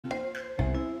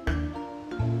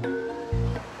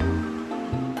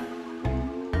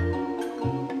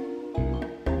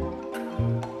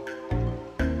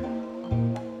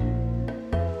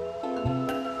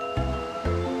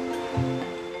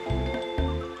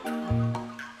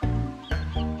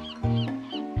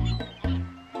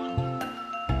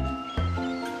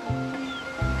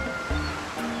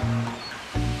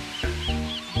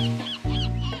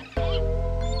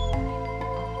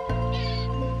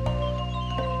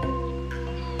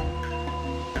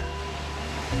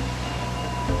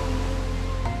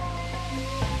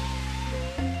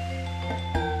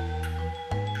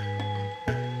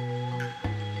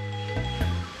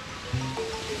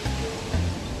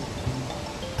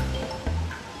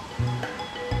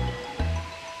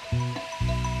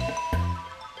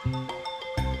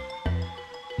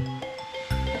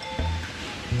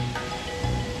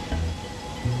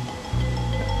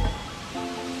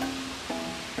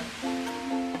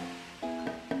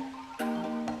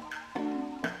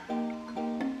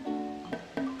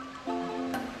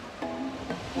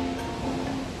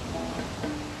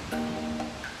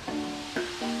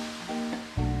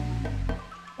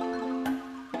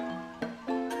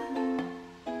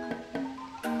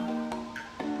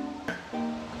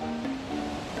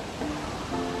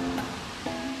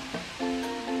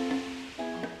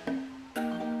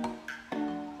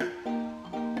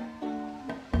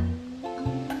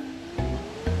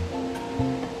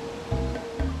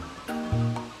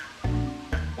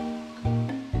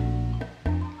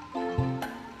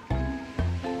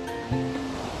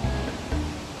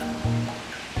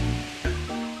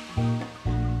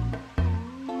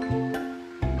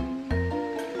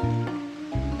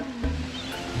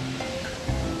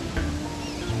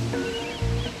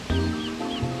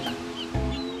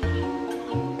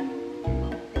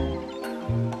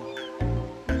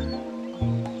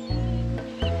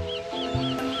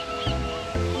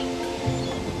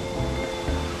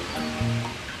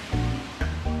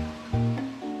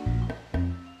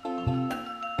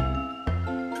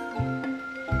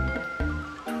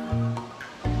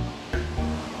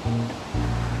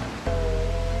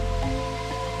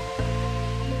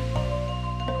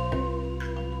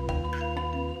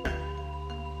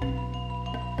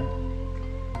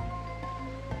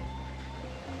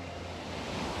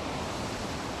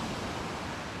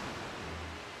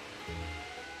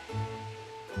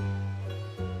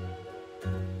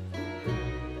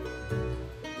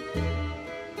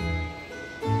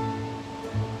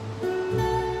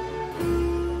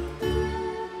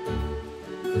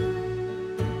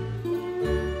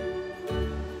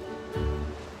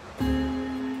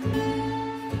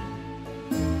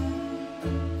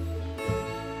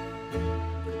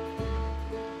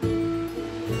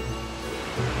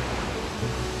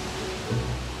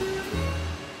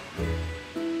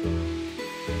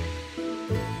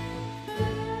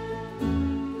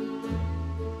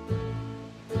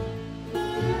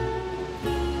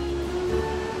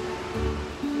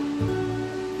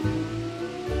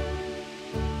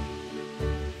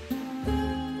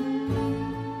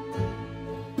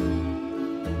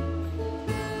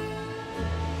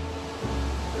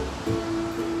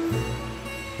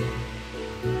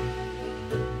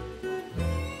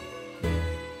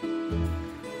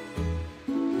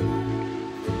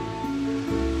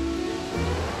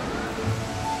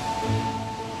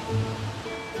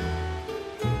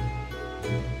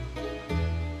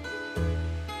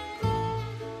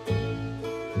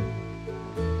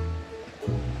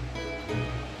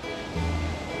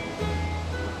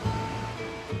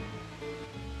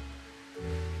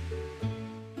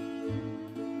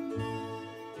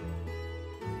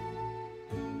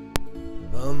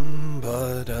Ba-dum,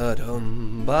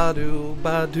 ba-da-dum, ba-doo,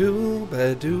 ba-doo,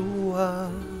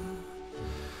 ba-doo,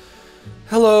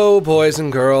 Hello, boys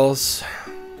and girls.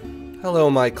 Hello,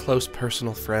 my close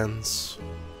personal friends.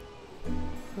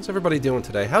 How's everybody doing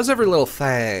today? How's every little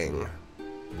thing?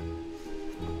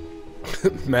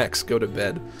 Max, go to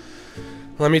bed.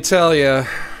 Let me tell you,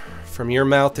 from your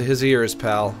mouth to his ears,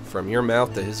 pal. From your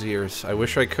mouth to his ears. I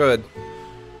wish I could.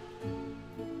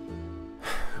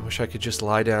 I wish I could just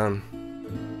lie down.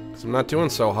 Because I'm not doing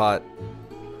so hot.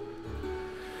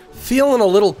 Feeling a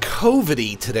little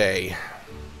COVID-y today.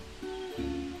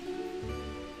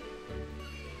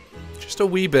 Just a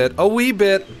wee bit. A wee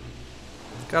bit.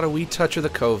 Got a wee touch of the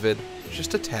COVID.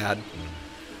 Just a tad.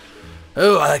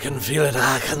 Oh, I can feel it.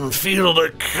 I can feel the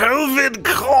COVID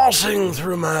coursing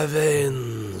through my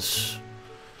veins.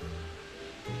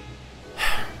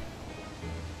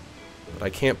 But I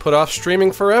can't put off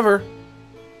streaming forever.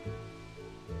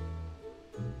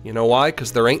 You know why?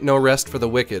 Because there ain't no rest for the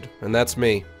wicked. And that's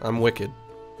me. I'm wicked.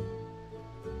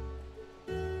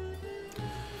 There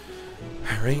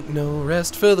ain't no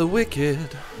rest for the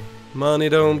wicked. Money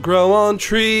don't grow on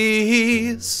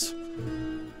trees.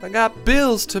 I got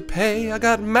bills to pay. I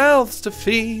got mouths to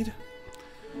feed.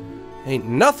 Ain't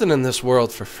nothing in this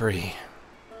world for free.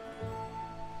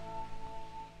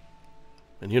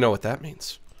 And you know what that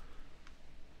means.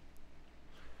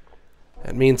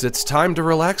 That means it's time to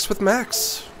relax with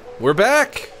Max. We're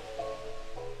back!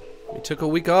 We took a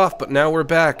week off, but now we're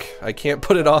back. I can't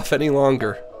put it off any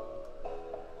longer.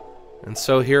 And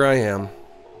so here I am.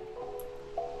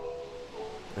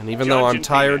 And even though I'm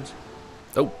tired...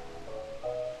 Oh.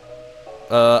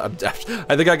 I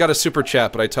think I got a super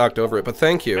chat, but I talked over it, but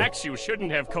thank you. Max, you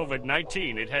shouldn't have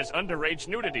COVID-19. It has underage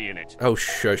nudity in it. Oh,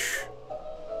 shush.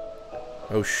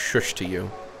 Oh, shush to you.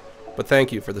 But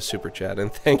thank you for the super chat,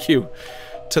 and thank you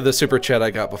to the super chat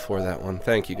I got before that one.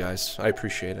 Thank you, guys. I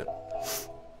appreciate it.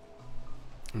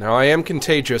 Now, I am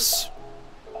contagious.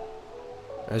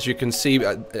 As you can see,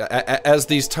 as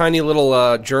these tiny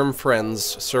little germ friends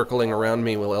circling around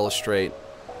me will illustrate,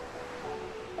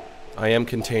 I am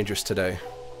contagious today.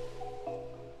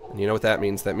 And you know what that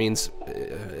means? That means,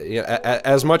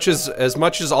 as much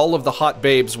as all of the hot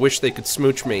babes wish they could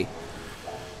smooch me,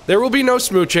 there will be no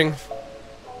smooching.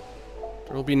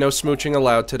 There will be no smooching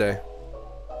allowed today.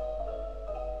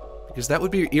 Because that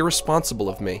would be irresponsible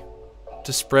of me,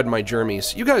 to spread my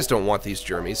germies. You guys don't want these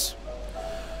germies.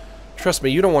 Trust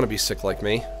me, you don't want to be sick like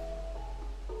me.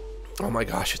 Oh my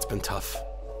gosh, it's been tough.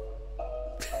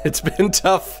 It's been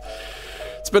tough.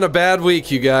 It's been a bad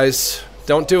week, you guys.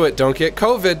 Don't do it. Don't get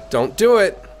COVID. Don't do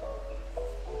it.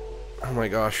 Oh my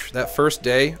gosh, that first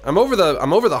day. I'm over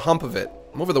the hump of it.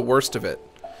 I'm over the worst of it.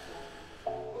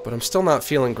 But I'm still not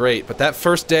feeling great. But that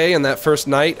first day and that first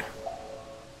night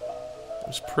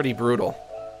was pretty brutal.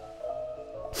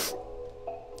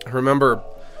 I remember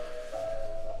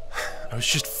I was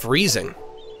just freezing.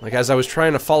 Like as I was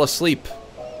trying to fall asleep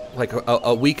like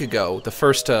a week ago, the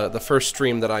first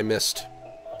stream that I missed.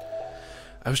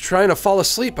 I was trying to fall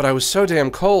asleep, but I was so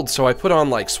damn cold, so I put on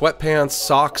like sweatpants,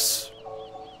 socks,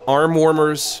 arm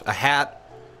warmers, a hat,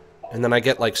 and then I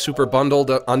get like super bundled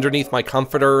underneath my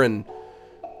comforter, and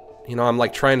you know, I'm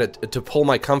like trying to pull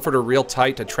my comforter real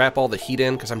tight to trap all the heat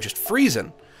in because I'm just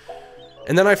freezing.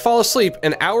 And then I fall asleep.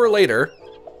 An hour later,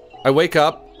 I wake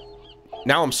up.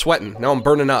 Now I'm sweating. Now I'm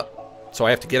burning up. So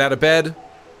I have to get out of bed,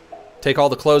 take all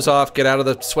the clothes off, get out of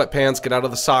the sweatpants, get out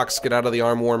of the socks, get out of the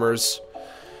arm warmers,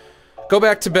 go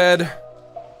back to bed.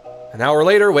 An hour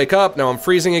later, wake up. Now I'm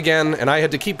freezing again, and I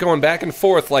had to keep going back and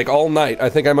forth like all night. I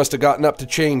think I must have gotten up to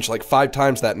change like 5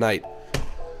 times that night.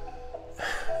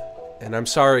 And I'm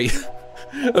sorry.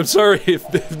 I'm sorry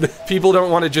if people don't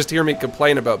want to just hear me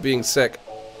complain about being sick.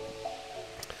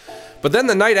 But then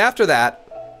the night after that,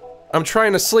 I'm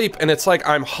trying to sleep, and it's like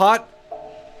I'm hot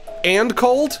and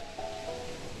cold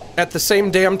at the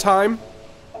same damn time.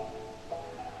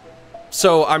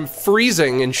 So I'm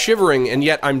freezing and shivering, and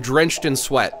yet I'm drenched in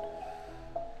sweat.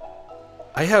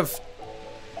 I have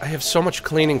so much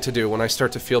cleaning to do when I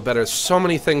start to feel better. So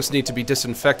many things need to be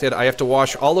disinfected. I have to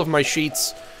wash all of my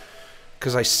sheets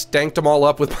because I stanked them all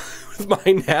up with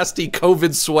my nasty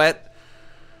COVID sweat.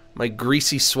 My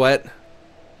greasy sweat.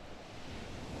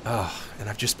 Oh, and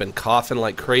I've just been coughing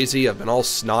like crazy. I've been all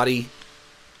snotty.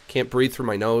 Can't breathe through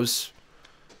my nose.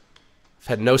 I've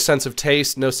had no sense of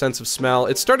taste, no sense of smell.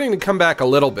 It's starting to come back a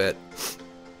little bit.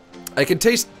 I can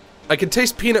taste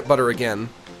peanut butter again,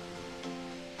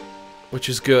 which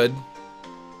is good.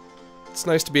 It's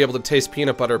nice to be able to taste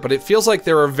peanut butter, but it feels like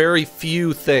there are very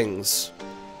few things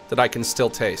that I can still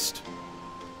taste.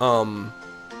 Oh,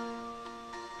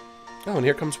 and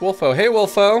here comes Wolfo. Hey,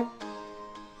 Wolfo!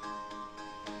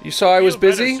 You saw I was Feel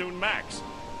better busy? soon, Max.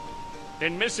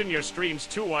 Been missing your streams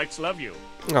too, Whites love you.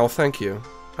 Oh, thank you.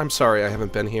 I'm sorry I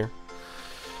haven't been here.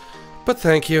 But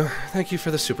thank you. Thank you for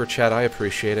the super chat. I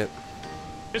appreciate it.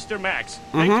 Mr. Max,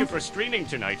 thank you for streaming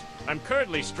tonight. I'm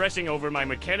currently stressing over my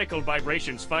mechanical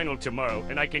vibrations final tomorrow,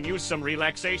 and I can use some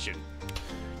relaxation.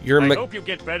 I hope you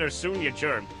get better soon, you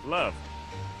germ. Love.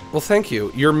 Well, thank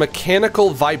you. Your mechanical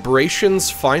vibrations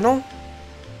final?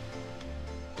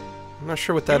 I'm not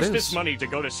sure what that is. Use this money to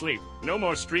go to sleep. No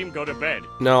more stream, go to bed.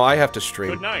 No, I have to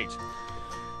stream. Good night.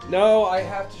 No, I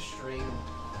have to stream.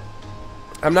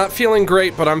 I'm not feeling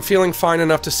great, but I'm feeling fine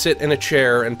enough to sit in a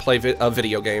chair and play a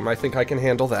video game. I think I can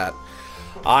handle that.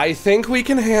 I think we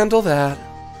can handle that.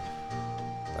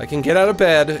 I can get out of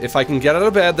bed. If I can get out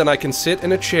of bed, then I can sit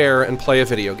in a chair and play a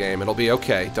video game. It'll be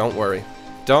okay. Don't worry.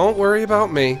 Don't worry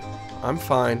about me. I'm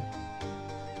fine.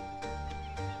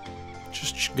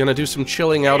 Just gonna do some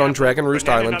chilling out on Dragon Roost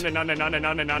Island. No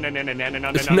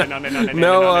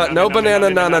banana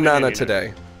nana nana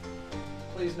today.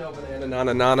 Please no banana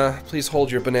nana nana. Please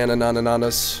hold your banana nana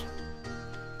nanas.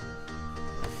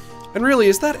 And really,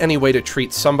 is that any way to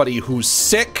treat somebody who's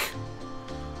sick?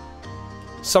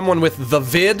 Someone with the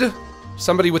VID?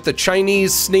 Somebody with the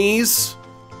Chinese sneeze?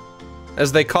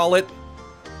 As they call it?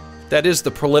 That is the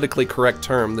politically correct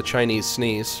term, the Chinese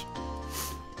sneeze.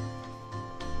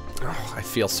 Oh, I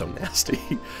feel so nasty.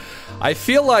 I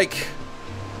feel like...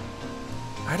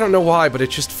 I don't know why, but it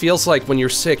just feels like when you're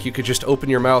sick, you could just open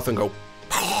your mouth and go...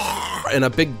 and a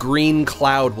big green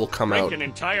cloud will come out. Drink an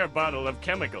entire bottle of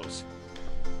chemicals.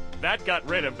 That got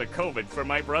rid of the COVID for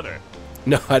my brother.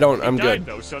 No, I don't. I'm He died, good.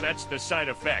 though, so that's the side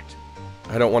effect.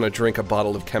 I don't want to drink a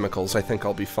bottle of chemicals. I think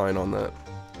I'll be fine on that.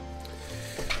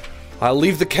 I'll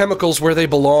leave the chemicals where they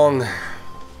belong.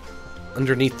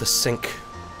 Underneath the sink.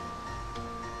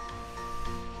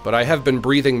 But I have been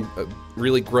breathing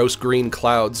really gross green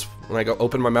clouds when I go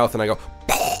open my mouth and I go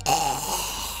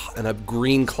and a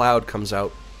green cloud comes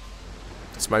out.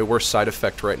 It's my worst side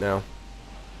effect right now.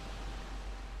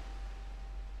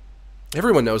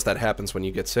 Everyone knows that happens when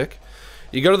you get sick.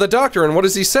 You go to the doctor and what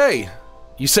does he say?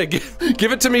 You say,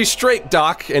 give it to me straight,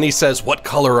 doc. And he says, what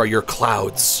color are your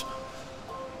clouds?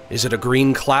 Is it a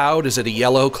green cloud? Is it a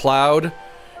yellow cloud?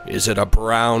 Is it a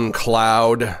brown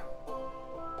cloud?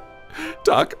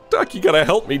 Doc, you gotta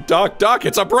help me. Doc,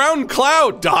 it's a brown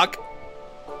cloud, Doc.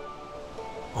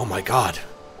 Oh my God,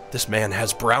 this man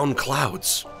has brown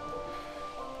clouds.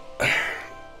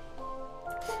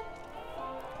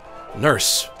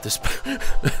 Nurse,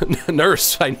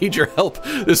 Nurse, I need your help.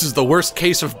 This is the worst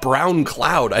case of brown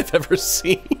cloud I've ever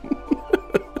seen.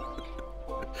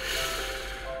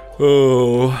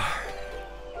 Oh.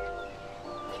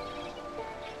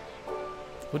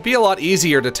 Would be a lot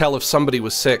easier to tell if somebody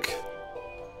was sick.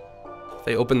 If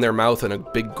they opened their mouth and a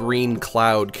big green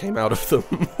cloud came out of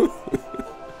them.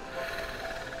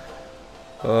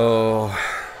 Oh.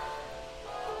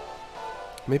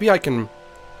 Maybe I can,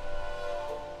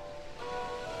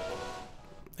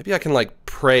 like,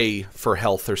 pray for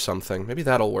health or something. Maybe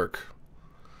that'll work.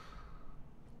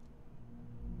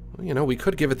 Well, you know, we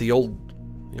could give it the old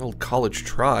college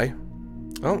try.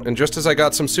 Oh, and just as I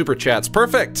got some super chats.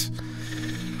 Perfect!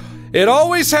 It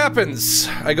always happens!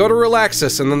 I go to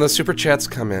Relaxus and then the super chats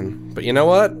come in. But you know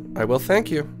what? I will thank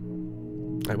you.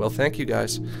 I will thank you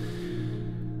guys.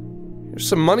 Here's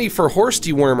some money for horse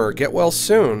dewormer. Get well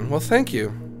soon. Well, thank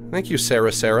you. Thank you,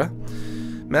 Sarah.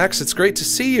 Max, it's great to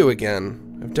see you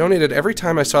again. I've donated every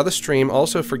time I saw the stream.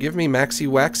 Also, forgive me, Maxi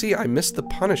Waxy. I missed the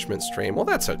punishment stream. Well,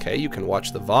 that's okay. You can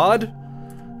watch the VOD.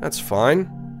 That's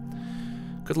fine.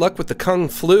 Good luck with the Kung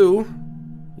Flu.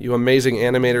 You amazing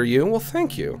animator, you. Well,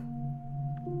 thank you.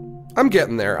 I'm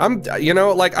getting there. You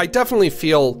know, like, I definitely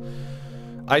feel...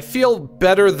 I feel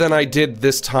better than I did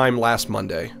this time last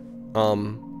Monday.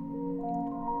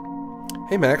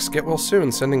 Hey Max, get well soon,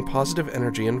 sending positive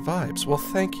energy and vibes. Well,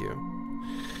 thank you.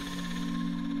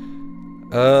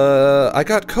 I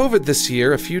got COVID this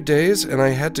year, a few days, and I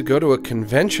had to go to a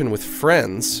convention with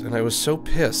friends, and I was so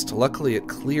pissed. Luckily, it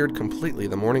cleared completely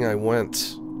the morning I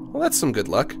went. Well, that's some good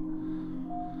luck.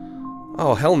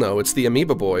 Oh, hell no, it's the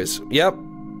amoeba boys. Yep.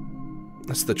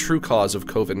 That's the true cause of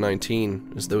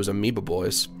COVID-19, is those amoeba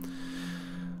boys.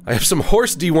 I have some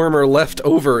horse dewormer left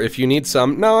over if you need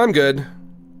some. No, I'm good.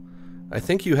 I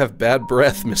think you have bad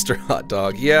breath, Mr. Hot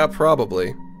Dog. Yeah,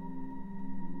 probably.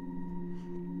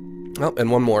 Oh,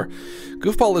 and one more.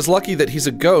 Goofball is lucky that he's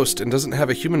a ghost and doesn't have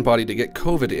a human body to get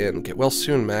COVID in. Get well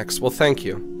soon, Max. Well, thank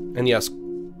you. And yes,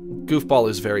 Goofball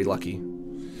is very lucky.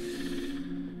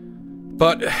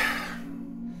 But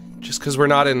just because we're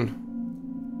not in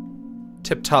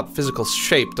tip-top physical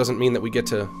shape doesn't mean that we get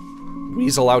to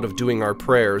weasel out of doing our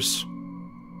prayers.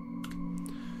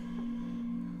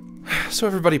 So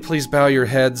everybody please bow your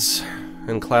heads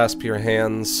and clasp your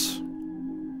hands.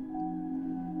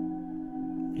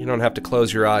 You don't have to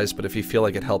close your eyes, but if you feel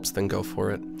like it helps, then go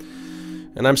for it.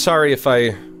 And I'm sorry if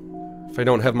I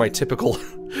don't have my typical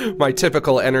my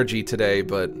typical energy today,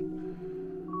 but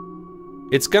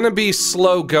it's gonna be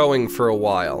slow going for a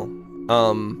while.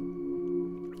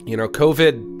 You know,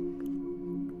 COVID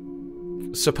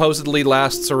supposedly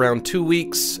lasts around 2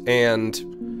 weeks, and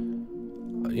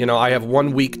you know, I have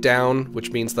 1 week down,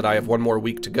 which means that I have 1 more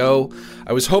week to go.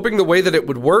 I was hoping the way that it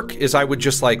would work is I would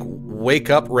just, like, wake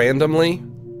up randomly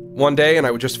one day and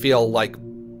I would just feel, like,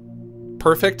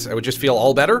 perfect. I would just feel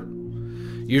all better.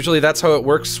 Usually that's how it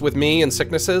works with me and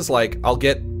sicknesses. Like, I'll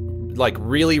get, like,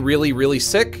 really, really, really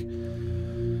sick.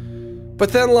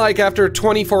 But then, like, after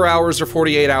 24 hours or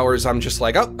 48 hours, I'm just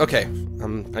like, oh, okay.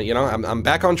 I'm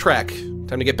back on track.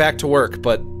 Time to get back to work.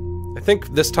 But I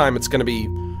think this time it's gonna be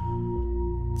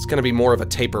more of a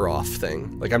taper off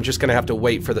thing. Like, I'm just gonna have to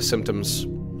wait for the symptoms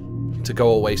to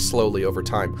go away slowly over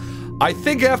time. I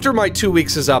think after my 2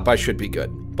 weeks is up, I should be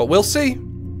good. But we'll see.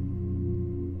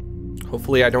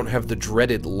 Hopefully I don't have the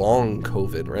dreaded long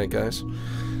COVID, right, guys?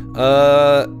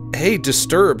 Hey,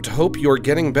 Disturbed. Hope you're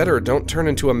getting better. Don't turn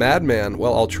into a madman.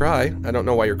 Well, I'll try. I don't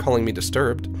know why you're calling me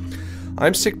Disturbed.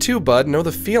 I'm sick too, bud. Know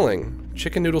the feeling.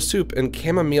 Chicken noodle soup and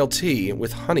chamomile tea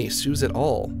with honey soothes it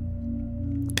all.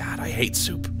 God, I hate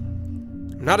soup.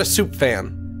 I'm not a soup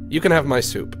fan. You can have my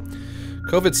soup.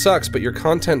 COVID sucks, but your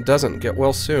content doesn't. Get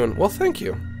well soon. Well, thank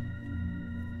you.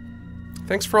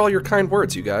 Thanks for all your kind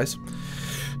words, you guys.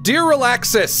 Dear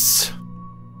Relaxis,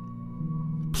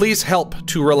 please help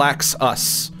to relax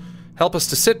us. Help us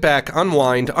to sit back,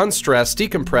 unwind, unstress,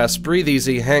 decompress, breathe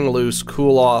easy, hang loose,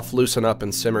 cool off, loosen up,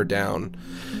 and simmer down.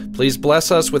 Please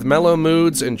bless us with mellow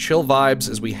moods and chill vibes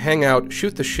as we hang out,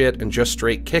 shoot the shit, and just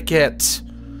straight kick it.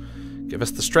 Give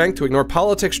us the strength to ignore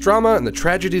politics, drama, and the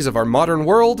tragedies of our modern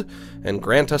world, and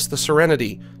grant us the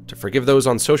serenity to forgive those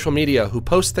on social media who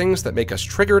post things that make us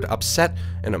triggered, upset,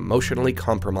 and emotionally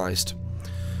compromised.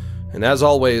 And as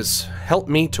always, help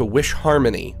me to wish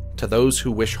harmony to those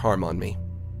who wish harm on me.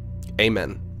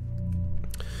 Amen.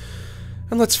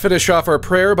 And let's finish off our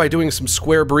prayer by doing some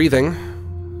square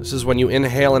breathing. This is when you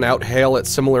inhale and outhale at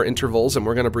similar intervals, and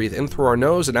we're going to breathe in through our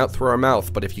nose and out through our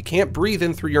mouth. But if you can't breathe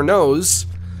in through your nose,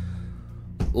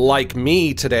 like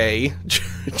me today,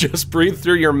 just breathe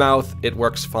through your mouth. It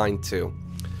works fine too.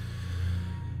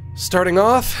 Starting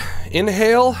off,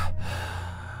 inhale.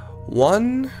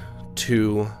 1,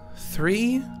 2,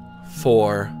 3,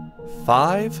 4,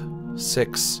 5,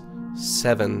 6,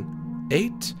 7,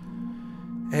 8.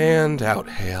 And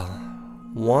outhale.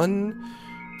 1,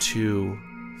 2,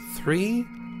 3,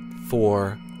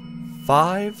 4,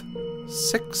 5,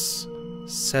 6,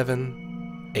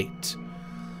 7, 8.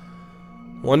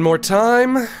 One more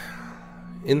time.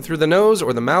 In through the nose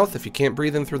or the mouth if you can't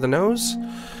breathe in through the nose.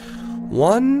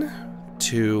 1,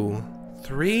 2,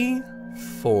 3,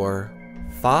 4,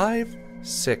 5,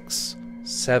 6,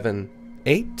 7,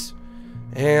 8.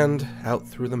 And out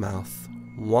through the mouth.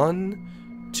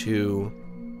 1, 2,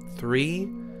 3,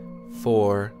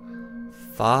 4,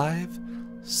 5,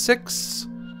 6,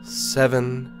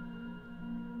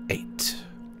 7, 8.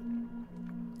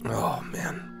 Oh,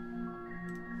 man.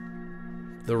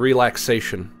 The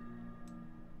relaxation.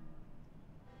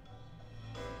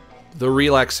 The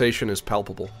relaxation is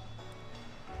palpable.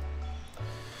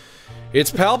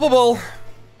 It's palpable!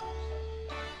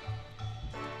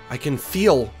 I can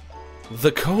feel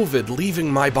the COVID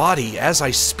leaving my body as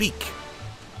I speak,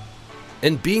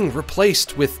 and being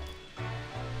replaced with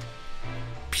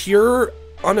pure,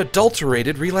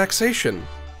 unadulterated relaxation.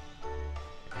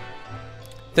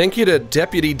 Thank you to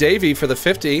Deputy Davey for the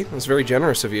 50. It was very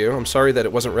generous of you. I'm sorry that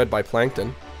it wasn't read by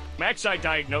Plankton. Max, I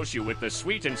diagnose you with the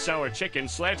sweet and sour chicken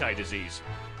slant eye disease.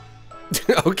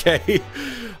 Okay.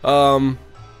 I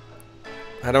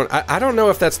don't know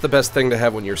if that's the best thing to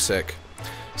have when you're sick.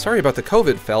 Sorry about the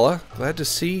COVID, fella. Glad to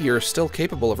see you're still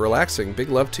capable of relaxing. Big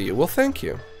love to you. Well, thank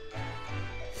you.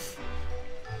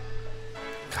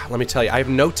 God, let me tell you, I have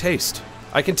no taste.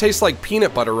 I can taste like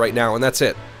peanut butter right now, and that's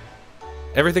it.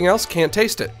 Everything else, can't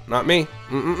taste it. Not me.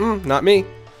 Not me.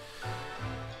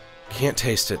 Can't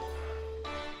taste it.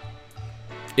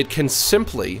 It can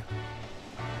simply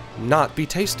not be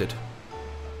tasted.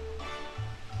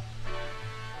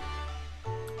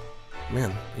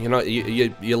 Man, you know,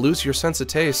 you lose your sense of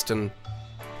taste, and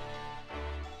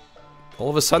all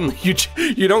of a sudden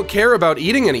you don't care about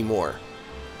eating anymore.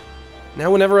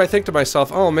 Now whenever I think to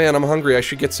myself, oh man, I'm hungry, I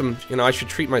should get some, you know, I should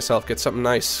treat myself, get something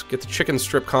nice, get the chicken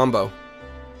strip combo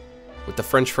with the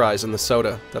French fries and the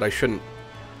soda that I shouldn't,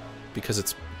 because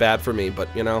it's bad for me, but,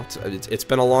 you know, it's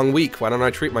been a long week. Why don't I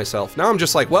treat myself? Now I'm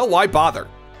just like, well, why bother?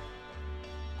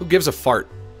 Who gives a fart?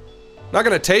 Not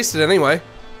gonna taste it anyway.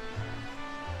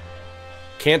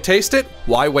 Can't taste it?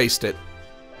 Why waste it?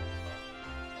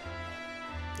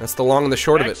 That's the long and the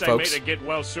short of it, folks. I made a get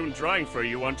well soon drawing for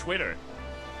you on Twitter.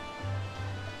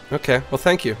 Okay, well,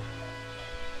 thank you.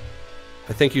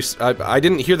 I think you... I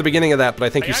didn't hear the beginning of that, but I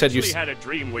think you said you... I actually had a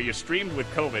dream where you streamed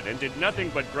with COVID and did nothing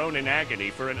but groan in agony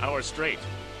for an hour straight.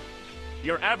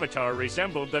 Your avatar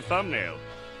resembled the thumbnail.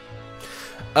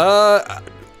 I'm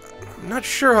not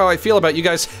sure how I feel about you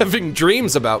guys having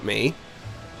dreams about me.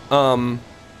 I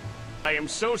am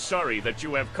so sorry that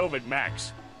you have COVID,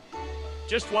 Max.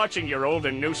 Just watching your old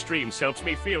and new streams helps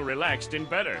me feel relaxed and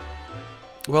better.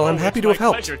 Well, I'm happy to have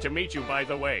helped. It's my pleasure to meet you, by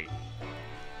the way.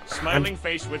 Smiling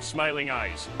face with smiling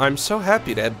eyes. I'm so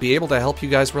happy to be able to help you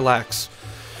guys relax.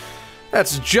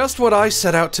 That's just what I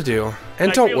set out to do.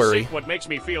 And don't worry. What makes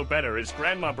me feel better is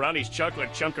Grandma Brownie's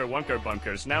chocolate chunker wunker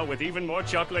bunkers, now with even more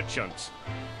chocolate chunks.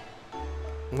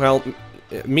 Well,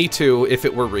 me too, if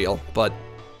it were real, but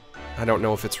I don't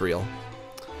know if it's real.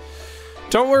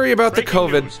 Don't worry about the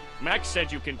COVID. News. Max said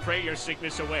you can pray your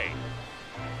sickness away.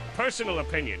 Personal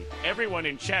opinion, everyone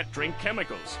in chat drink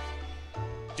chemicals.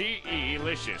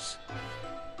 delicious.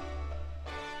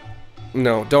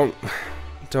 No, don't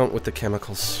with the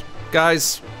chemicals.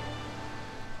 Guys,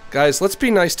 let's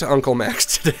be nice to Uncle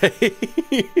Max today.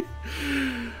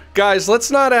 Guys,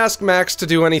 let's not ask Max to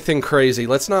do anything crazy.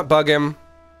 Let's not bug him.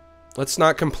 Let's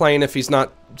not complain if he's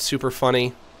not super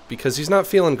funny, because he's not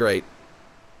feeling great.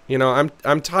 You know,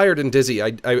 I'm tired and dizzy.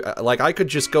 I could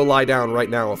just go lie down right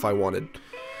now if I wanted.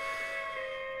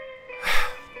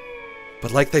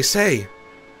 But like they say,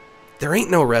 there ain't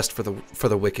no rest for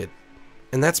the wicked.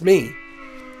 And that's me.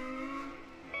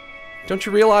 Don't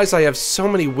you realize I have so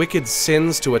many wicked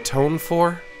sins to atone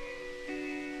for?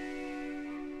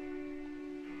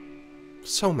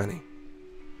 So many.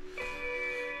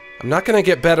 I'm not gonna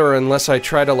get better unless I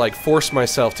try to, like, force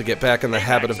myself to get back in the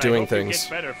habit of doing things. I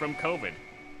hope you get better from COVID.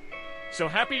 So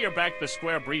happy you're back. The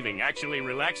square breathing actually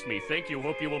relaxed me. Thank you.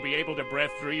 Hope you will be able to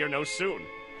breathe through your nose soon.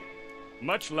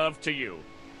 Much love to you.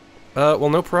 Well,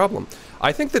 no problem.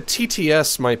 I think the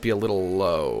TTS might be a little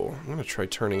low. I'm gonna try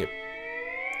turning it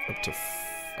up to...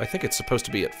 I think it's supposed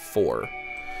to be at 4.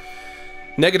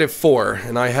 -4,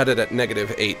 and I had it at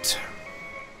 -8.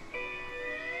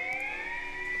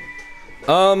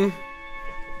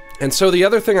 And so the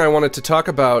other thing I wanted to talk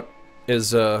about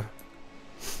is, the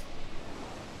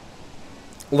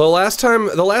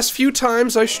last few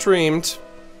times I streamed,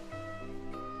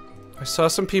 I saw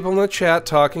some people in the chat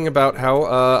talking about how,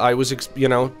 I was, you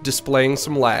know, displaying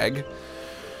some lag.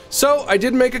 So, I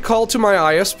did make a call to my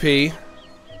ISP,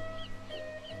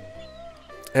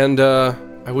 and,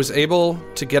 I was able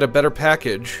to get a better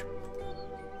package,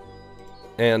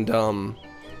 and,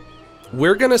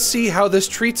 we're gonna see how this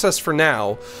treats us for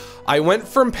now. I went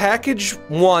from package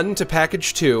 1 to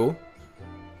package 2,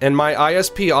 and my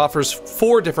ISP offers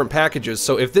 4 different packages,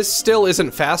 so if this still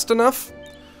isn't fast enough,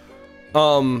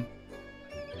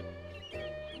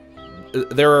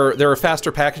 there are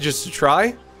faster packages to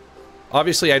try.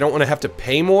 Obviously, I don't want to have to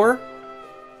pay more.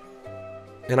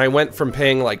 And I went from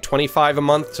paying like $25 a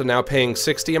month to now paying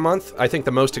 $60 a month. I think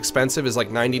the most expensive is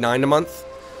like $99 a month.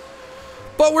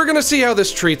 But we're gonna see how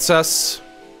this treats us.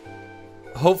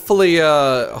 Hopefully,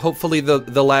 hopefully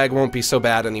the lag won't be so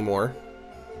bad anymore.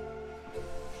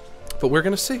 But we're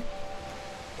gonna see.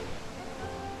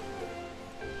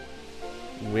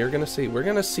 We're gonna see. We're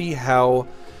gonna see how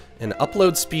an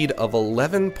upload speed of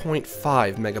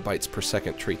 11.5 megabytes per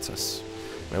second treats us.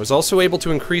 And I was also able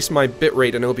to increase my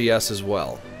bitrate in OBS as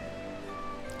well.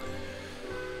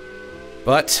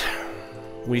 But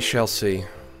we shall see.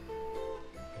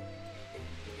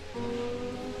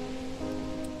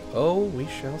 Oh, we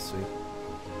shall see.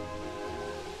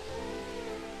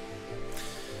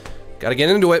 Gotta get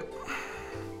into it.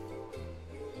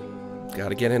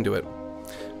 Gotta get into it.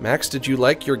 Max, did you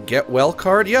like your Get Well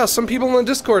card? Yeah, some people in the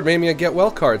Discord made me a Get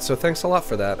Well card, so thanks a lot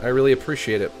for that. I really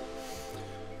appreciate it.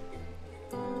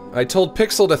 I told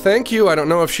Pixel to thank you. I don't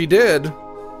know if she did.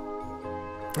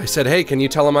 I said, hey, can you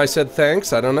tell him I said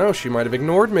thanks? I don't know. She might have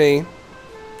ignored me.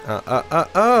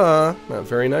 Not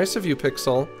very nice of you,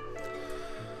 Pixel.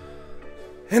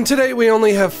 And today we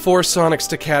only have 4 Sonics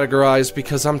to categorize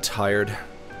because I'm tired.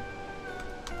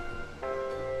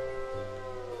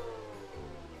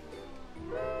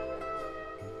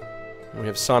 We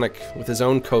have Sonic with his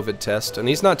own COVID test, and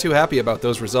he's not too happy about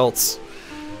those results.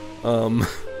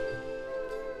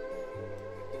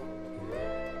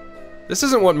 This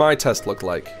isn't what my test looked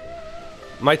like.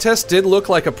 My test did look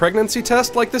like a pregnancy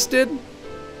test, like this did.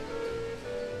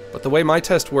 But the way my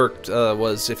test worked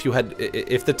was if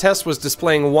the test was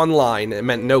displaying one line, it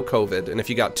meant no COVID, and if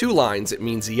you got 2 lines, it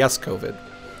means yes COVID.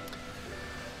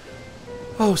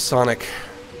 Oh, Sonic.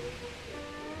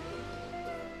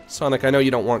 Sonic, I know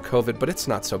you don't want COVID, but it's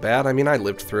not so bad. I mean, I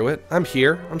lived through it. I'm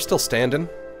here. I'm still standing.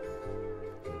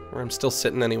 Or I'm still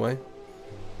sitting anyway.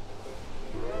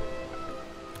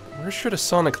 Where should a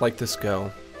Sonic like this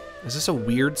go? Is this a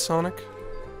weird Sonic?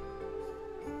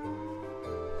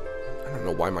 I don't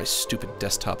know why my stupid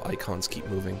desktop icons keep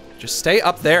moving. Just stay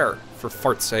up there, for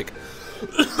fart's sake.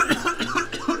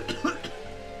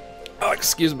 Oh,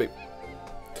 excuse me.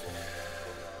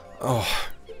 Oh.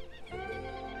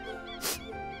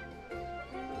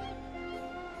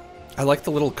 I like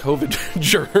the little COVID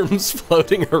germs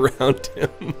floating around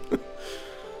him.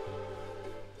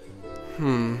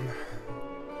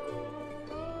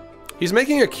 He's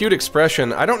making a cute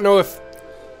expression. I don't know if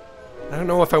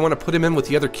I want to put him in with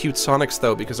the other cute Sonics,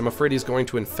 though, because I'm afraid he's going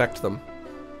to infect them.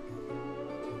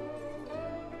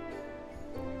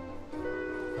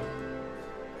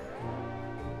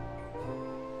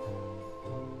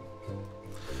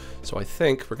 So I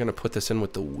think we're going to put this in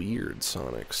with the weird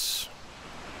Sonics.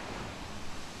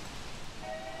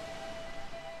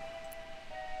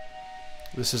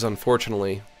 This is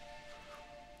unfortunately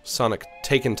Sonic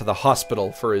taken to the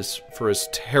hospital for his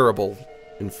terrible,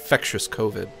 infectious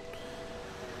COVID.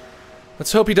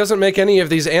 Let's hope he doesn't make any of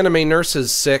these anime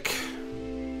nurses sick.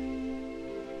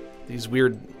 These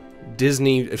weird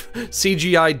Disney,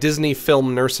 CGI Disney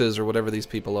film nurses or whatever these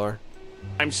people are.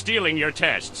 I'm stealing your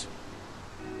tests.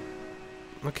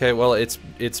 Okay, well, it's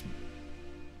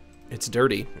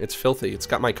dirty. It's filthy. It's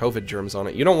got my COVID germs on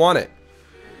it. You don't want it.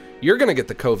 You're gonna get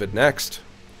the COVID next.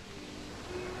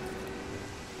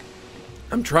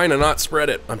 I'm trying to not spread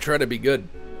it. I'm trying to be good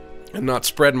and not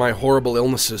spread my horrible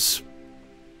illnesses.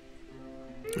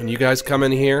 And you guys come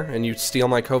in here and you steal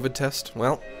my COVID test?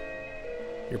 Well,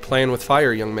 you're playing with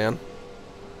fire, young man.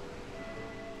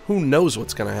 Who knows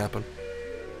what's gonna happen?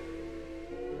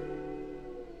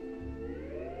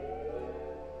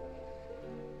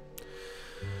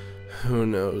 Who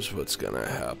knows what's gonna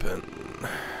happen?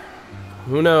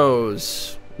 Who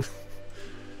knows?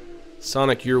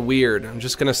 Sonic, you're weird. I'm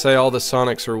just gonna say all the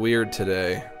Sonics are weird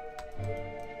today.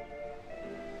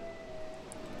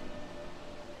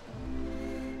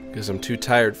 Because I'm too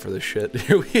tired for this shit.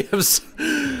 Here we have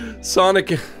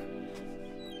Sonic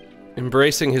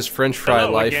embracing his French fry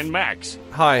Hello life. again, Max.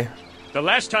 Hi. The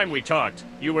last time we talked,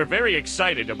 you were very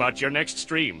excited about your next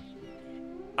stream.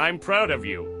 I'm proud of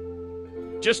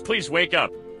you. Just please wake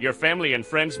up. Your family and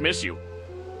friends miss you.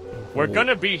 We're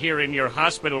gonna be here in your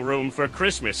hospital room for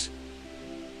Christmas.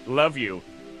 Love you.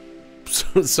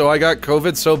 So I got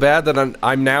COVID so bad that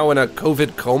I'm now in a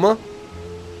COVID coma?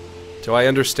 Do I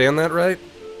understand that right?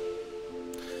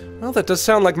 Well, that does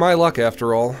sound like my luck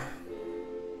after all.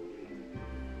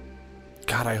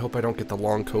 God, I hope I don't get the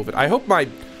long COVID. I hope my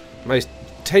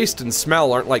taste and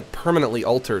smell aren't like permanently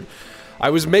altered. I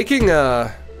was making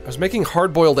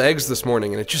hard-boiled eggs this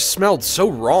morning and it just smelled so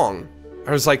wrong.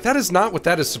 I was like, that is not what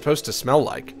that is supposed to smell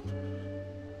like.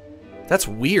 That's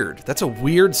weird. That's a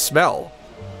weird smell.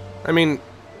 I mean,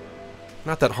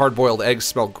 not that hard-boiled eggs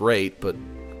smell great, but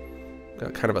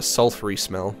got kind of a sulfury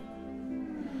smell.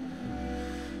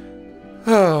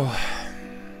 Oh.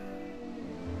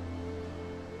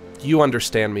 You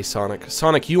understand me, Sonic.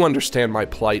 Sonic, you understand my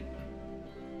plight.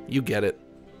 You get it.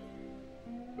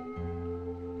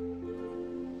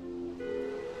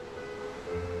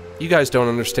 You guys don't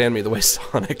understand me the way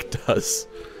Sonic does.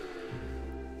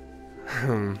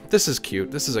 This is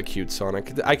cute. This is a cute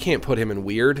Sonic. I can't put him in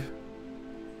weird.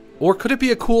 Or could it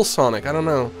be a cool Sonic? I don't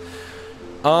know.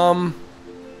 I'm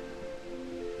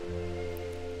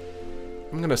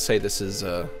gonna say this is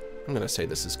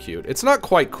cute. It's not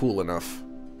quite cool enough.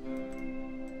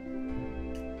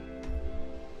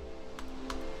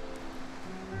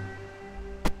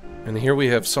 And here we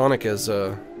have Sonic as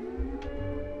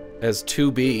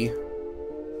 2B,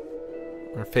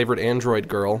 our favorite android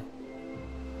girl.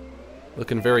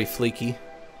 Looking very fleeky.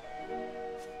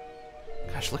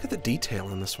 Gosh, look at the detail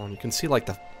in this one. You can see like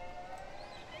the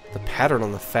pattern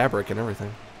on the fabric and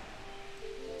everything.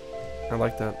 I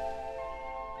like that.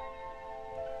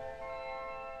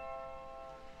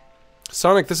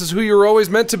 Sonic, this is who you were always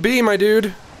meant to be, my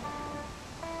dude.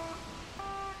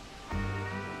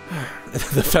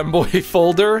 The femboy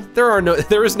folder?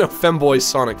 There is no femboy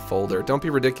Sonic folder. Don't be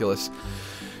ridiculous.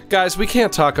 Guys, we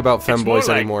can't talk about femboys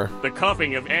anymore. The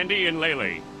coughing of Andy and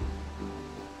Lele.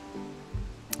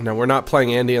 No, we're not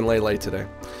playing Andy and Lele today.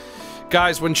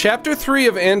 Guys, when Chapter 3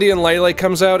 of Andy and Lele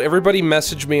comes out, everybody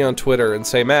message me on Twitter and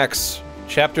say, Max,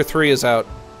 Chapter 3 is out.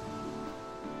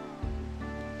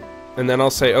 And then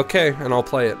I'll say, okay, and I'll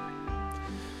play it.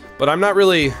 But I'm not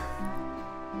really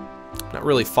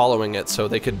following it, so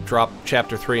they could drop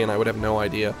Chapter 3 and I would have no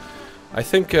idea. I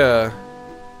think the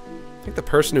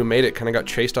person who made it kind of got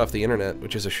chased off the internet,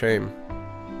 which is a shame.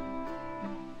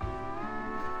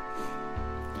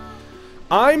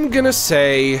 I'm gonna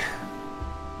say...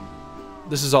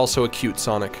 this is also a cute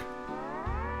Sonic.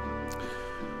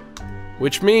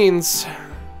 Which means...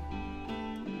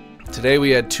 today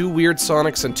we had 2 weird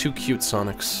Sonics and 2 cute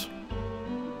Sonics.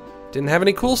 Didn't have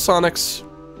any cool Sonics.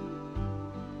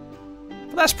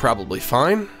 But that's probably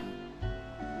fine.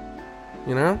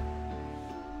 You know?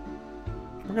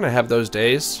 We're gonna have those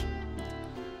days.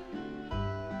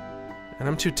 And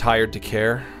I'm too tired to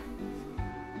care.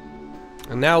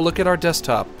 And now look at our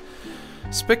desktop.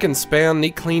 Spick and span,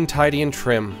 neat, clean, tidy, and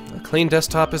trim. A clean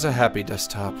desktop is a happy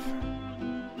desktop.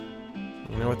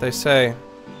 You know what they say.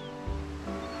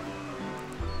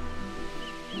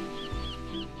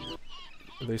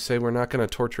 They say we're not gonna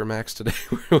torture Max today.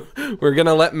 We're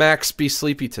gonna let Max be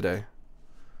sleepy today.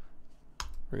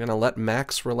 We're gonna let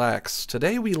Max relax.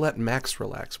 Today we let Max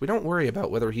relax. We don't worry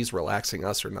about whether he's relaxing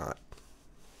us or not.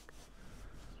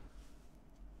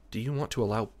 Do you want to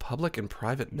allow public and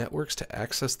private networks to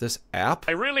access this app?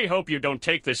 I really hope you don't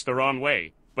take this the wrong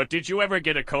way, but did you ever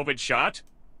get a COVID shot?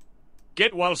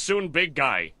 Get well soon, big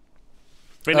guy.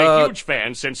 Been a huge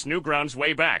fan since Newgrounds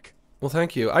way back. Well,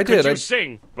 thank you. I did. Could you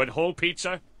sing, but whole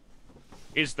pizza?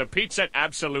 Is the pizza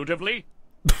absolutely?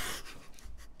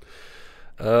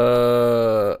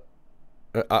 I'm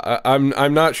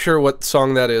not sure what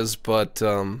song that is, but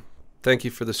thank you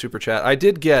for the super chat. I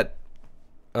did get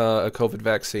a COVID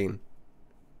vaccine,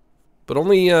 but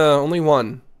only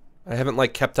one. I haven't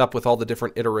like kept up with all the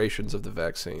different iterations of the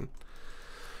vaccine.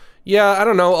 Yeah, I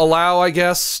don't know. Allow, I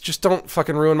guess. Just don't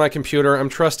fucking ruin my computer. I'm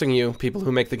trusting you, people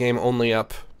who make the game only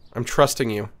up. I'm trusting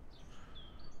you.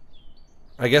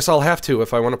 I guess I'll have to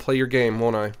if I want to play your game,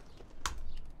 won't I?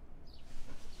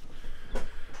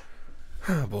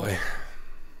 Oh boy.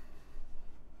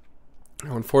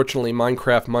 Now, unfortunately,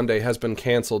 Minecraft Monday has been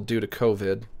canceled due to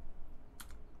COVID.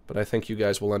 But I think you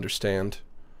guys will understand.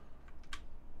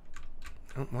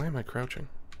 Oh, why am I crouching?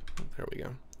 Oh, there we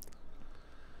go.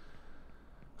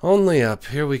 Only up.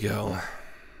 Here we go.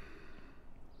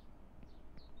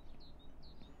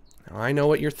 Now, I know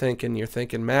what you're thinking. You're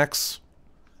thinking, Max,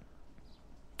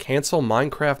 cancel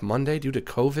Minecraft Monday due to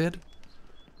COVID?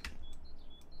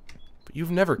 But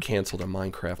you've never canceled a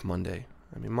Minecraft Monday.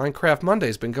 I mean, Minecraft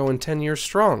Monday's been going 10 years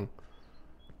strong.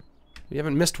 We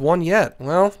haven't missed one yet.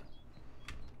 Well...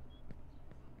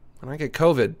 when I get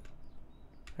COVID,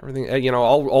 everything, you know,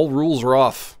 all rules are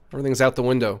off. Everything's out the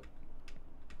window.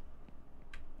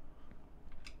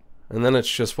 And then it's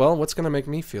just, well, what's going to make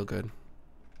me feel good?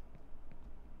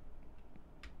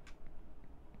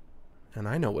 And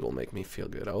I know what'll make me feel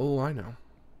good. Oh, I know.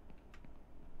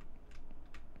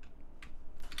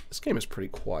 This game is pretty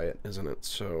quiet, isn't it?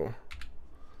 So,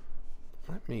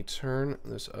 let me turn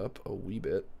this up a wee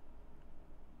bit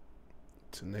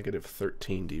to negative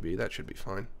 13 dB. That should be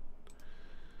fine.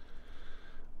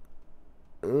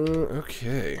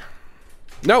 Okay.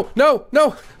 No, no,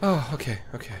 no! Oh, okay,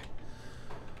 okay.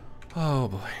 Oh,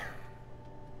 boy.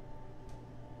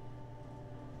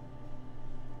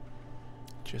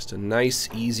 Just a nice,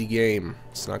 easy game.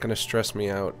 It's not gonna stress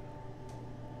me out.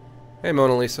 Hey,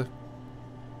 Mona Lisa.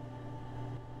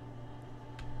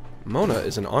 Mona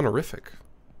is an honorific.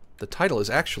 The title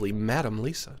is actually Madam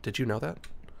Lisa. Did you know that?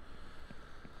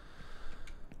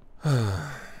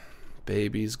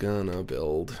 Baby's gonna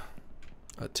build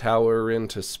a tower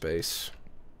into space.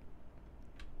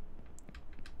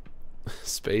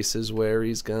 Space is where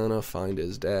he's gonna find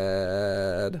his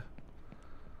dad.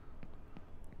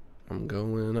 I'm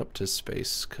going up to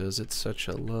space 'cause it's such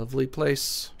a lovely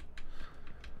place.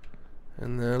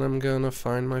 And then I'm gonna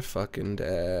find my fucking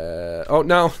dad. Oh,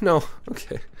 no, no.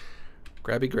 Okay.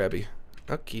 Grabby, grabby.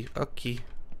 Okay, okay.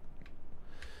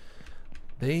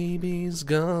 Baby's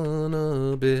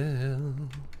gonna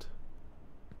build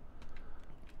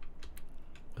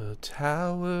a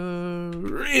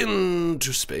tower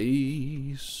into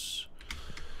space.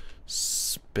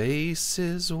 Space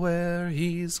is where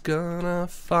he's gonna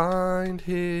find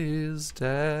his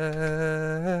dad.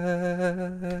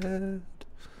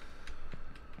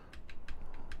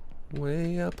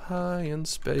 Way up high in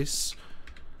space,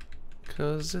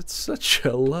 'cause it's such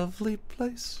a lovely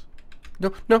place.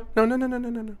 No, no, no, no, no, no, no,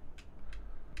 no,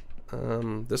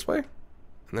 no. This way?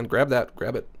 And then grab that.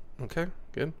 Grab it. Okay,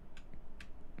 good.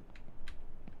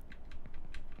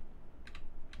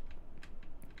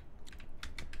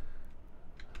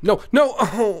 No, no!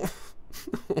 Oh!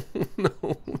 No.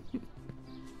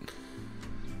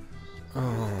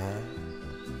 Oh.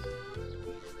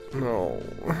 No.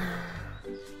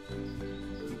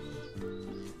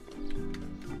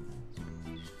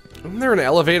 Isn't there an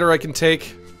elevator I can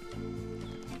take?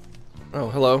 Oh,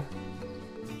 hello.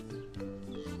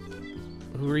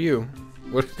 Who are you?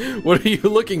 What are you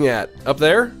looking at? Up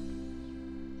there?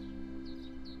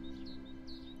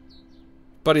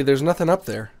 Buddy, there's nothing up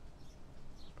there.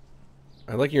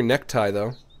 I like your necktie,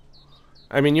 though.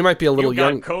 I mean, you might be a little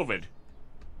young. You got COVID.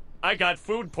 I got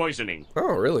food poisoning.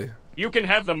 Oh, really? You can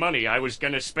have the money I was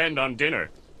gonna spend on dinner.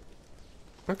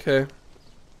 Okay.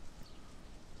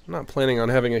 I'm not planning on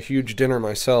having a huge dinner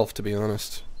myself, to be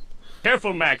honest.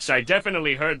 Careful, Max. I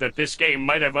definitely heard that this game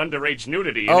might have underage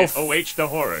nudity in it. OH the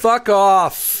horror. Fuck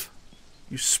off!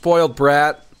 You spoiled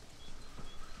brat.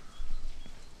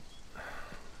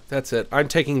 That's it. I'm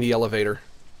taking the elevator.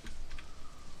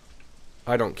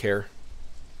 I don't care.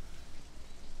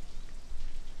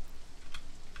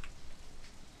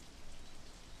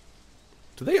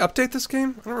 Did they update this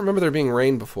game? I don't remember there being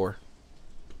rain before.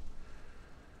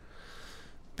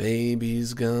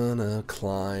 Baby's gonna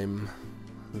climb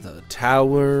the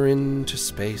tower into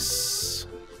space.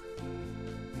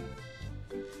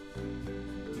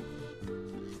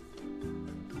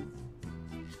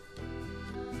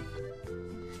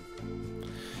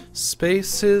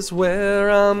 Space is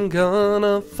where I'm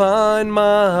gonna find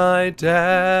my dad.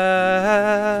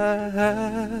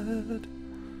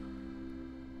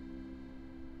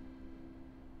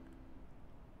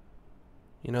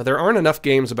 You know, there aren't enough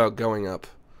games about going up.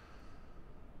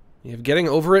 You have Getting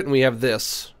Over It, and we have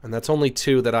this. And that's only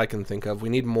 2 that I can think of. We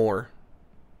need more.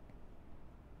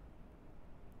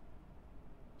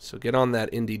 So get on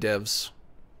that, indie devs.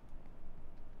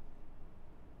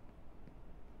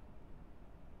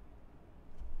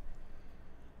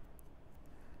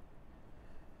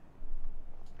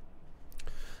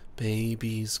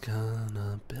 Baby's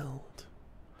gonna build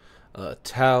a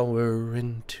tower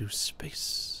into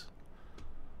space.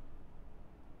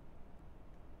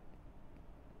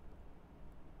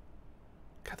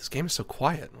 God, this game is so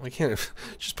quiet. Why can't it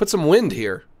just put some wind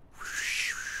here?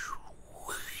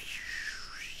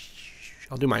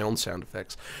 I'll do my own sound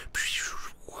effects.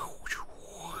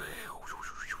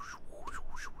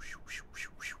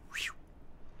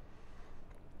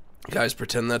 Guys,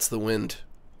 pretend that's the wind.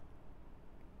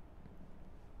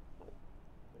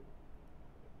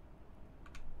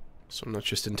 So I'm not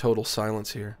just in total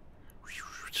silence here.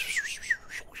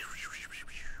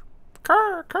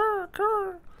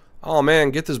 Oh man,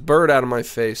 get this bird out of my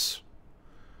face.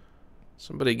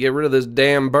 Somebody get rid of this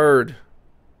damn bird.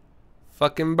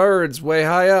 Fucking bird's way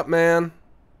high up, man.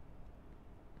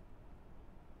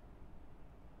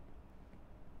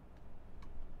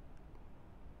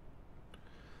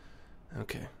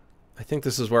 Okay. I think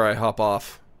this is where I hop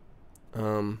off.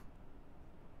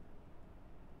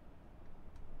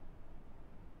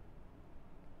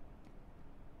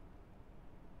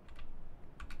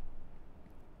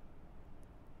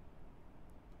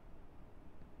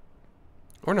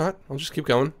 Or not. I'll just keep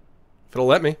going. If it'll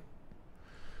let me.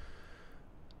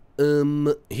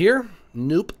 Here?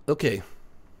 Nope. Okay.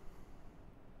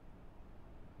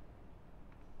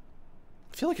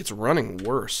 I feel like it's running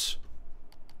worse.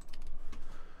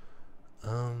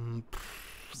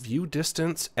 View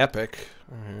distance, epic.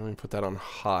 Alright, let me put that on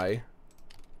high.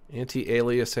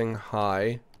 Anti-aliasing,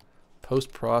 high.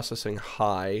 Post-processing,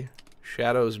 high.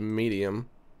 Shadows, medium.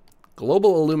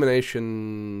 Global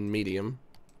illumination, medium.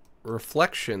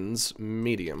 Reflections,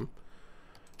 medium.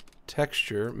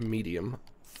 Texture, medium.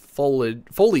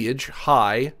 Foliage,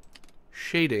 high.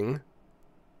 Shading,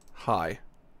 high.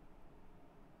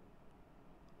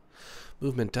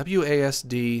 Movement,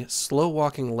 WASD. Slow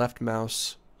walking, left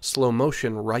mouse. Slow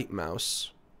motion, right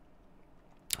mouse.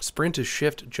 Sprint is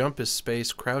shift. Jump is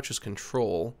space. Crouch is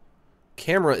control.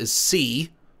 Camera is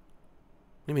C.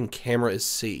 What do you mean camera is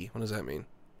C? What does that mean?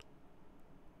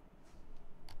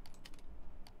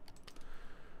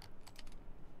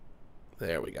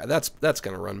 There we go. That's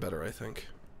gonna run better, I think.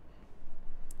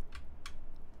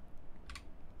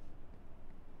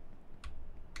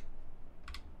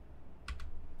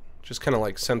 Just kind of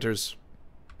like centers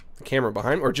the camera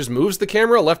behind, or just moves the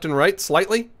camera left and right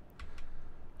slightly.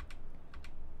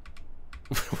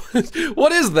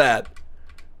 What is that?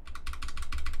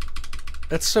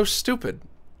 That's so stupid.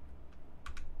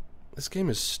 This game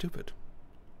is stupid.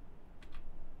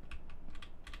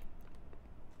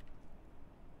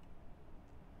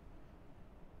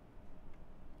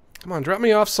 Come on, drop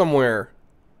me off somewhere.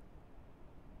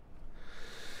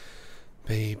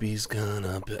 Baby's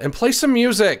gonna and play some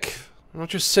music. I'm not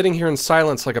just sitting here in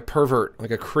silence like a pervert,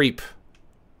 like a creep.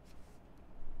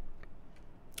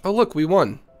 Oh look, we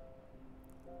won.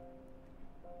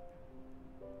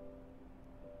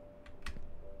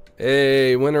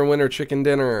 Hey, winner, winner, chicken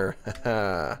dinner.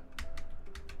 Haha.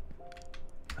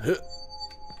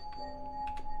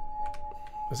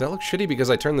 Does that look shitty because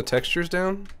I turned the textures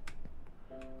down?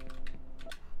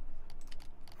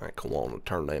 I come on and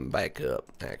turn them back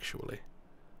up, actually.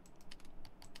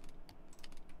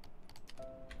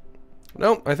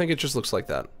 Nope, I think it just looks like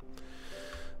that.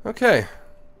 Okay.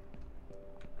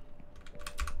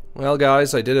 Well,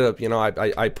 guys, I did it. You know,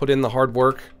 I put in the hard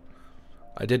work.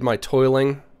 I did my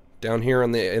toiling down here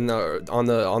on the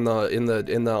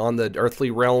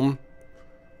earthly realm.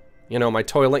 You know, my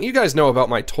toiling. You guys know about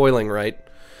my toiling, right?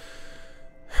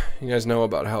 You guys know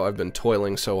about how I've been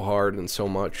toiling so hard and so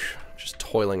much. Just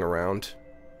toiling around.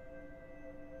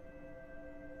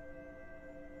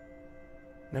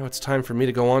 Now it's time for me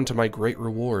to go on to my great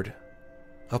reward.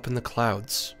 Up in the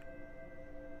clouds.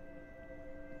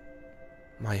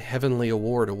 My heavenly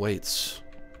award awaits.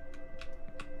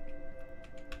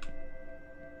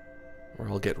 Where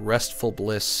I'll get restful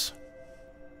bliss,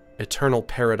 eternal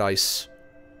paradise,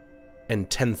 and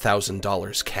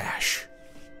 $10,000 cash.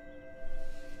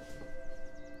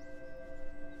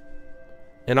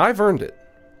 And I've earned it.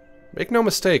 Make no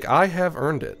mistake, I have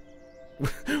earned it.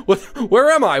 Where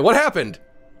am I? What happened?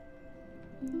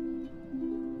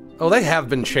 Oh, they have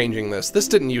been changing this. This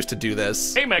didn't used to do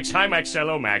this. Hey Max, hi Max,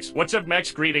 hello Max. What's up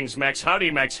Max, greetings Max,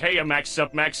 howdy Max, heya Max,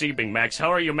 sup Max, evening Max,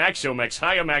 how are you Max, yo Max,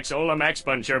 hiya Max, hola Max,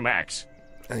 bonjour Max.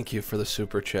 Thank you for the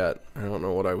super chat. I don't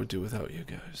know what I would do without you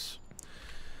guys.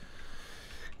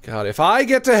 God, if I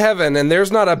get to heaven and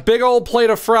there's not a big old plate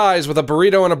of fries with a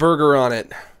burrito and a burger on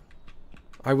it,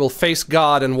 I will face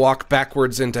God and walk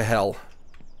backwards into hell.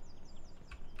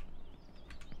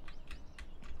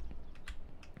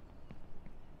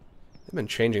 They've been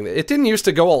changing it. It didn't used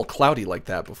to go all cloudy like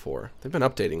that before. They've been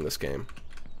updating this game.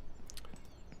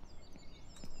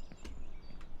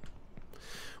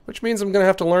 Which means I'm gonna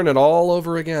have to learn it all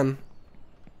over again.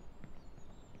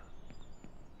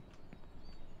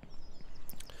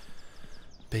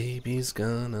 Baby's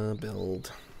gonna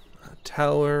build a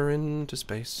tower into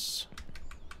space.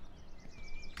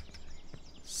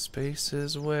 Space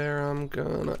is where I'm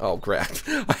gonna... Oh, crap.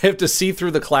 I have to see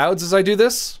through the clouds as I do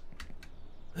this?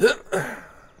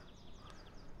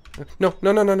 No,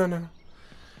 no, no, no, no, no.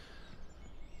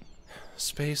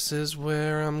 Space is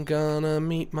where I'm gonna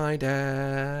meet my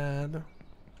dad.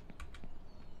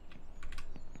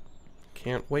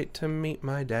 Can't wait to meet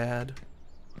my dad.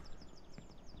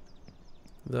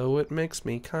 Though it makes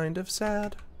me kind of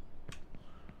sad.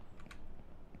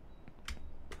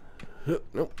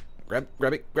 Nope. Grab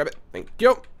it, thank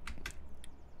you.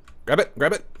 Grab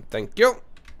it, thank you.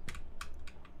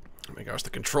 Oh my gosh, the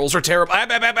controls are terrible.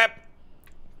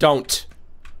 Don't.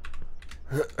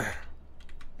 Can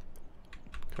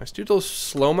I do those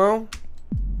slow-mo?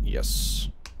 Yes.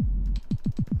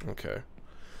 Okay.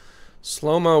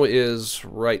 Slow-mo is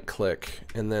right-click,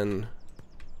 and then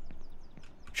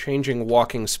changing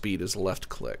walking speed is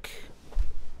left-click.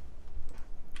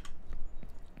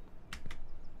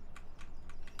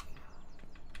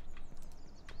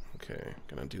 Okay,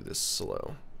 gonna do this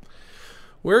slow.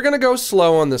 We're gonna go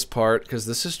slow on this part, because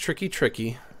this is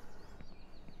tricky.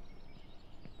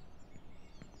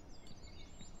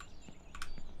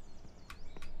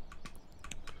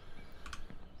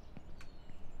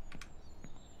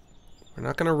 We're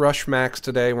not gonna rush Max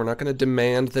today. We're not gonna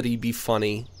demand that he be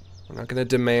funny. We're not gonna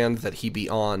demand that he be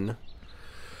on.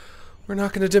 We're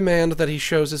not gonna demand that he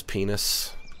shows his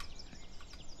penis.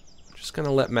 We're just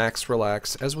gonna let Max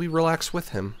relax as we relax with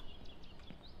him.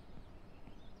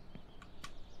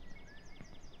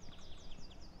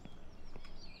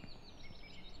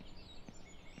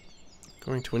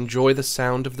 Going to enjoy the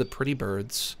sound of the pretty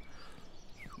birds.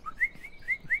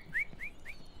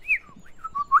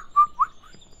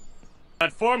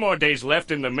 Got 4 more days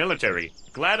left in the military.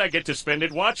 Glad I get to spend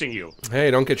it watching you. Hey,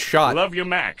 don't get shot. Love you,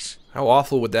 Max. How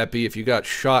awful would that be if you got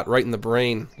shot right in the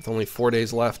brain with only 4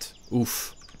 days left?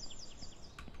 Oof.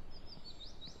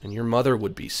 And your mother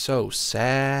would be so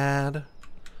sad.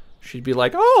 She'd be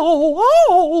like,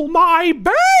 oh, my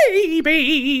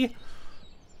baby!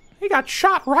 He got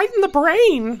shot right in the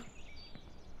brain.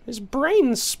 His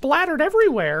brain splattered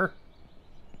everywhere.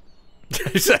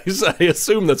 I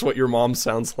assume that's what your mom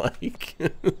sounds like.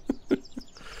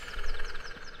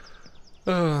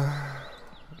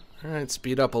 Alright,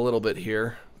 speed up a little bit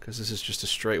here, because this is just a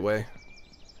straightway.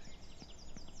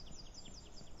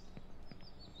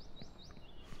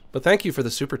 But thank you for the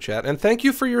super chat, and thank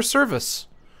you for your service.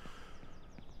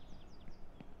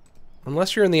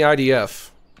 Unless you're in the IDF,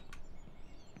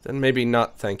 then maybe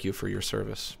not thank you for your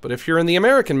service. But if you're in the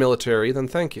American military, then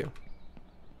thank you.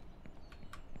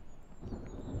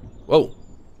 Whoa.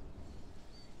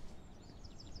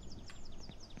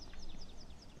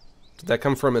 Did that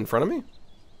come from in front of me?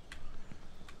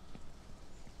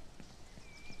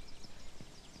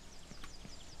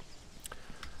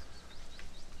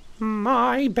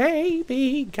 My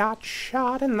baby got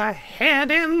shot in the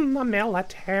head in the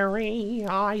military.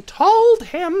 I told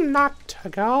him not to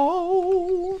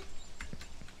go.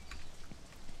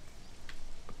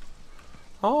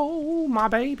 Oh, my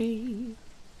baby.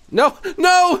 No,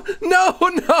 no, no,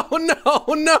 no, no,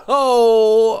 no.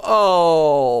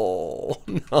 Oh,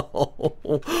 no.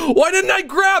 Why didn't I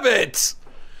grab it?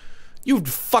 You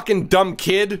fucking dumb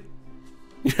kid.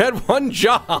 You had one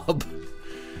job.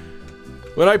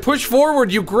 When I push forward,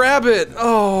 you grab it.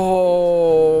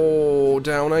 Oh,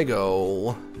 down I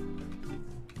go.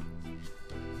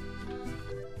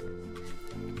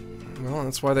 Well,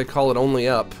 that's why they call it only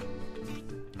up.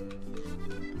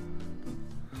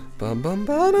 Bum bum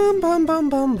ba dum bum bum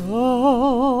bum bum.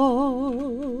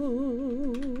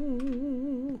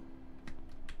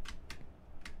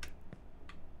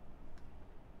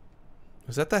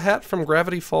 Is that the hat from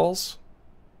Gravity Falls?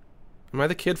 Am I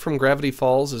the kid from Gravity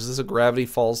Falls? Is this a Gravity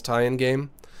Falls tie-in game?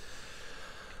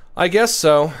 I guess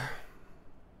so.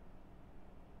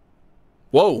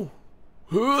 Whoa.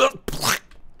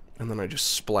 And then I just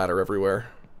splatter everywhere.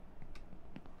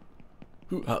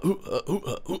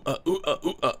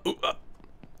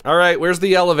 Alright, where's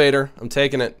the elevator? I'm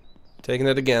taking it. Taking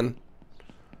it again.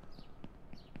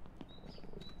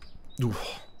 Ooh.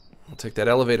 I'll take that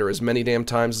elevator as many damn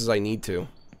times as I need to.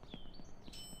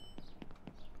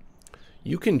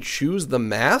 You can choose the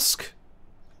mask?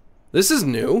 This is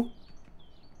new.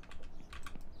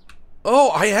 Oh,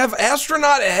 I have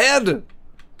astronaut head!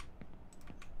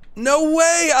 No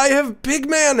way! I have big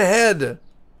man head!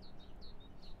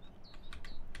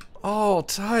 Oh,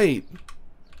 tight.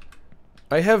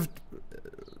 I have...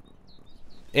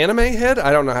 anime head?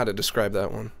 I don't know how to describe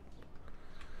that one.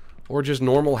 Or just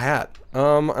normal hat.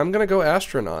 I'm gonna go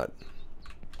astronaut.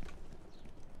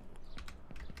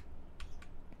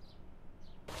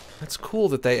 That's cool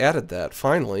that they added that,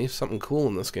 finally. Something cool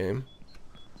in this game.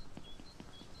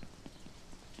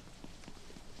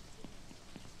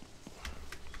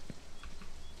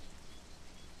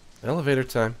 Elevator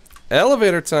time.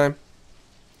 Elevator time!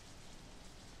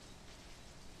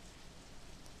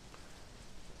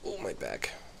 Oh, my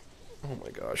back. Oh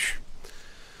my gosh.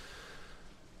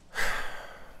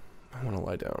 I want to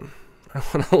lie down. I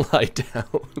want to lie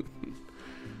down.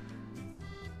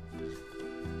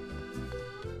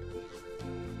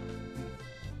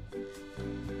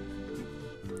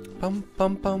 Bum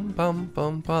bum bum bum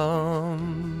bum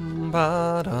bum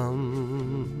ba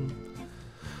dum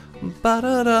ba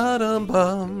da da dum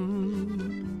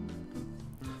bum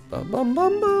ba bum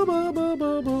bum ba ba ba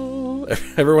ba ba.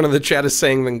 Everyone in the chat is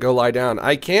saying, "Then go lie down."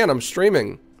 I can't. I'm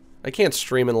streaming. I can't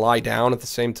stream and lie down at the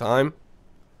same time.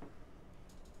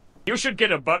 You should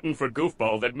get a button for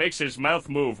Goofball that makes his mouth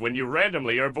move when you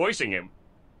randomly are voicing him.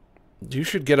 You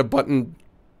should get a button.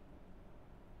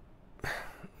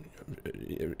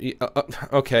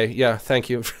 Okay, yeah, thank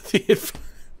you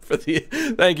for the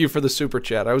thank you for the super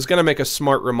chat. I was gonna make a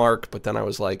smart remark, but then I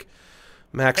was like,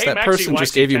 Max, hey, that person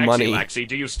just gave you money. Maxi,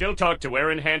 do you still talk to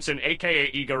Aaron Hansen,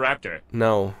 aka Ega Raptor?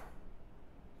 No.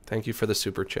 Thank you for the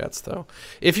super chats, though.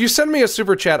 If you send me a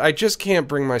super chat, I just can't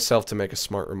bring myself to make a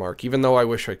smart remark, even though I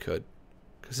wish I could.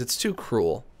 Because it's too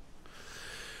cruel.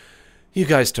 You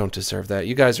guys don't deserve that.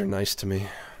 You guys are nice to me.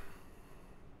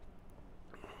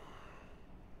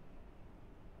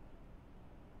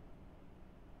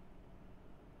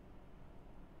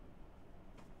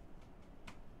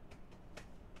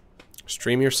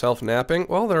 Stream yourself napping?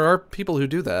 Well, there are people who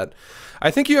do that. I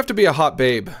think you have to be a hot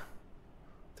babe.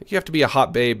 I think you have to be a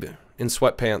hot babe in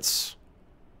sweatpants.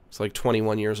 It's like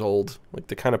 21 years old. Like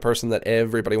the kind of person that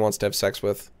everybody wants to have sex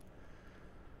with.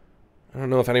 I don't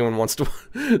know if anyone wants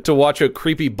to to watch a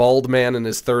creepy bald man in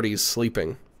his 30s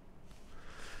sleeping.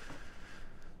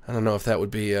 I don't know if that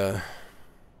would be if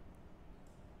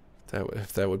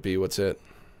that would be what's it.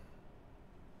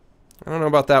 I don't know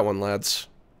about that one, lads.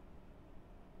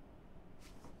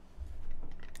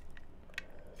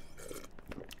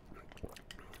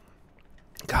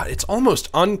 God, it's almost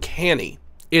uncanny.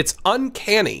 It's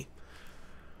uncanny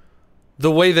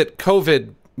the way that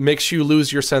COVID makes you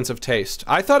lose your sense of taste.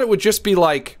 I thought it would just be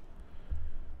like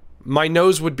my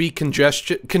nose would be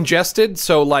congested,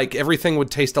 so like everything would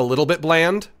taste a little bit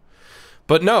bland.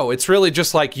 But no, it's really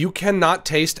just like you cannot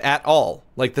taste at all.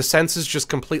 Like the sense is just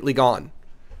completely gone.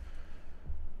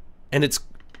 And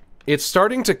it's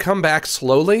starting to come back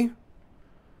slowly.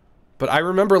 But I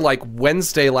remember, like,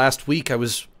 Wednesday last week, I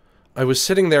was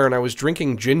sitting there and I was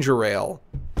drinking ginger ale.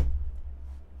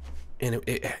 And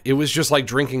it was just like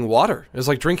drinking water. It was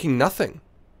like drinking nothing.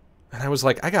 And I was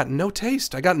like, I got no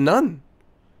taste. I got none.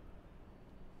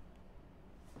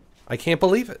 I can't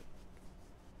believe it.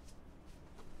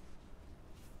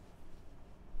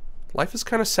 Life is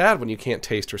kind of sad when you can't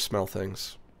taste or smell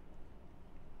things.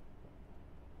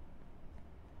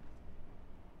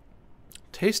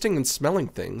 Tasting and smelling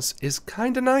things is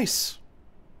kind of nice.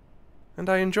 And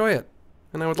I enjoy it.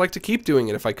 And I would like to keep doing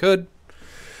it if I could.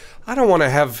 I don't want to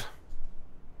have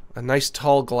a nice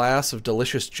tall glass of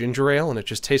delicious ginger ale and it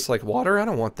just tastes like water. I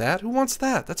don't want that. Who wants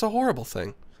that? That's a horrible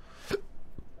thing.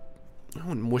 I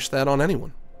wouldn't wish that on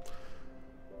anyone.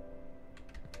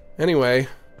 Anyway.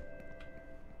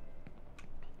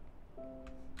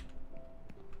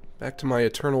 Back to my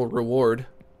eternal reward.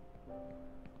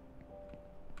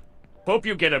 Hope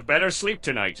you get a better sleep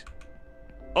tonight.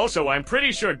 Also, I'm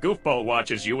pretty sure Goofball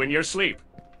watches you in your sleep.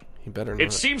 He better not.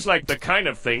 It seems like the kind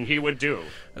of thing he would do.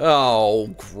 Oh,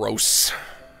 gross.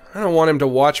 I don't want him to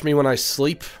watch me when I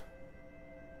sleep.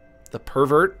 The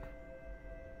pervert.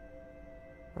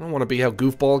 I don't want to be how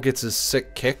Goofball gets his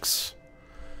sick kicks.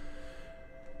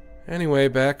 Anyway,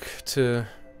 back to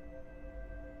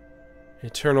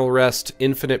eternal rest,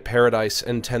 infinite paradise,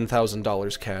 and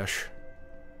 $10,000 cash.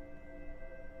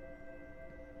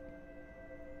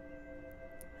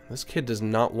 This kid does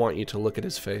not want you to look at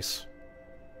his face.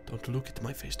 Don't look at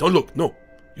my face. Don't look. No.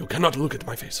 You cannot look at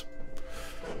my face.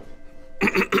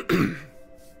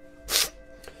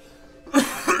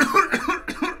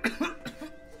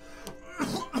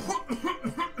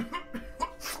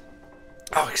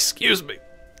 Oh, excuse me.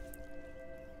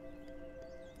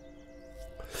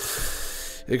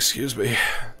 Excuse me.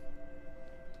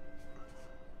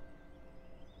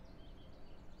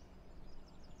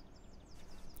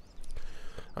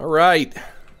 All right.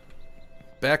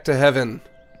 Back to heaven.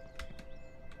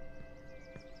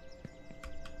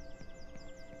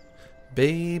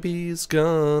 Baby's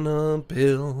gonna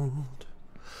build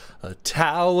a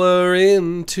tower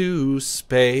into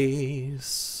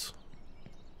space.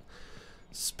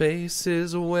 Space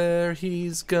is where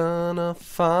he's gonna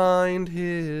find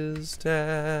his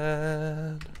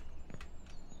dad.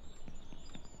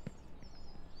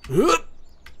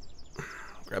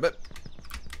 Grab it.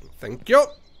 Thank you.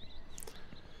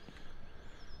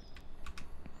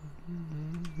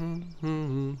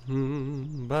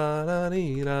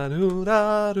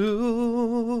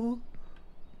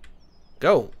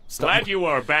 Go. Stop. Glad you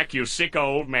are back, you sick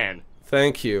old man.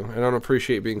 Thank you. I don't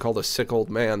appreciate being called a sick old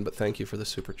man, but thank you for the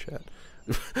super chat.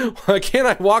 Why can't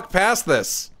I walk past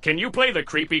this? Can you play the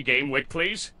creepy game, Wick,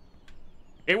 please?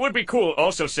 It would be cool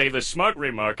also say the smart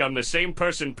remark on the same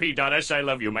person P.S. I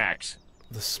love you, Max.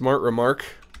 The smart remark?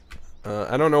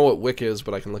 I don't know what Wick is,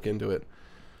 but I can look into it.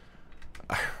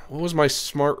 What was my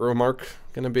smart remark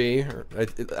gonna be?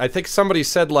 I think somebody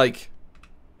said, like,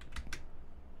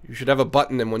 you should have a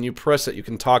button and when you press it you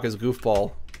can talk as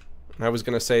Goofball. And I was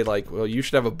gonna say, like, well, you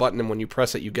should have a button and when you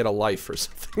press it you get a life or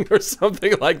something, or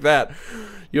something like that.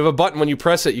 You have a button, when you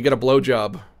press it you get a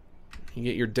blowjob. You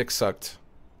get your dick sucked.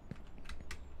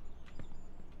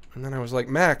 And then I was like,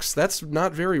 Max, that's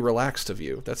not very relaxed of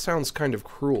you. That sounds kind of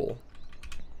cruel.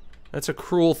 That's a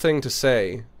cruel thing to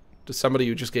say to somebody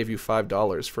who just gave you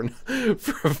 $5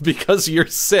 for because you're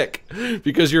sick.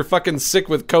 Because you're fucking sick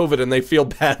with COVID and they feel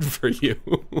bad for you.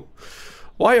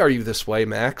 Why are you this way,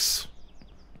 Max?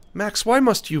 Max, why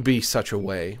must you be such a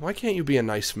way? Why can't you be a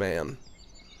nice man?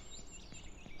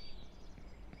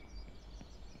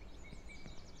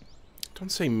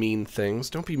 Don't say mean things.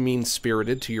 Don't be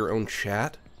mean-spirited to your own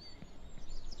chat.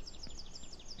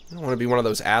 I don't want to be one of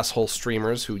those asshole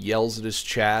streamers who yells at his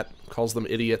chat, calls them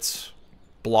idiots,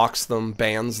 blocks them,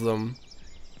 bans them.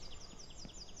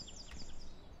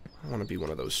 I don't want to be one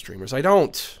of those streamers. I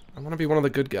don't. I want to be one of the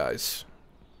good guys.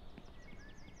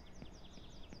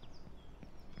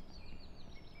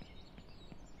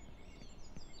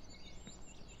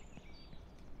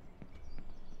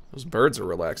 Those birds are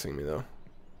relaxing me, though.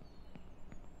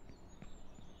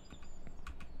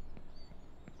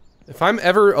 If I'm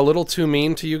ever a little too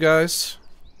mean to you guys,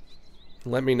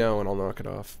 let me know and I'll knock it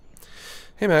off.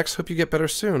 Hey Max, hope you get better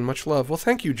soon. Much love. Well,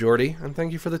 thank you, Jordy, and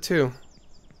thank you for the 2.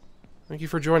 Thank you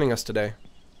for joining us today.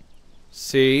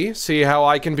 See? See how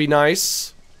I can be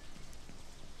nice?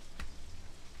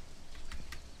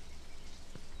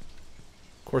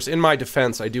 Of course, in my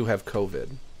defense, I do have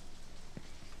COVID,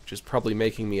 which is probably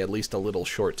making me at least a little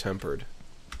short-tempered.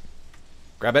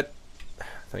 Grab it.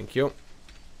 Thank you.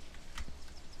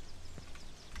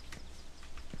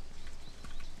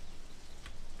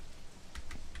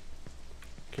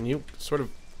 Can you sort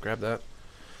of grab that?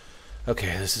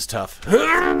 Okay, this is tough.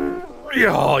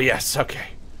 Oh, yes, okay.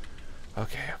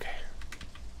 Okay.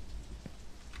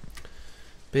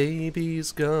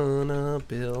 Baby's gonna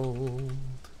build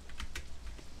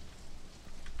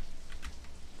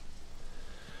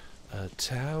a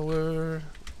tower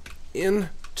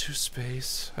into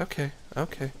space. Okay.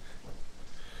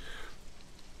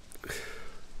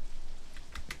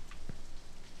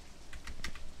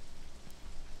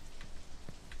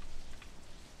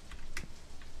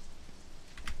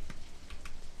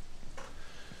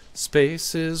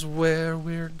 Space is where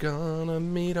we're gonna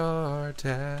meet our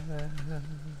dad.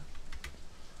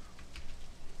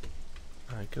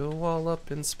 I go all up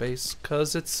in space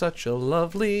 'cause it's such a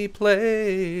lovely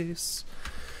place.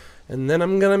 And then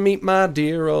I'm gonna meet my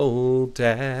dear old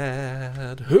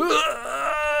dad.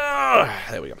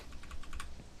 There we go.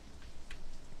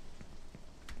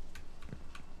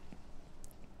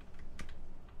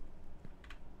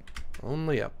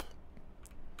 Only up.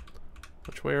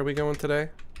 Which way are we going today?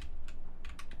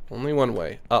 Only one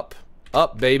way. Up.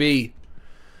 Up, baby.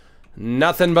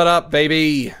 Nothing but up,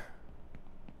 baby.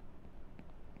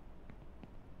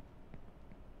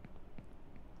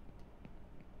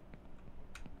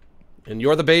 And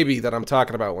you're the baby that I'm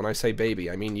talking about when I say baby.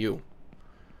 I mean you.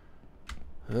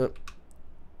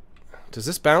 Does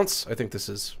this bounce? I think this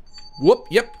is... Whoop.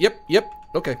 Yep.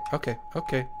 Okay.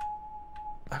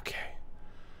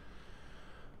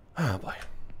 Oh, boy.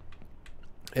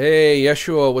 Hey,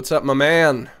 Yeshua, what's up, my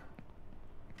man?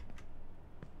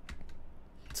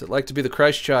 What's it like to be the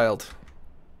Christ child?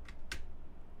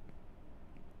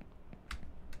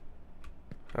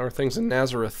 How are things in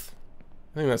Nazareth?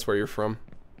 I think that's where you're from.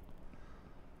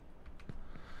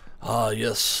 Ah,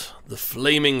 yes. The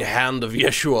flaming hand of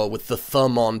Yeshua with the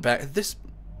thumb on back. This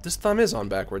thumb is on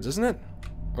backwards, isn't it?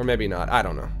 Or maybe not. I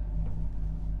don't know.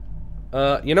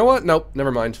 You know what? Nope,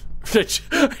 never mind. I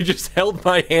just held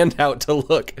my hand out to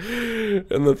look,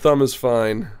 and the thumb is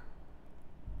fine.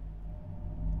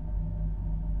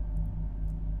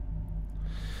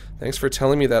 Thanks for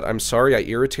telling me that. I'm sorry I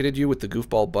irritated you with the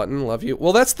goofball button. Love you.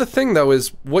 Well, that's the thing, though,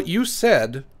 is what you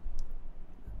said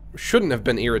shouldn't have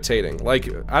been irritating. Like,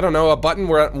 I don't know, a button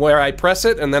where I press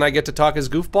it and then I get to talk as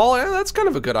goofball? That's kind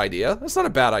of a good idea. That's not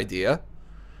a bad idea.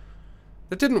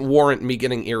 That didn't warrant me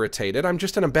getting irritated. I'm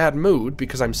just in a bad mood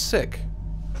because I'm sick.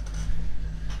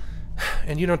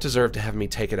 And you don't deserve to have me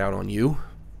take it out on you.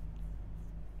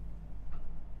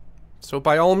 So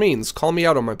by all means, call me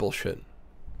out on my bullshit.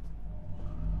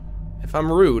 If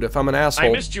I'm rude, if I'm an asshole...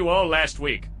 I missed you all last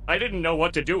week. I didn't know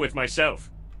what to do with myself.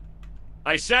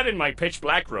 I sat in my pitch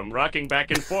black room, rocking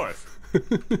back and forth.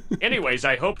 Anyways,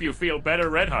 I hope you feel better,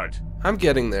 Redheart. I'm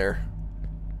getting there.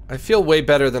 I feel way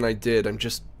better than I did. I'm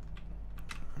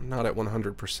not at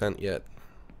 100% yet.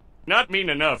 Not mean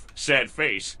enough, sad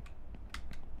face.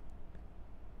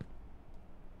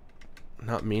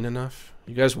 Not mean enough?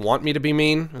 You guys want me to be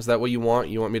mean? Is that what you want?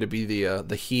 You want me to be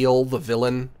the heel, the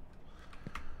villain?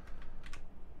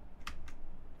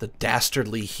 The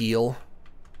dastardly heel?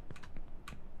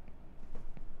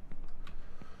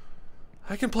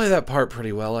 I can play that part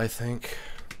pretty well, I think.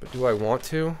 But do I want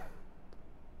to?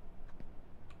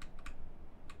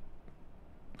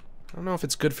 I don't know if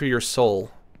it's good for your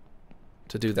soul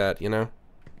to do that, you know?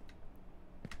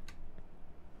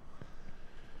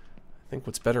 I think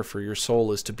what's better for your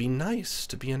soul is to be nice,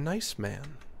 to be a nice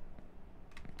man.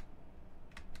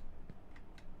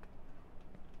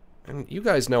 And you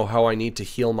guys know how I need to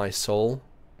heal my soul.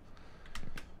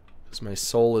 Because my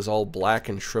soul is all black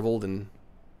and shriveled and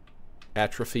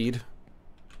atrophied.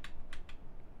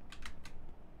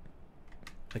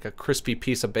 Like a crispy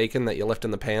piece of bacon that you left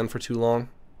in the pan for too long.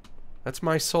 That's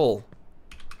my soul.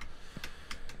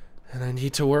 And I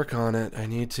need to work on it. I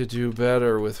need to do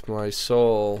better with my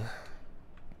soul.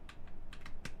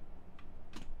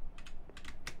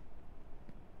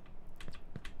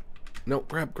 No,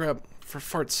 grab. For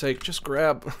fart's sake, just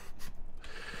grab.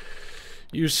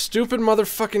 You stupid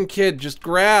motherfucking kid, just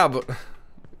grab.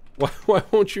 Why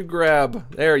won't you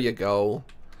grab? There you go.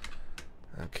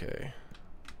 Okay.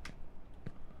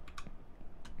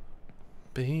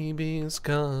 Baby's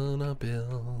gonna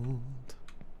build.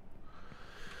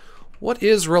 What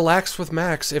is Relax with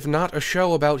Max if not a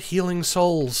show about healing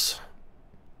souls?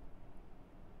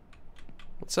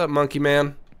 What's up, monkey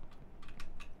man?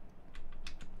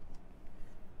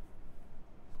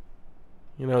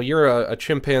 You know, you're a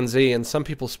chimpanzee, and some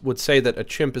people would say that a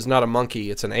chimp is not a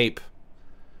monkey, it's an ape.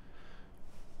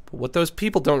 But what those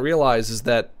people don't realize is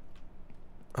that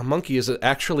a monkey is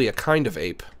actually a kind of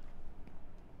ape.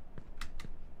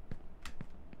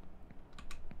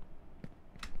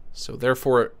 So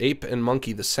therefore, ape and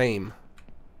monkey the same.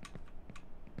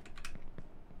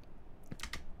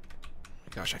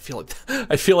 Gosh, I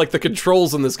feel like the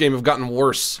controls in this game have gotten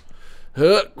worse.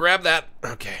 Grab that.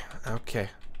 Okay, okay.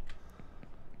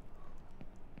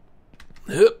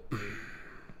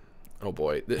 Oh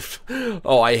boy.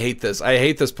 Oh, I hate this. I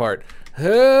hate this part.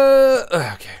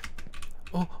 Okay.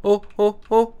 Oh, oh, oh,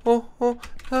 oh, oh, oh.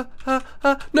 Ha, ha,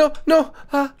 ha. No, no.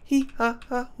 Ha, he, ha,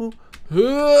 ha, ooh.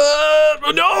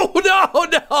 No, no,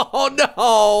 no,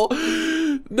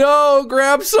 no. No,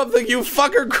 grab something, you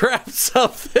fucker, grab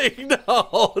something.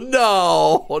 No,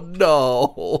 no,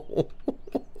 no.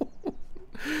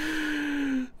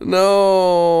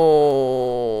 No.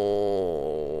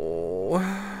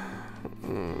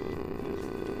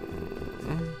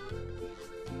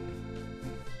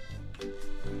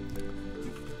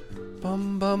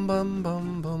 Bum, bum, bum,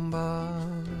 bum, bum,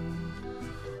 bum.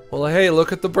 Well, hey,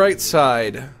 look at the bright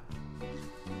side.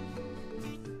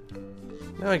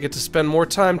 Now I get to spend more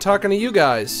time talking to you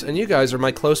guys, and you guys are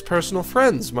my close personal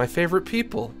friends, my favorite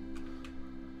people.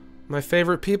 My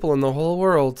favorite people in the whole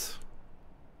world.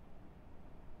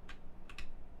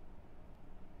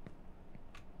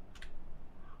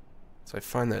 So I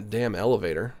find that damn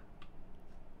elevator.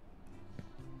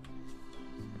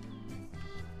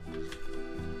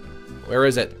 Where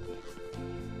is it?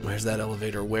 Where's that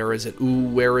elevator? Where is it? Ooh,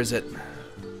 where is it?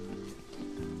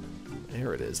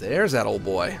 There it is. There's that old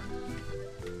boy.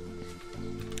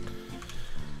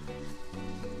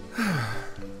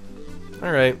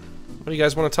 Alright. What do you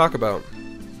guys want to talk about?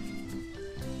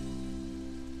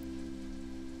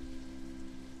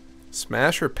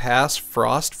 Smash or pass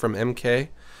Frost from MK?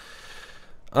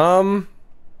 I'm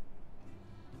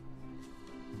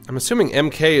assuming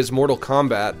MK is Mortal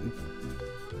Kombat.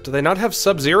 Do they not have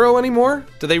Sub-Zero anymore?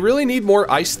 Do they really need more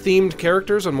ice-themed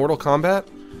characters in Mortal Kombat?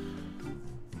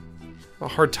 A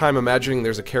hard time imagining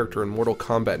there's a character in Mortal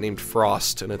Kombat named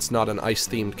Frost and it's not an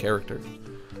ice-themed character.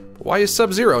 But why is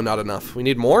Sub-Zero not enough? We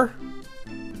need more?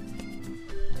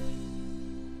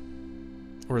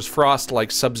 Or is Frost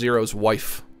like Sub-Zero's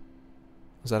wife?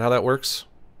 Is that how that works?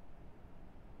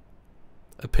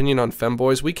 Opinion on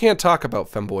femboys? We can't talk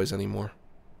about femboys anymore.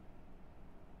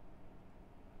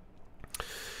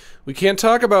 We can't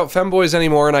talk about femboys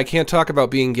anymore, and I can't talk about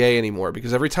being gay anymore,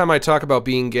 because every time I talk about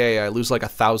being gay, I lose like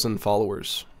 1,000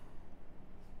 followers.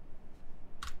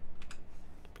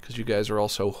 Because you guys are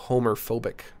also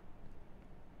homophobic.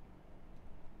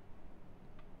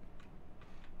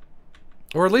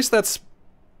 Or at least that's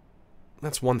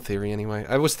one theory anyway.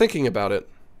 I was thinking about it.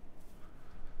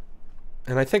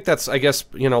 And I think that's, I guess,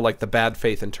 you know, like the bad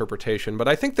faith interpretation, but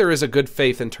I think there is a good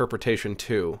faith interpretation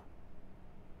too.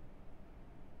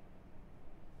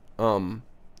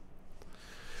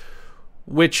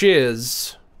 Which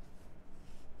is,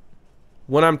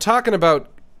 when I'm talking about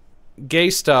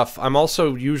gay stuff, I'm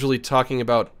also usually talking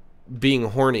about being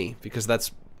horny, because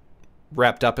that's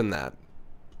wrapped up in that.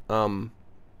 And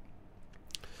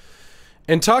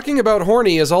talking about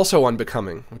horny is also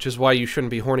unbecoming, which is why you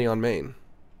shouldn't be horny on main.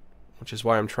 Which is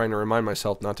why I'm trying to remind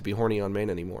myself not to be horny on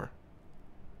main anymore.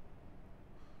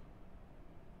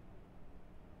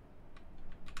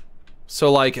 So,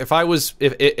 like, if I was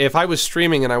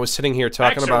streaming and I was sitting here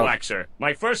talking about... Waxer,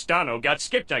 my first dono got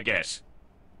skipped, I guess.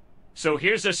 So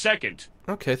here's a second.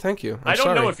 Okay, thank you. I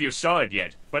don't know if you saw it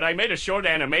yet, but I made a short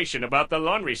animation about the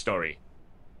laundry story.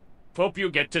 Hope you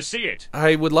get to see it.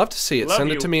 I would love to see it. Love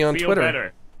Send it to me on Feel Twitter.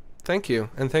 Better. Thank you,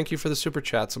 and thank you for the super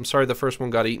chats. I'm sorry the first one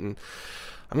got eaten.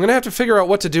 I'm gonna have to figure out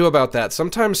what to do about that.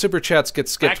 Sometimes super chats get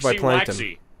skipped by Plankton.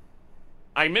 Waxy.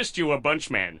 I missed you a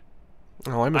bunch, man.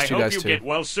 Oh, I missed you guys too. I hope you get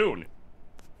well soon.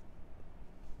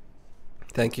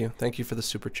 Thank you. Thank you for the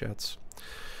super chats.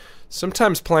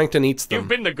 Sometimes Plankton eats them. You've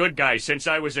been the good guy since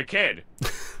I was a kid.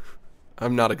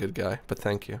 I'm not a good guy, but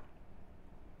thank you.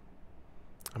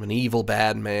 I'm an evil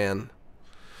bad man.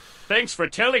 Thanks for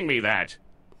telling me that.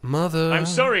 Mother. I'm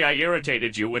sorry I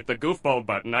irritated you with the goofball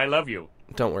button. I love you.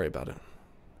 Don't worry about it.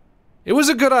 It was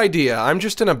a good idea. I'm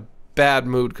just in a bad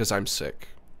mood because I'm sick.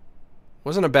 It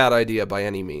wasn't a bad idea by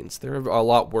any means. There are a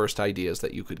lot worse ideas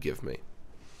that you could give me.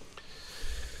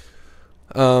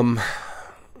 I'm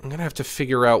gonna have to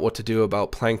figure out what to do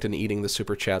about Plankton eating the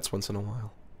super chats once in a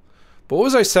while. But what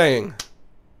was I saying?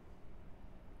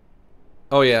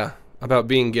 Oh yeah, about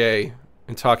being gay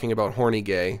and talking about horny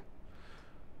gay.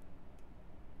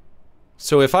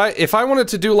 So if I wanted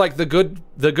to do like the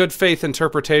good faith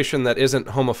interpretation that isn't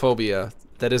homophobia,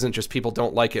 that isn't just people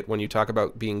don't like it when you talk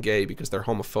about being gay because they're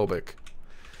homophobic,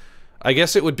 I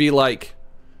guess it would be like,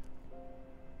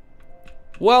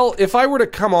 well, if I were to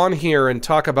come on here and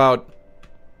talk about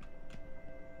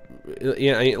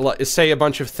you know, say a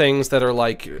bunch of things that are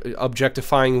like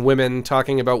objectifying women,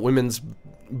 talking about women's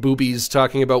boobies,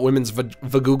 talking about women's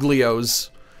vaguglios,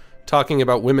 talking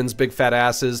about women's big fat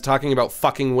asses, talking about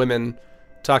fucking women,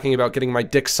 talking about getting my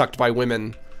dick sucked by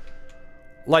women.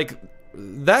 Like,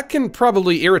 that can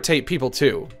probably irritate people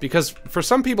too, because for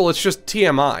some people it's just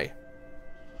TMI.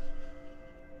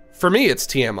 For me, it's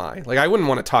TMI. Like, I wouldn't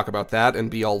want to talk about that and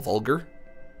be all vulgar.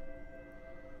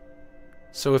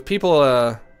 So if people,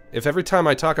 if every time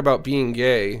I talk about being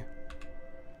gay,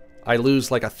 I lose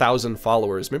like 1,000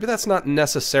 followers, maybe that's not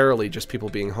necessarily just people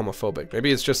being homophobic.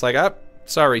 Maybe it's just like, ah,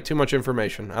 sorry, too much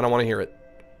information. I don't want to hear it.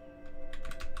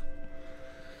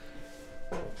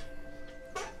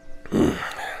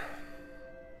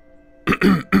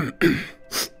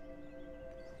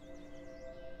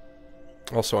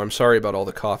 Also, I'm sorry about all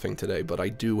the coughing today, but I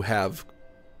do have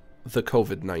the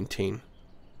COVID-19.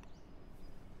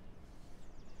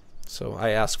 So I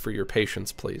ask for your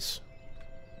patience, please.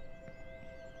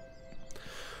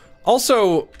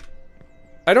 Also,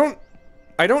 I don't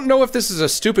know if this is a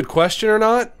stupid question or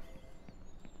not,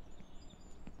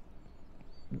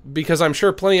 because I'm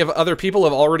sure plenty of other people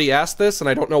have already asked this, and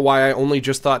I don't know why I only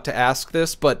just thought to ask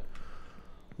this, but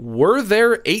were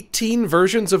there 18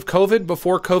 versions of COVID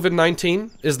before COVID-19?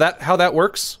 Is that how that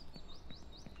works?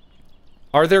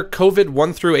 Are there COVID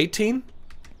 1 through 18?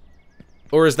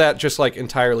 Or is that just, like,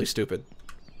 entirely stupid?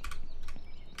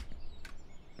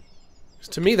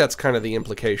 To me, that's kind of the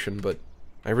implication, but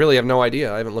I really have no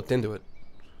idea. I haven't looked into it.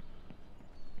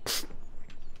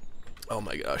 Oh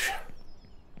my gosh.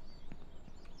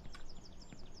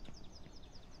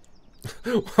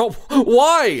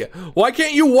 Why? Why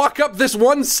can't you walk up this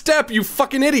one step, you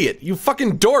fucking idiot? You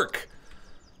fucking dork.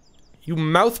 You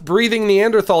mouth-breathing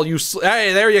Neanderthal, you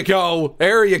hey, there you go.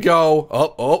 There you go.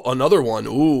 Oh, another one.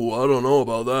 Ooh, I don't know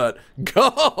about that.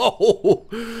 Go!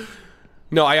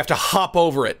 No, I have to hop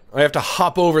over it. I have to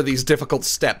hop over these difficult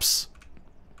steps.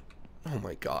 Oh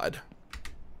my god.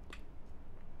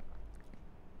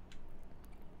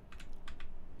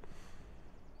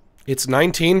 It's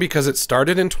 19 because it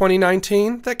started in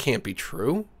 2019? That can't be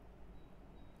true.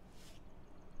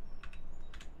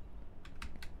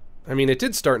 I mean, it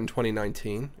did start in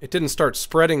 2019. It didn't start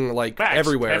spreading, like, Max,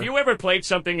 everywhere. Have you ever played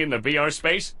something in the VR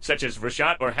space, such as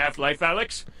Rashot or Half-Life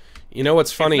Alyx? You know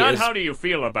what's funny if not, is... how do you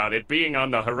feel about it being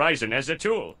on the horizon as a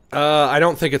tool? I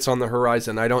don't think it's on the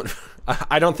horizon. I don't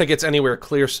think it's anywhere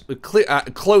close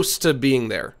to being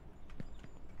there.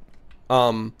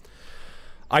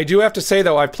 I do have to say,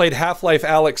 though, I've played Half-Life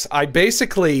Alyx. I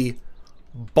basically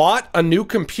bought a new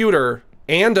computer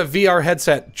and a VR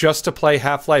headset just to play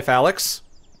Half-Life Alyx.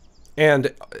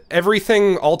 And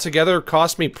everything altogether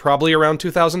cost me probably around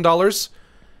 $2,000.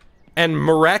 And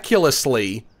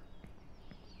miraculously,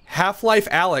 Half-Life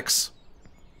Alyx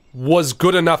was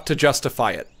good enough to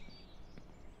justify it.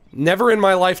 Never in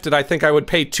my life did I think I would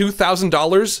pay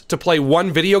 $2,000 to play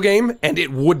one video game, and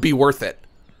it would be worth it.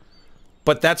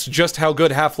 But that's just how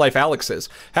good Half-Life Alyx is.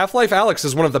 Half-Life Alyx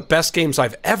is one of the best games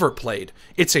I've ever played.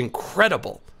 It's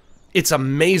incredible. It's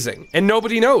amazing. And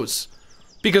nobody knows.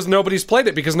 Because nobody's played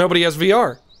it, because nobody has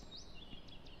VR.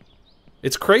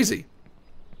 It's crazy.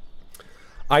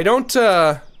 I don't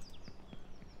know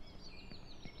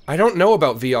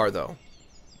about VR, though.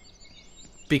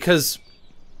 Because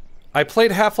I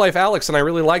played Half-Life Alyx and I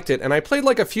really liked it, and I played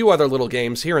like a few other little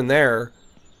games here and there.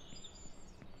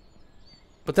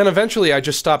 But then eventually I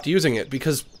just stopped using it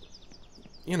because,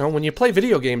 you know, when you play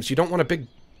video games, you don't want a big,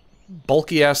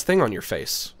 bulky-ass thing on your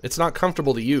face. It's not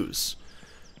comfortable to use.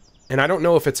 And I don't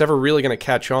know if it's ever really going to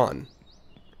catch on.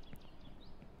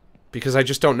 Because I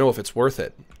just don't know if it's worth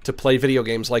it to play video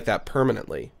games like that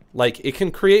permanently. Like, it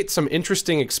can create some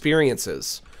interesting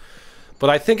experiences. But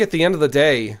I think at the end of the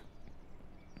day,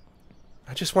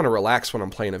 I just want to relax when I'm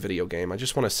playing a video game. I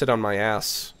just want to sit on my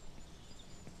ass.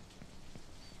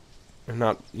 And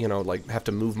not, you know, like, have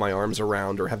to move my arms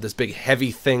around or have this big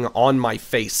heavy thing on my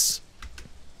face.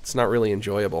 It's not really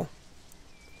enjoyable.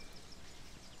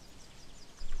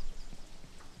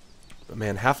 But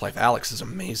man, Half-Life Alyx is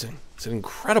amazing. It's an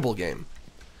incredible game.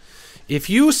 If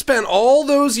you spent all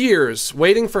those years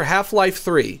waiting for Half-Life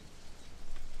 3,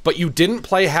 but you didn't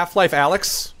play Half-Life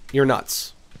Alyx, you're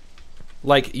nuts.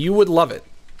 Like, you would love it.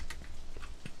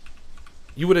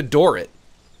 You would adore it.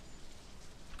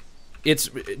 It's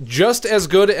just as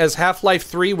good as Half-Life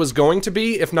 3 was going to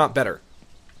be, if not better.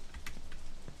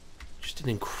 Just an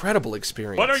incredible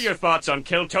experience. What are your thoughts on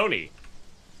Kill Tony?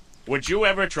 Would you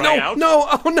ever try out? No,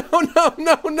 oh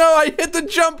no, I hit the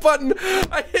jump button.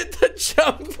 I hit the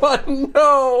jump button.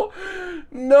 No.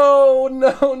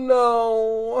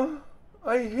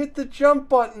 I hit the jump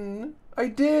button. I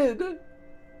did.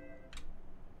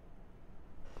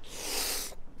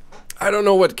 I don't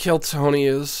know what Kill Tony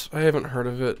is. I haven't heard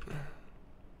of it.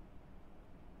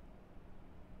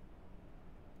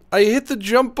 I hit the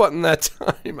jump button that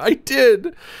time. I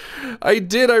did. I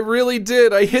really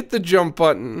did. I hit the jump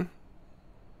button.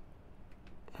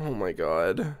 Oh my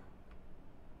god.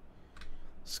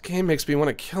 This game makes me want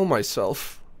to kill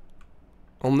myself.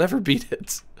 I'll never beat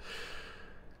it.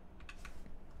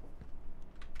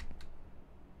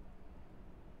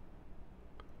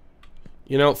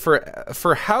 You know,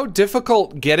 for how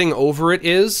difficult getting over it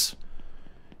is,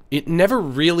 it never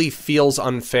really feels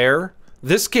unfair.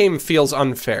 This game feels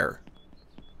unfair.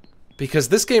 Because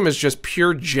this game is just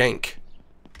pure jank.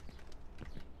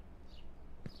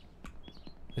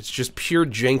 It's just pure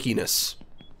jankiness.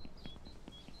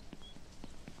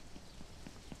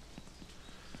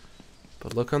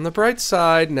 But look on the bright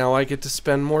side, now I get to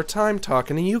spend more time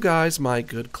talking to you guys, my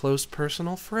good, close,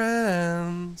 personal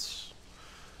friends.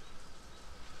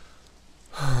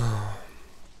 I'm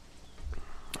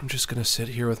just gonna sit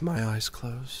here with my eyes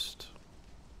closed.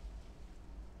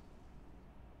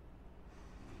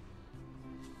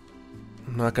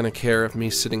 I'm not gonna care if me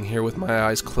sitting here with my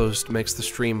eyes closed makes the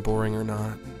stream boring or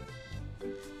not.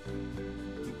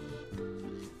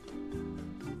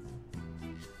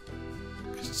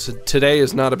 Today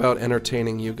is not about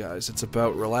entertaining you guys, it's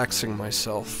about relaxing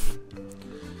myself.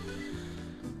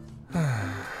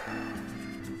 God,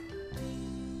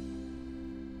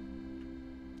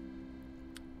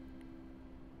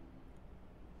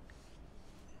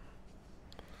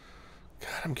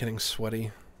 I'm getting sweaty.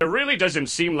 It really doesn't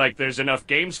seem like there's enough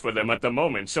games for them at the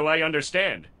moment, so I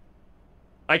understand.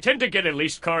 I tend to get at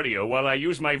least cardio while I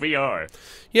use my VR.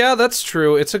 Yeah, that's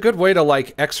true. It's a good way to,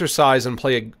 like, exercise and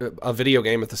play a video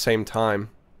game at the same time.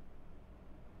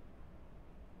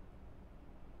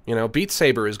 You know, Beat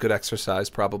Saber is good exercise,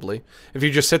 probably. If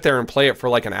you just sit there and play it for,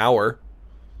 like, an hour.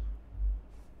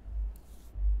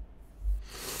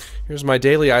 Here's my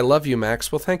daily I love you,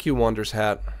 Max. Well, thank you, Wander's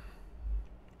Hat.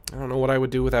 I don't know what I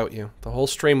would do without you. The whole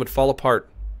stream would fall apart.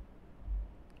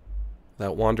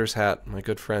 Without Wander's Hat, my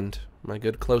good friend. My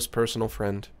good, close, personal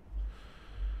friend.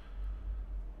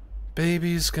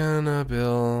 Baby's gonna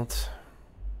build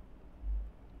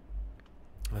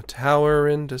a tower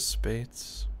into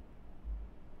space.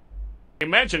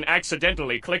 Imagine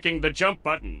accidentally clicking the jump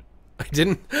button. I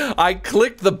didn't. I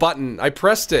clicked the button. I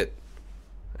pressed it.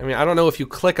 I mean, I don't know if you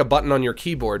click a button on your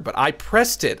keyboard, but I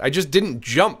pressed it. I just didn't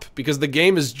jump because the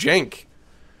game is jank.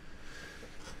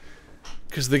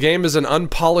 Because the game is an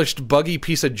unpolished, buggy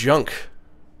piece of junk.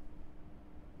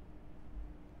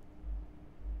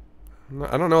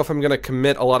 I don't know if I'm going to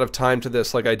commit a lot of time to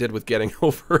this like I did with getting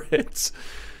over it.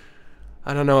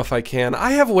 I don't know if I can.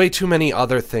 I have way too many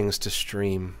other things to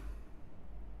stream.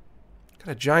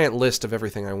 Got a giant list of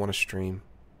everything I want to stream.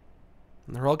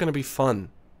 And they're all going to be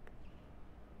fun.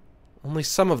 Only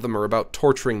some of them are about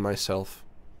torturing myself.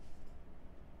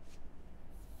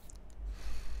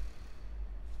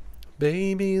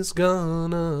 Baby's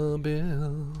gonna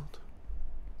build.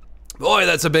 Boy,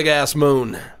 that's a big-ass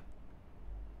moon.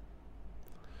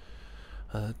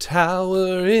 A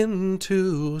tower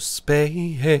into space.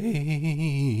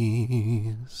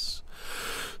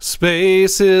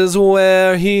 Space is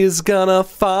where he's gonna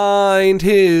find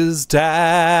his dad.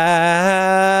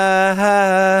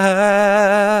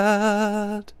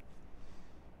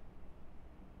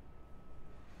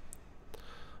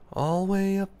 All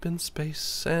way up in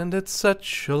space, and it's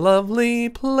such a lovely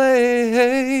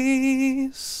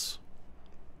place.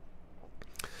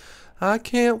 I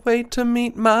can't wait to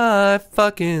meet my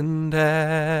fucking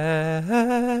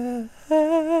dad.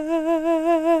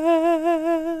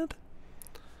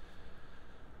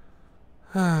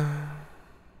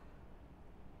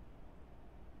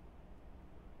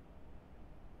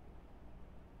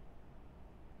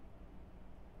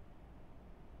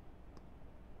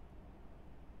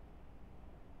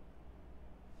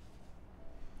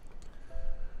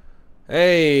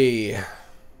 Hey.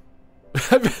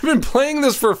 I've been playing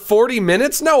this for 40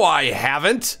 minutes? No, I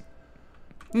haven't.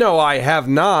 No, I have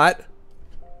not.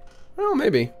 Well,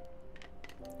 maybe.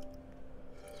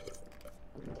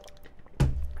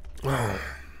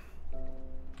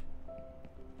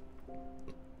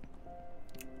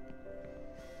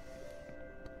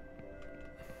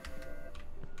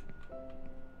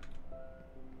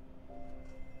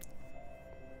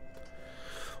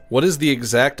 What is the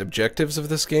exact objectives of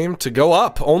this game? To go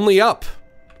up. Only up.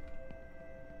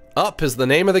 Up is the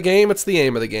name of the game, it's the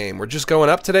aim of the game. We're just going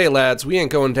up today, lads. We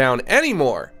ain't going down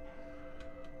anymore.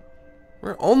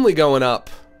 We're only going up.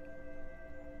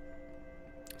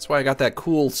 That's why I got that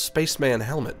cool spaceman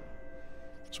helmet.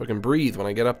 So I can breathe when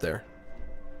I get up there.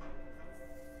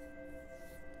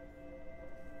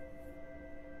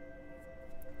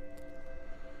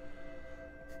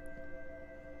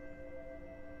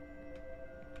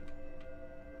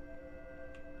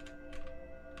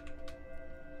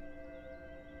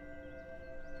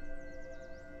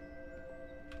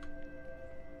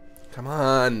 Come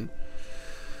on.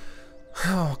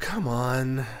 Oh, come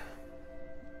on.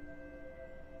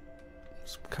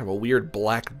 It's kind of a weird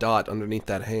black dot underneath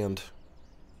that hand.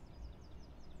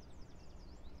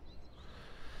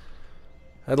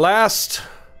 At last!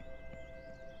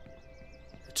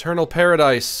 Eternal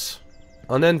paradise,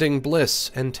 unending bliss,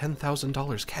 and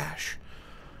 $10,000 cash.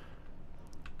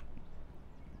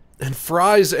 And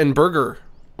fries and burger.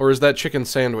 Or is that chicken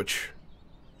sandwich?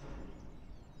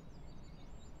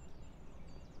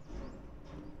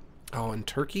 Oh, and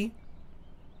turkey?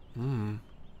 Mmm.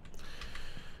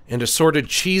 And assorted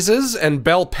cheeses and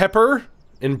bell pepper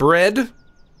and bread.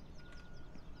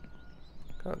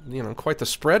 God, you know, quite the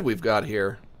spread we've got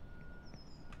here.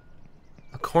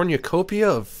 A cornucopia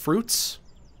of fruits.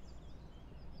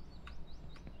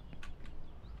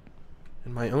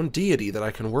 And my own deity that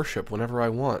I can worship whenever I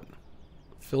want.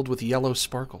 Filled with yellow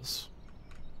sparkles.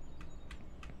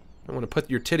 I want to put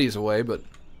your titties away, but...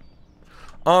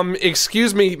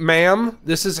 excuse me, ma'am.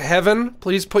 This is heaven.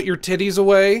 Please put your titties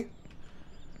away.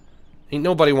 Ain't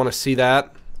nobody want to see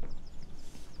that.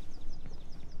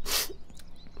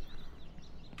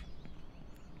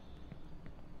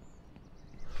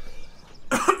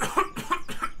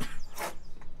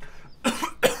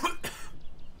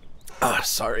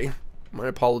 Sorry. My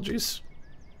apologies.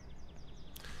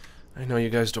 I know you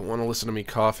guys don't want to listen to me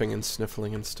coughing and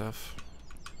sniffling and stuff.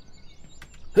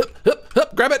 Hup, hup,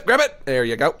 hup, grab it, grab it! There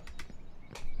you go.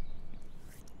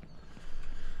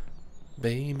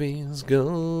 Baby's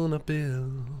gonna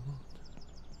build.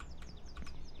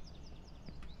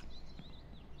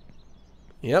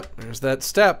 Yep, there's that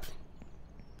step.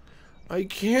 I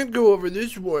can't go over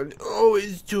this one. Oh,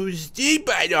 it's too steep.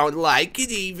 I don't like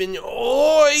it even.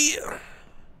 Oi!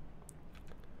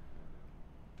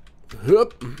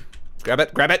 Hup. Grab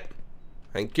it, grab it.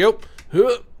 Thank you.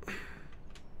 Hup.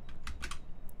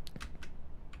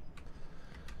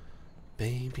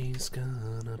 Baby's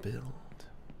gonna build.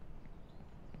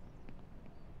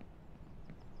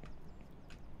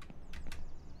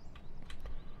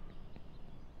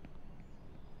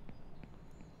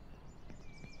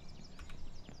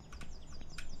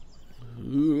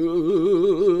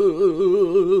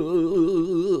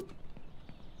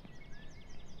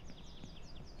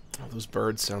 Oh, those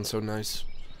birds sound so nice.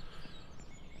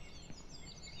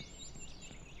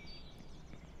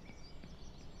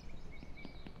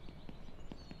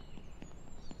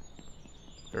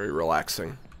 Very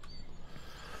relaxing.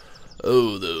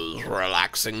 Oh, those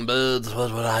relaxing birds.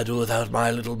 What would I do without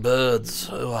my little birds?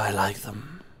 Oh, I like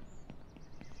them.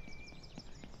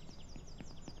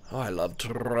 Oh, I love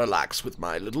to relax with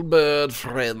my little bird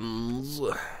friends.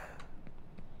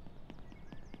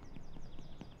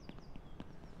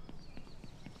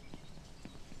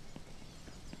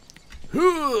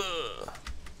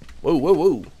 Whoa, whoa,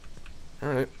 whoa.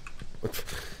 Alright.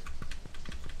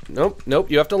 Nope, nope,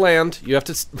 you have to land. You have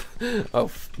to... Oh,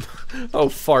 oh,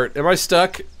 fart. Am I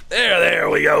stuck? There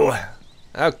we go.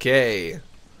 Okay.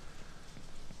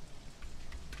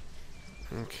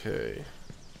 Okay.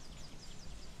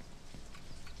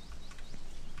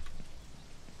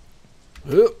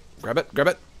 Ooh, grab it, grab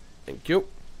it. Thank you.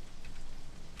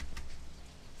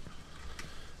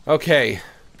 Okay.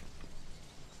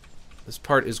 This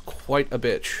part is quite a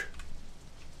bitch.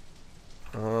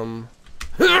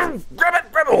 Grab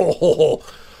it, grab it.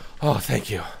 Oh, thank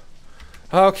you.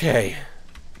 Okay.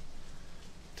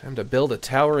 Time to build a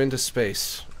tower into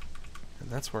space. And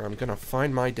that's where I'm gonna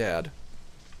find my dad.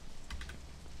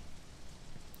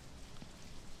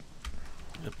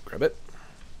 Yep, grab it.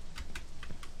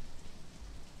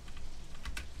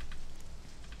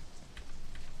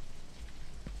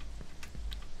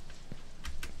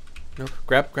 No,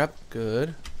 grab, grab.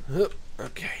 Good.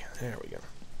 Okay, there we go.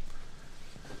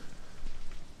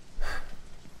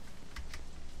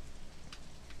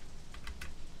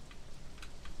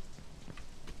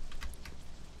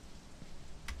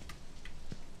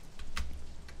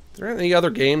 Are there any other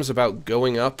games about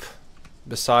going up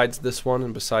besides this one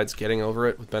and besides getting over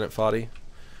it with Bennett Foddy?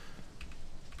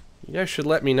 You guys should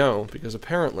let me know, because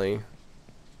apparently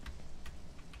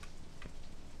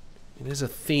it is a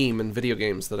theme in video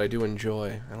games that I do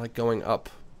enjoy. I like going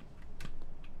up.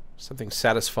 Something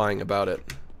satisfying about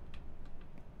it.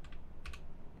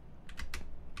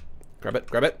 Grab it,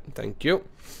 grab it. Thank you.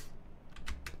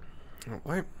 Oh,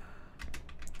 why?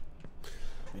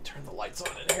 Let me turn the lights on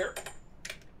in here.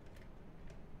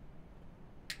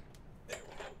 There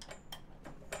we go.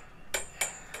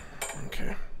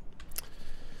 Okay.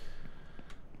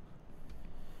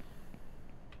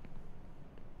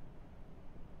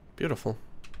 Beautiful.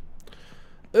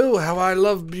 Oh, how I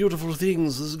love beautiful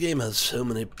things. This game has so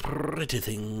many pretty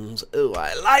things. Oh,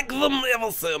 I like them ever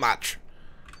so much.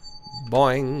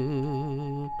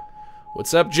 Boing.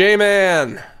 What's up,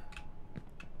 J-Man?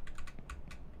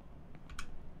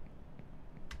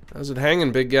 How's it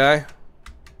hanging, big guy?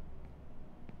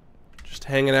 Just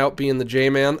hanging out, being the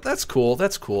J-Man. That's cool,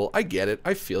 that's cool. I get it.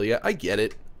 I feel ya. I get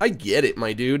it. I get it,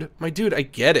 my dude. My dude, I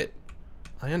get it.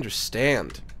 I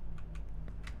understand.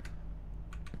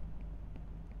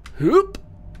 Hoop!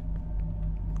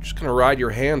 I'm just gonna ride your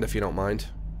hand if you don't mind.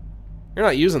 You're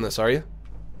not using this, are you?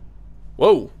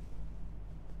 Whoa!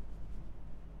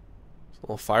 There's a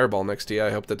little fireball next to you. I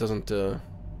hope that doesn't, hope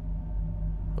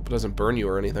it doesn't burn you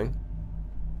or anything.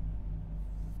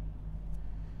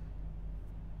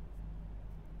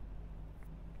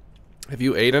 Have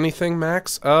you ate anything,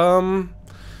 Max?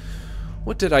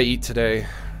 What did I eat today?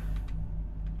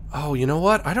 Oh, you know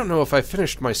what? I don't know if I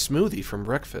finished my smoothie from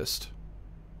breakfast.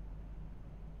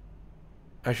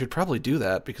 I should probably do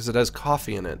that because it has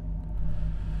coffee in it.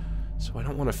 So I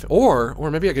don't want to... Or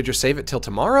maybe I could just save it till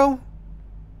tomorrow?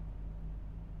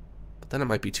 But then it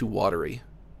might be too watery.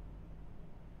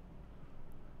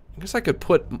 I guess I could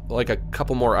put, like, a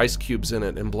couple more ice cubes in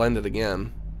it and blend it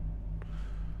again.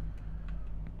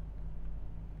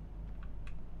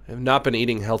 I have not been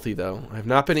eating healthy, though. I have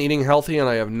not been eating healthy, and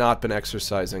I have not been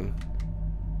exercising.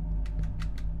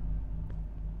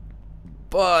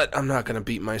 But I'm not going to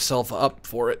beat myself up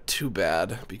for it too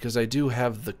bad, because I do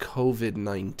have the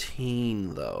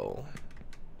COVID-19, though.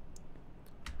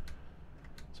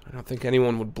 So I don't think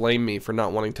anyone would blame me for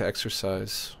not wanting to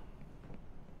exercise.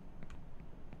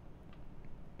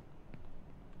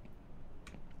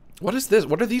 What is this?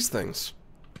 What are these things?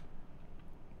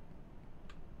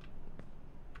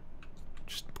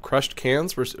 Crushed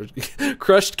cans?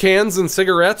 Crushed cans and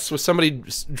cigarettes with somebody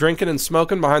drinking and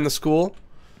smoking behind the school?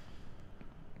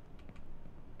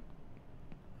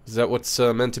 Is that what's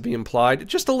meant to be implied?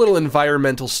 Just a little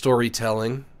environmental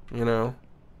storytelling, you know?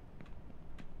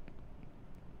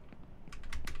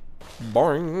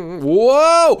 Boing.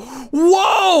 Whoa!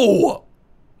 Whoa!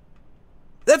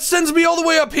 That sends me all the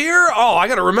way up here? Oh, I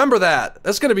gotta remember that.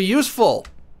 That's gonna be useful.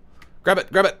 Grab it,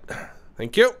 grab it.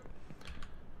 Thank you.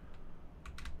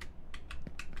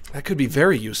 That could be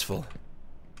very useful.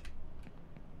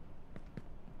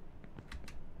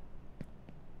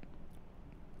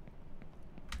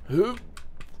 I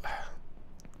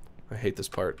hate this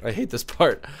part. I hate this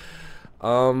part.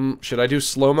 Should I do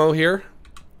slow-mo here?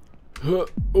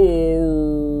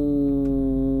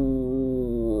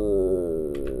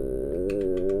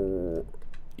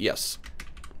 Yes.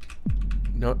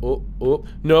 No,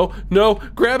 no, no,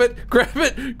 grab it, grab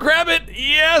it, grab it,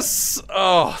 yes!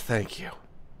 Oh, thank you.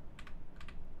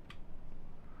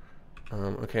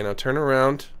 Okay, now turn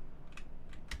around.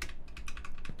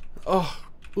 Oh,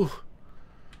 ooh.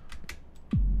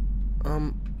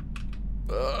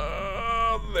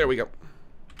 There we go.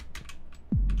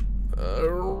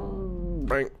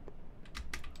 Bang.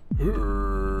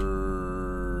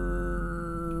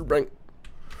 Bang.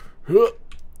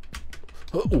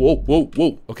 Whoa, whoa,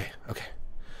 whoa. Okay, okay.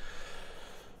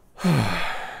 Let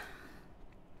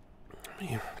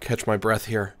me catch my breath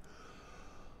here.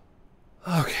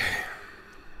 Okay.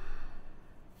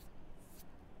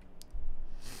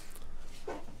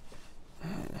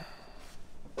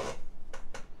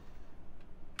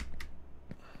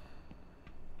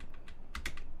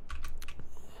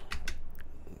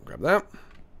 Grab that.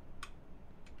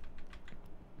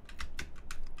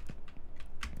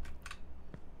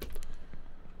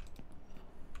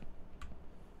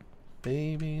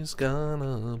 Baby's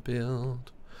gonna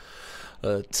build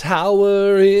a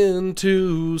tower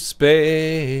into space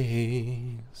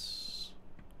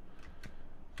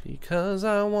because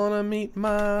I wanna meet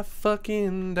my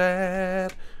fucking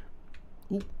dad.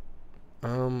 Ooh.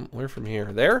 Where from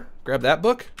here? There? Grab that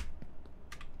book?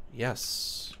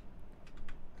 Yes.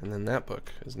 And then that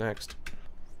book is next.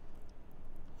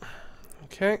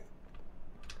 Okay.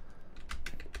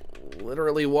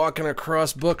 Literally walking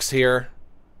across books here.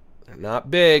 They're not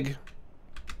big.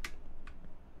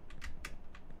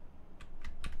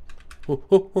 Oh,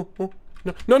 oh, oh, oh.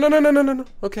 No, no, no, no, no, no, no.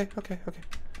 Okay, okay, okay.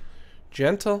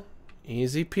 Gentle.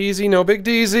 Easy peasy, no big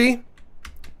deezy.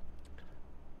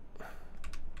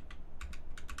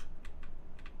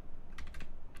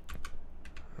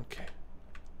 Okay.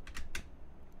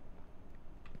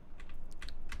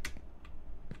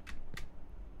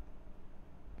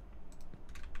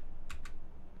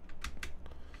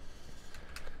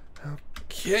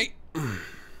 Okay.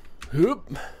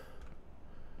 Hoop.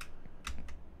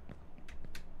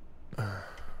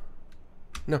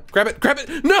 No, grab it, grab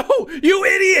it! No! You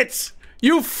idiots!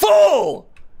 You fool!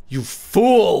 You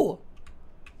fool!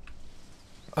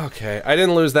 Okay, I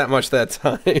didn't lose that much that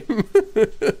time.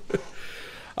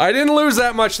 I didn't lose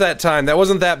that much that time. That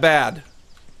wasn't that bad.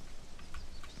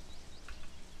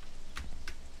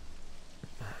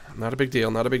 Not a big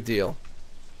deal, not a big deal.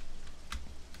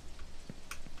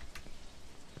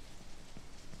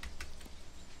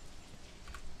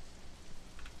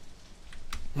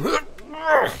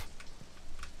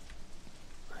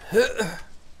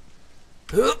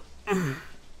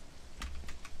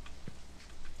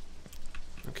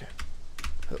 Okay.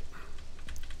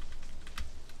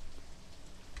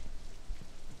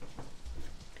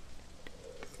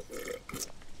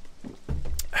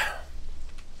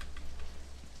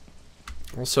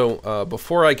 Also,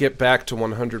 before I get back to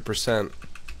 100%...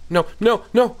 No, no,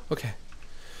 no! Okay.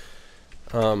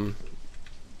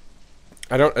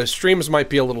 Streams might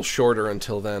be a little shorter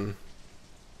until then.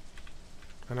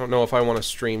 I don't know if I want to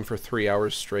stream for 3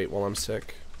 hours straight while I'm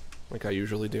sick, like I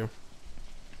usually do.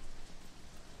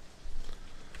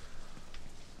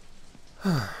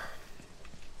 I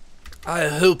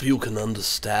hope you can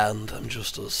understand. I'm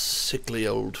just a sickly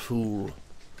old fool.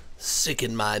 Sick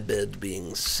in my bed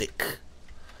being sick.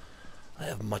 I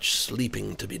have much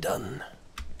sleeping to be done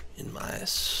in my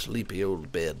sleepy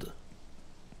old bed.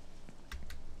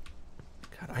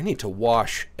 God, I need to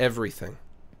wash everything.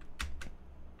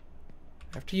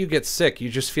 After you get sick, you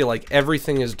just feel like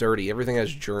everything is dirty. Everything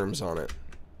has germs on it.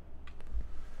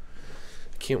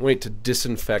 I can't wait to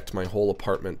disinfect my whole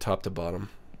apartment top to bottom.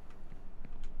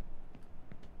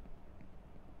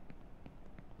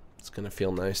 It's gonna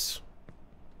feel nice.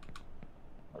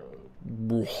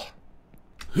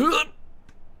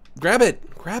 Grab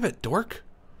it! Grab it, dork!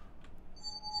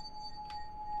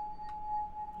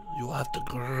 You have to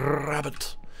grab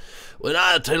it. When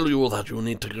I tell you that you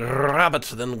need to grab it,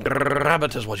 then grab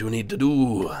it is what you need to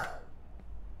do.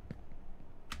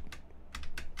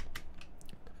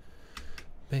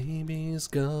 Baby's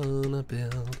gonna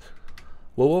build.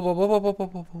 Whoa, whoa, whoa, whoa, whoa, whoa,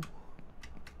 whoa, whoa.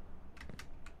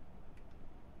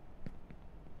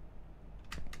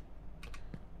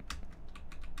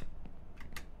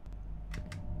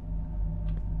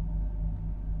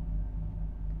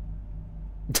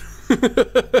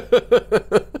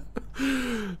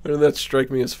 Didn't that strike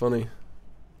me as funny?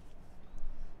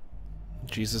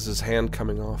 Jesus' hand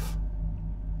coming off.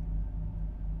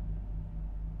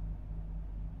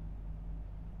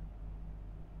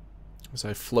 As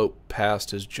I float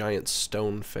past his giant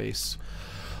stone face.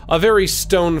 A very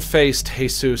stone-faced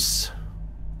Jesus.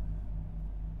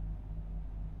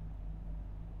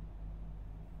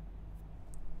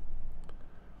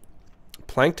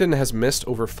 Plankton has missed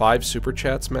over 5 super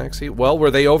chats, Maxie. Well, were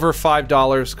they over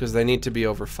 $5? Because they need to be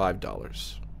over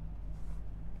 $5.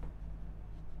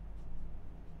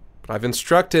 But I've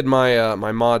instructed my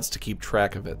my mods to keep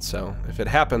track of it, so if it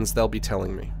happens, they'll be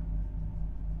telling me.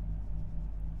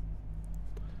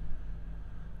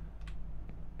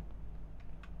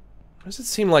 Why does it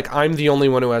seem like I'm the only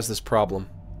one who has this problem?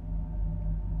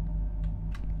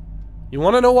 You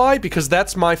want to know why? Because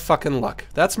that's my fucking luck.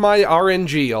 That's my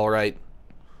RNG, alright.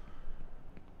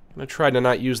 I'm gonna try to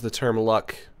not use the term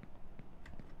luck.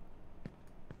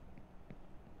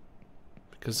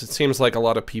 Because it seems like a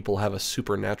lot of people have a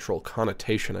supernatural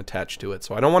connotation attached to it,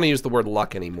 so I don't want to use the word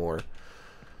luck anymore.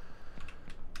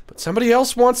 But somebody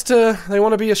else wants to, they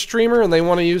want to be a streamer and they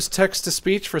want to use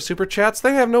text-to-speech for super chats,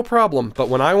 they have no problem. But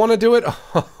when I want to do it,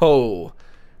 oh,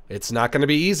 it's not going to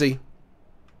be easy.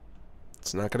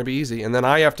 It's not going to be easy. And then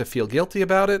I have to feel guilty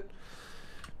about it.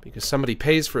 Because somebody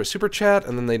pays for a super chat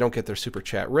and then they don't get their super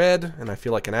chat read, and I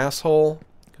feel like an asshole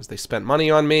because they spent money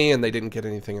on me and they didn't get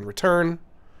anything in return.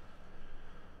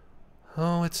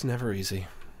 Oh, it's never easy.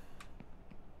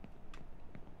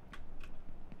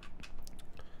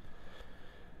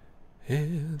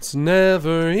 It's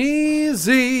never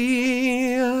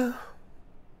easy.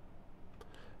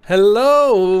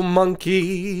 Hello,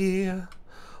 monkey.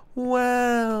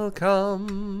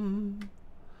 Welcome.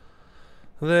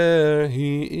 There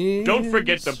he is. Don't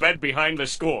forget the bed behind the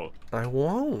school. I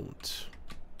won't.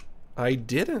 I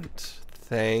didn't.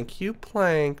 Thank you,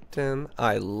 Plankton.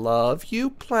 I love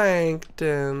you,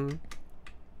 Plankton.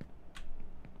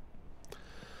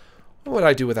 What would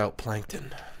I do without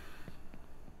Plankton?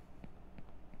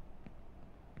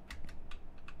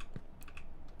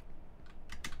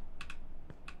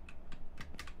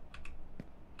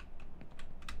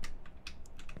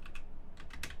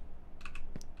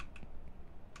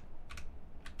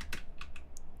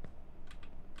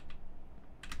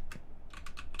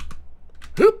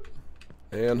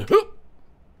 And whoop.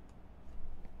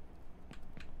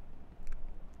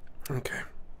 Okay.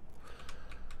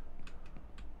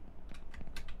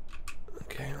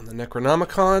 Okay, on the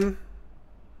Necronomicon.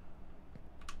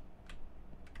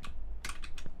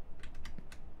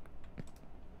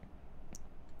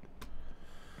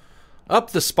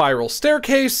 Up the spiral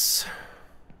staircase.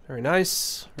 Very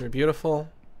nice. Very beautiful.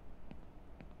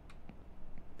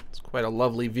 It's quite a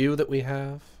lovely view that we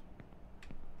have.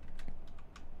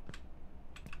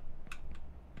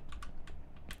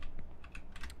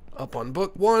 Up on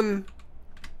book 1.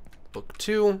 Book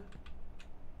 2.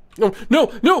 No,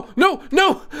 no, no, no,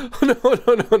 no! No, no,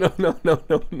 no, no, no, no,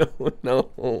 no, no,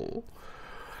 no.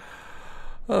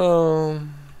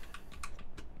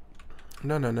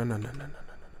 No, no, no, no, no, no, no, no.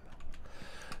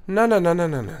 No, no, no, no, no,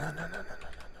 no, no, no, no, no, no.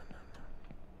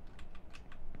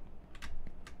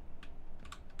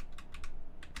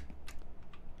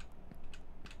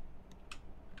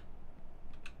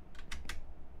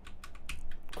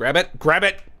 Grab it, grab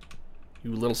it!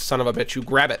 You little son of a bitch, you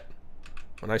grab it.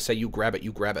 When I say you grab it,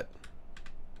 you grab it.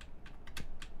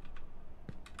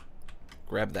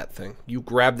 Grab that thing. You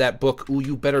grab that book. Ooh,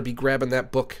 you better be grabbing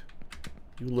that book.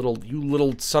 You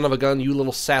little son of a gun, you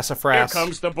little sassafras. Here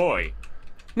comes the boy.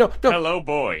 No, no. Hello,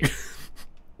 boy.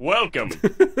 Welcome.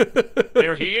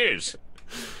 There he is.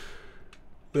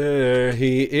 There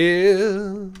he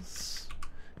is.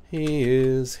 He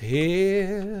is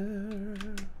here.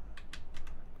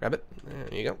 Grab it.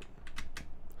 There you go.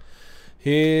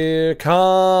 Here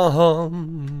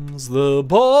comes the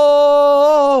boy.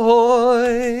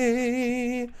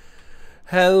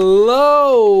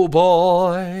 Hello,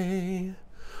 boy.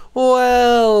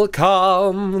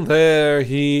 Welcome. There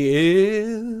he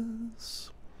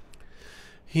is.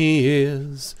 He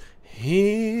is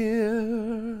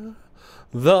here.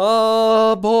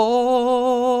 The boy.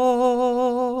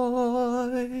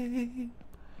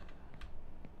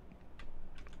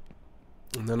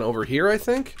 And then over here, I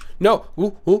think. No.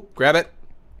 Ooh, ooh, grab it.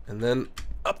 And then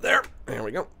up there. There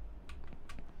we go.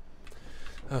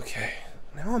 Okay.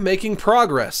 Now I'm making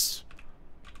progress.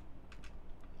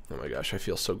 Oh my gosh, I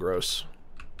feel so gross.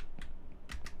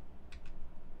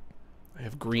 I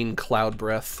have green cloud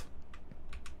breath.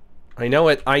 I know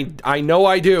it. I know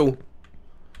I do.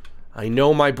 I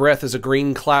know my breath is a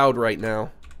green cloud right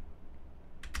now.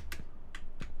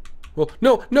 Well,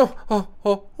 no, no. Oh,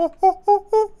 oh, oh, oh, oh,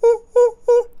 oh, oh,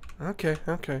 oh. Okay,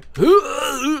 okay.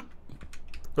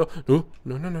 No, no,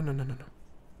 no, no, no, no, no, no.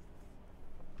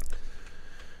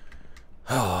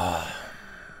 Ah.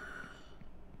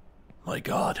 My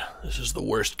God, this is the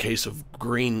worst case of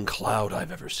green cloud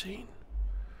I've ever seen.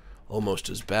 Almost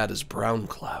as bad as brown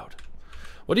cloud.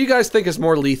 What do you guys think is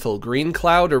more lethal, green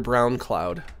cloud or brown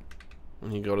cloud?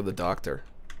 When you go to the doctor.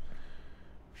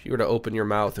 If you were to open your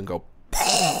mouth and go,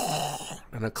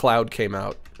 and a cloud came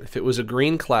out. If it was a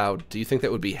green cloud, do you think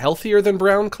that would be healthier than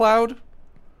brown cloud?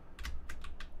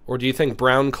 Or do you think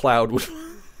brown cloud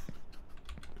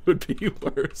would be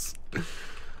worse?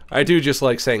 I do just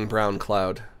like saying brown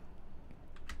cloud.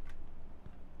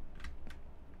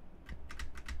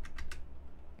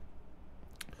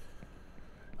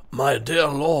 My dear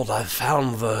Lord, I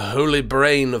found the holy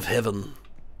brain of heaven,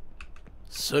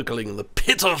 circling the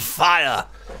pit of fire.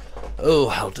 Oh,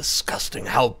 how disgusting,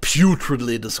 how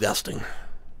putridly disgusting.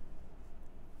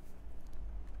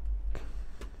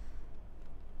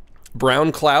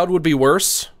 Brown cloud would be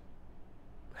worse?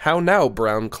 How now,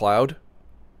 brown cloud?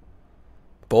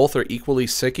 Both are equally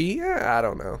sicky? Yeah, I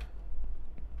don't know.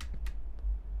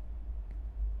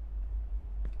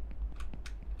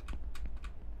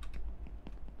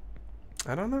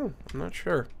 I don't know. I'm not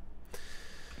sure.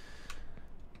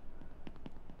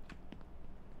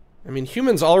 I mean,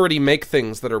 humans already make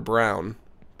things that are brown,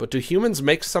 but do humans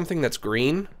make something that's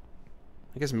green?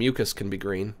 I guess mucus can be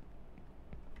green.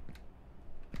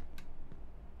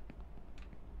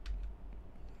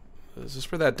 Is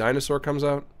this where that dinosaur comes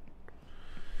out?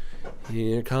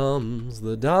 Here comes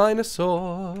the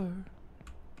dinosaur.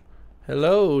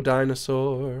 Hello,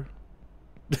 dinosaur.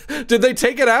 Did they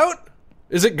take it out?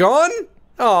 Is it gone?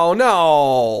 Oh,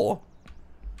 no.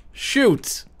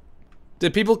 Shoot.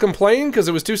 Did people complain because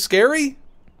it was too scary?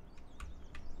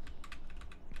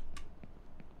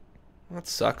 That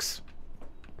sucks.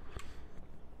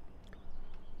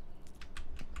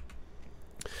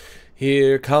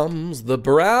 Here comes the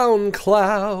brown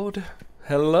cloud.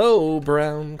 Hello,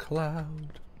 brown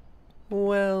cloud.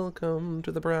 Welcome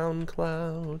to the brown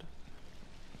cloud.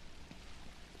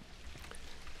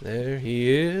 There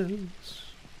he is.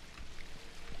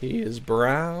 He is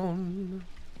brown.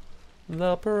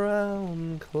 The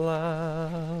brown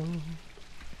cloud.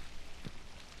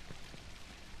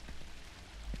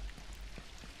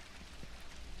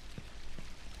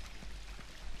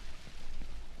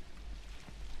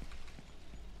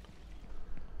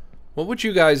 What would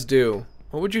you guys do?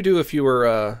 What would you do if you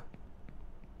were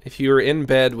in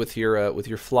bed with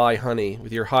your fly honey,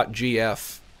 with your hot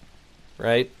GF,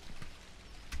 right?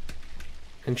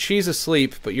 And she's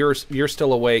asleep, but you're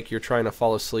still awake. You're trying to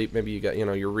fall asleep. Maybe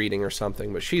you're reading or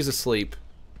something, but she's asleep.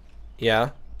 Yeah.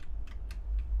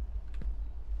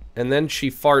 And then she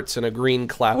farts and a green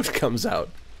cloud comes out.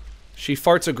 She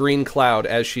farts a green cloud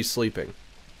as she's sleeping.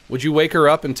 Would you wake her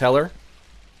up and tell her?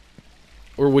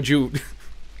 Or would you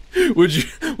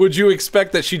would you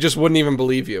expect that she just wouldn't even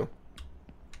believe you?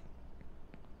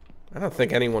 I don't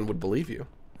think anyone would believe you.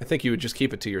 I think you would just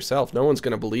keep it to yourself. No one's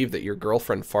going to believe that your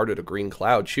girlfriend farted a green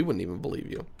cloud. She wouldn't even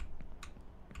believe you.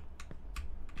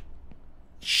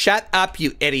 Shut up,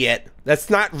 you idiot. That's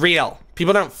not real.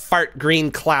 People don't fart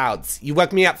green clouds. You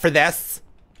woke me up for this?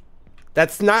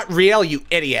 That's not real, you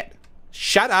idiot.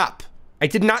 Shut up. I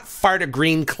did not fart a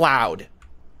green cloud.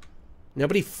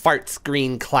 Nobody farts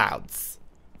green clouds.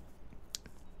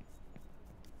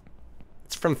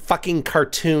 It's from fucking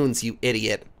cartoons, you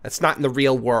idiot. That's not in the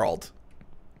real world.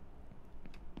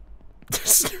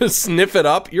 Sniff it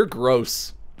up? You're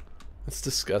gross. That's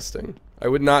disgusting. I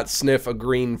would not sniff a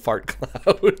green fart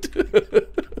cloud.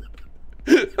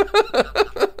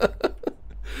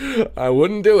 I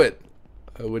wouldn't do it.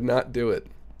 I would not do it.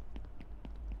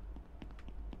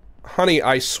 Honey,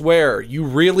 I swear, you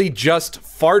really just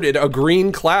farted a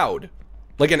green cloud.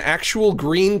 Like an actual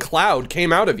green cloud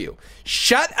came out of you.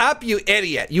 Shut up, you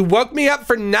idiot. You woke me up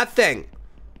for nothing.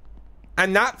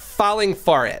 I'm not falling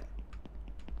for it.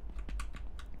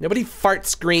 Nobody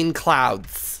farts green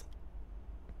clouds.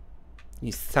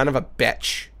 You son of a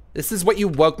bitch. This is what you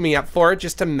woke me up for,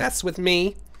 just to mess with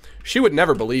me? She would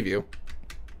never believe you.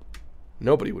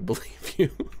 Nobody would believe you.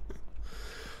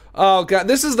 Oh, God.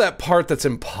 This is that part that's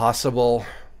impossible.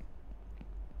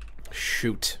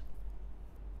 Shoot.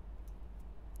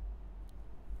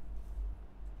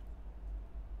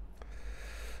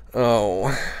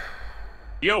 Oh.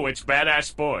 Yo, it's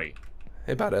Badass Boy.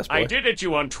 Hey, Badass Boy. I did it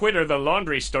you on Twitter the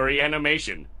laundry story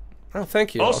animation. Oh,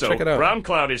 thank you. Also, I'll check it out. brown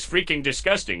cloud is freaking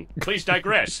disgusting. Please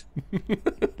digress.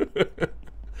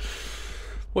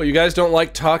 Well, you guys don't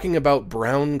like talking about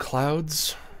brown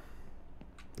clouds?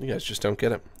 You guys just don't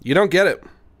get it. You don't get it.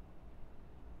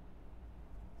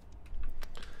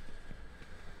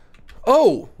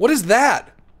 Oh, what is that?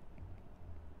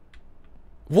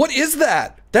 What is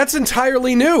that? That's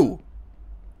entirely new.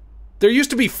 There used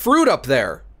to be fruit up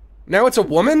there. Now it's a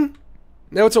woman?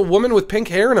 Now it's a woman with pink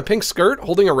hair and a pink skirt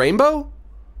holding a rainbow?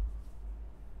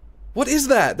 What is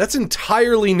that? That's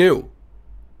entirely new.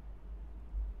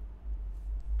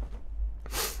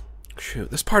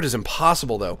 Shoot, this part is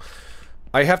impossible, though.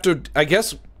 I have to, I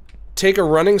guess, take a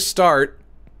running start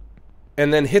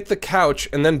and then hit the couch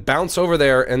and then bounce over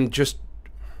there and just...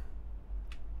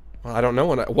 Well, I don't know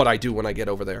what I do when I get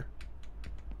over there.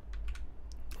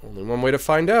 Only one way to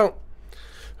find out.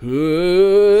 Here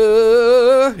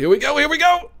we go, here we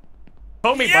go!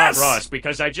 Call me Bob Ross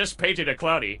because I just painted a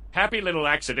cloudy, happy little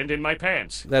accident in my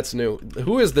pants. That's new.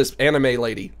 Who is this anime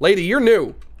lady? Lady, you're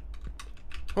new.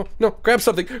 Oh, no, grab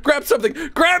something, grab something,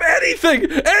 grab anything,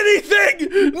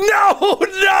 anything! No,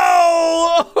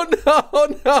 no, no,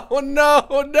 no,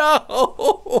 no,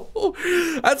 no!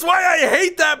 That's why I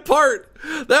hate that part!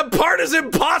 That part is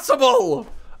impossible!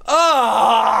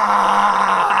 Ah!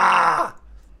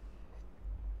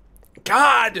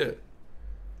 God!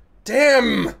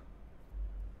 Damn!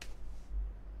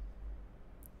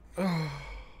 Oh.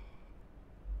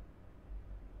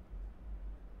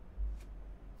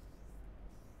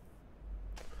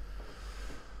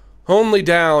 Only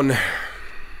down.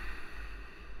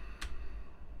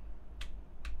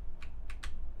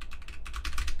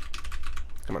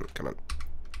 Come on, come on.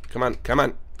 Come on, come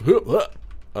on.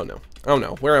 Oh no. Oh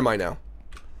no. Where am I now?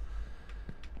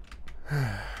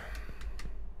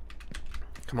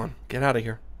 Come on, get out of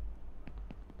here.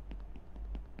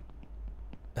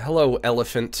 Hello,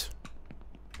 elephant.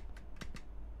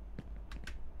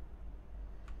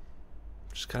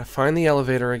 Just gotta find the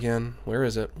elevator again. Where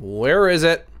is it? Where is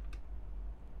it?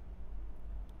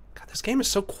 God, this game is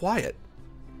so quiet.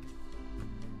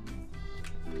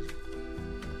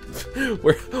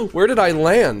 Where did I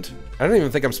land? I don't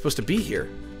even think I'm supposed to be here.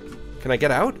 Can I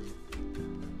get out?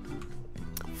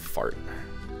 Fart.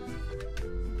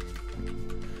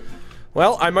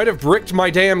 Well, I might have bricked my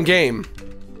damn game.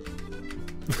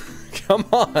 Come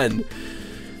on.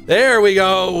 There we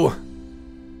go.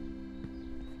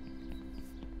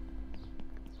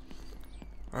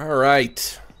 All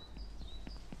right.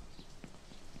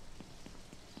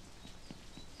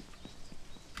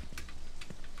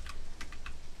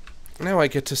 Now I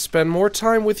get to spend more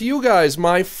time with you guys,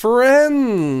 my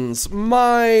friends!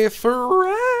 My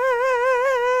friends!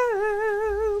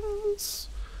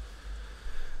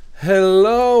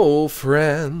 Hello,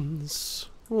 friends.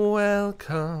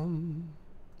 Welcome.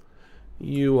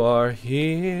 You are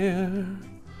here.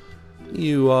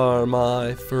 You are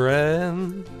my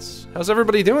friends. How's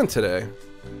everybody doing today?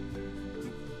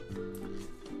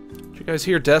 Did you guys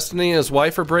hear Destiny and his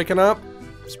wife are breaking up?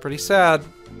 It's pretty sad.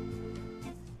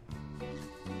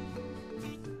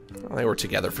 Well, they were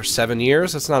together for 7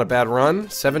 years. That's not a bad run.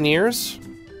 7 years?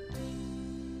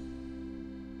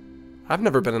 I've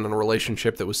never been in a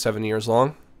relationship that was 7 years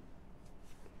long.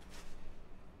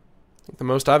 I think the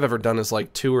most I've ever done is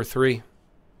like 2 or 3. I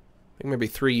think maybe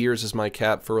 3 years is my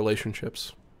cap for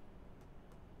relationships.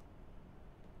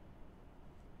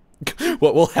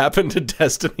 What will happen to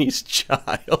Destiny's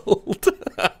child?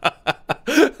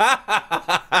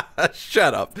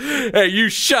 Shut up. Hey, you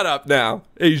shut up now.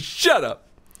 Hey, shut up.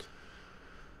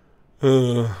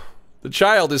 The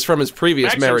child is from his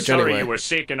previous marriage anyway. I'm anyway. sorry you were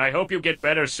sick, and I hope you get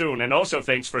better soon. And also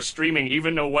thanks for streaming.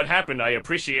 Even though what happened, I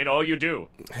appreciate all you do.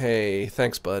 Hey,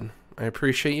 thanks, bud. I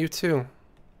appreciate you too.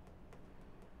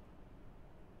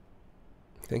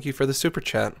 Thank you for the super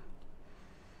chat.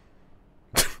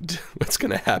 What's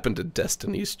gonna happen to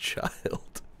Destiny's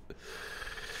child?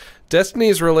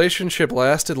 Destiny's relationship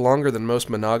lasted longer than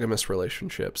most monogamous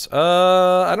relationships.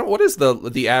 I don't. What is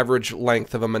the average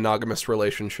length of a monogamous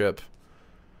relationship?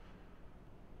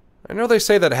 I know they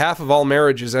say that half of all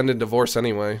marriages end in divorce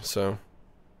anyway, so.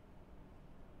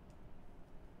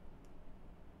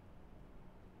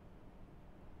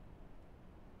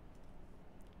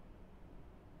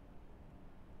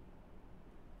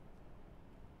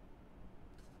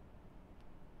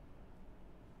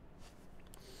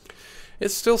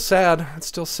 It's still sad. It's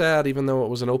still sad, even though it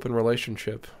was an open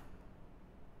relationship.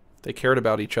 If they cared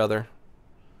about each other,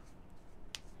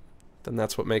 then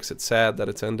that's what makes it sad that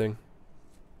it's ending.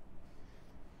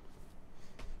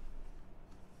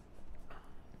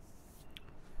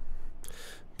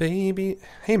 Baby.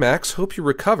 Hey, Max. Hope you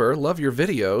recover. Love your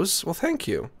videos. Well, thank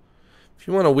you. If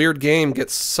you want a weird game, get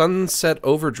Sunset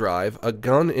Overdrive. A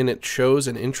gun in it shows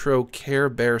an intro Care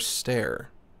Bear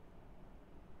stare.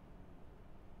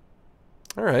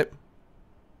 Alright.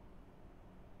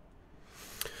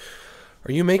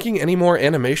 Are you making any more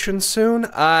animations soon?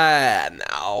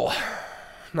 No.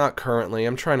 Not currently.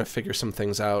 I'm trying to figure some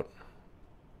things out.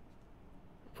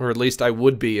 Or at least I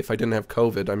would be if I didn't have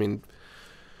COVID. I mean,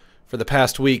 for the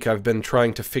past week, I've been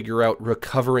trying to figure out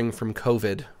recovering from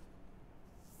COVID.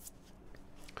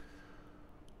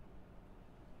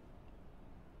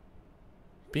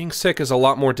 Being sick is a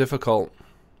lot more difficult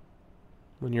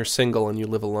when you're single and you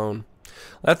live alone.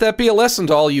 Let that be a lesson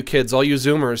to all you kids, all you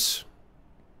Zoomers.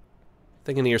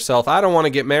 Thinking to yourself, I don't want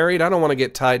to get married, I don't want to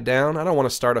get tied down, I don't want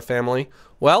to start a family.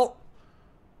 Well,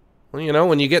 you know,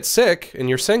 when you get sick and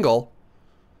you're single,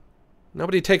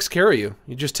 nobody takes care of you.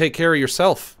 You just take care of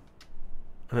yourself.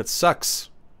 And it sucks.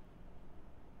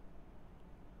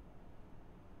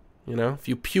 You know, if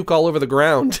you puke all over the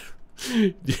ground,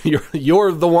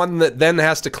 you're the one that then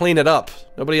has to clean it up.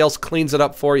 Nobody else cleans it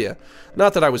up for you.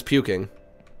 Not that I was puking.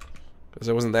 Because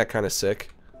I wasn't that kind of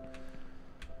sick.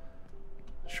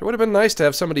 Sure would have been nice to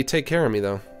have somebody take care of me,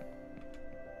 though.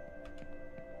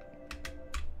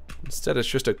 Instead, it's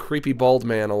just a creepy bald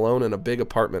man alone in a big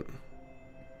apartment.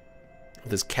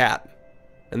 With his cat.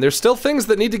 And there's still things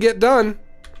that need to get done.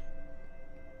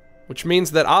 Which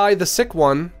means that I, the sick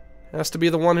one, has to be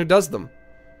the one who does them.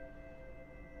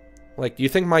 Like, you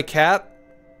think my cat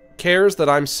cares that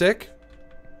I'm sick?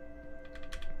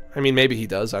 I mean, maybe he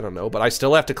does, I don't know, but I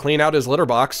still have to clean out his litter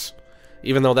box.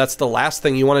 Even though that's the last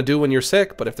thing you want to do when you're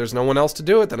sick, but if there's no one else to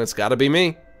do it, then it's gotta be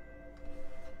me.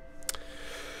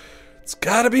 It's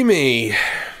gotta be me.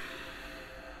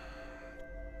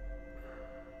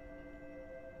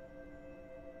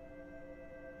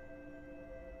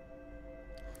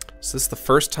 Is this the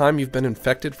first time you've been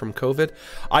infected from COVID?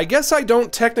 I guess I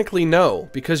don't technically know,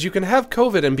 because you can have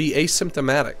COVID and be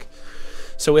asymptomatic.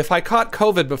 So if I caught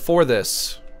COVID before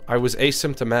this, I was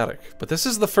asymptomatic. But this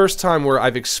is the first time where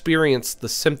I've experienced the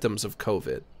symptoms of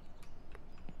COVID.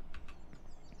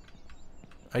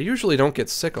 I usually don't get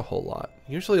sick a whole lot.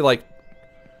 Usually, like...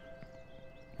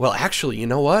 Well, actually, you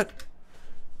know what?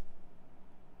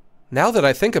 Now that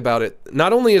I think about it,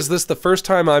 not only is this the first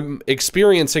time I'm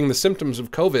experiencing the symptoms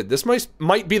of COVID, this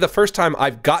might be the first time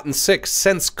I've gotten sick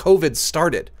since COVID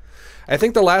started. I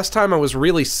think the last time I was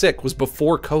really sick was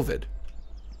before COVID.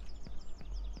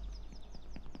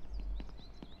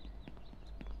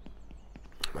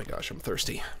 Oh my gosh, I'm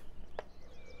thirsty.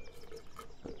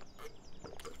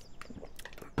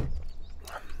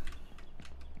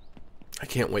 I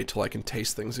can't wait till I can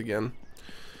taste things again.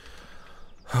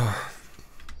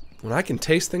 When I can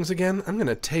taste things again, I'm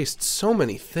gonna taste so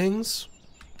many things.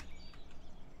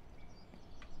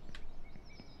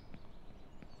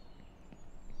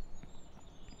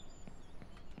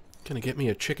 Gonna get me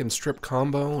a chicken strip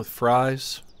combo with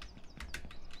fries.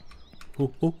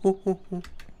 Ooh, ooh, ooh, ooh, ooh.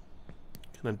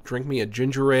 Gonna drink me a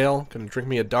ginger ale. Gonna drink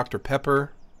me a Dr.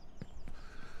 Pepper.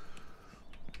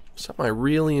 Something I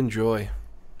really enjoy.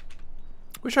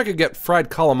 Wish I could get fried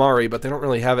calamari, but they don't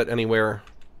really have it anywhere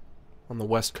on the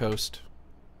West Coast.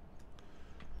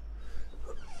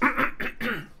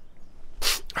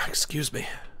 Excuse me.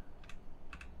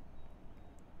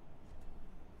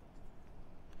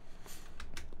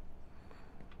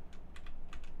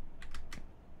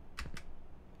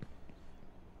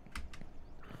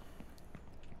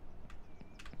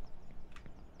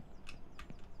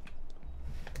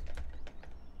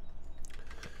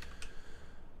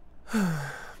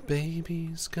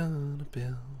 Baby's gonna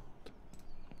build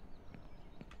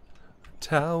a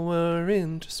tower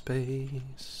into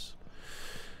space.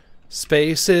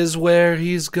 Space is where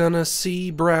he's gonna see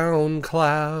brown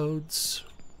clouds.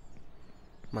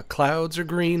 My clouds are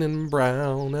green and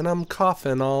brown, and I'm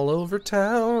coughing all over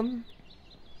town.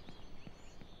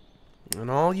 And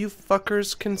all you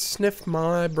fuckers can sniff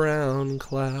my brown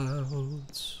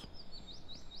clouds.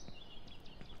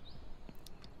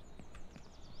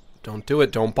 Don't do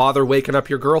it. Don't bother waking up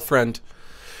your girlfriend.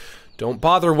 Don't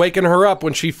bother waking her up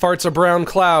when she farts a brown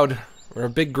cloud, or a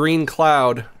big green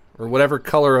cloud, or whatever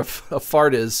color a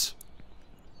fart is.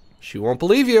 She won't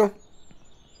believe you.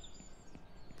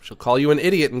 She'll call you an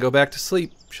idiot and go back to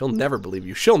sleep. She'll never believe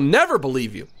you. She'll never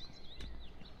believe you.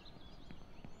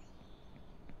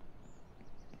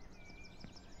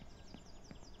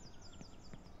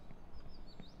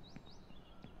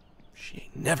 She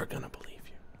ain't never gonna believe you.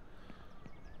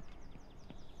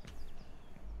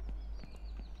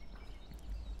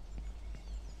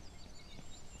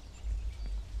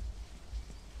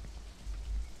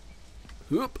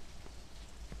 Whoop.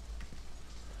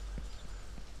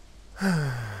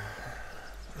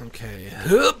 Okay.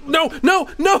 No, no,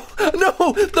 no, no!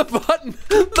 The button!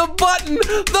 The button!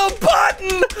 The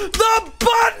button! The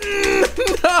button!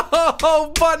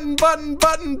 No! Button, button,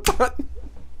 button, button!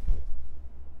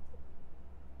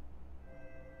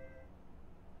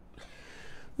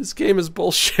 This game is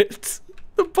bullshit.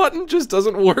 The button just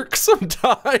doesn't work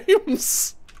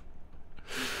sometimes.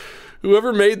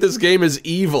 Whoever made this game is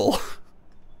evil.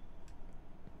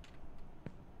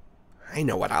 I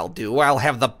know what I'll do. I'll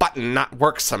have the button not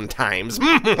work sometimes.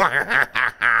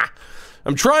 I'm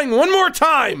trying one more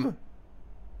time!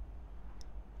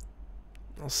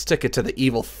 I'll stick it to the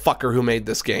evil fucker who made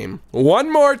this game. One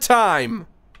more time!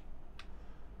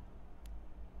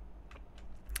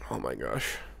 Oh my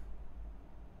gosh.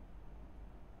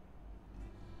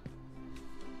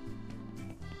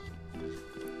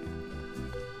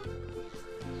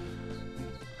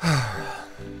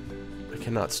 I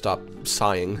cannot stop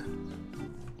sighing.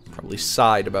 Probably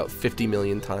sighed about 50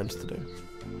 million times today.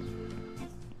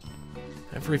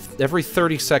 Every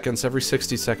 30 seconds, every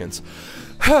 60 seconds.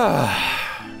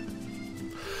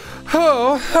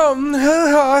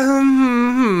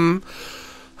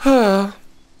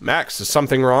 Max, is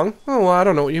something wrong? Oh, I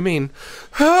don't know what you mean.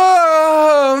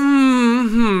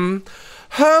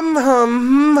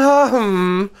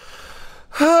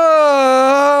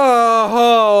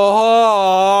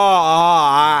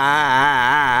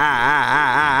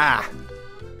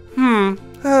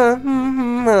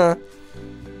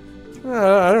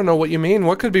 I don't know what you mean.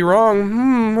 What could be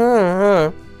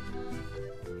wrong?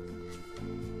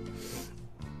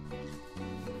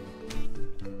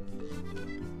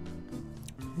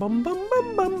 Bum bum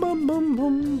bum bum bum bum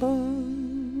bum bum.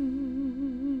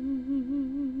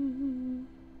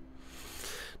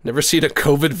 Never seen a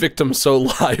COVID victim so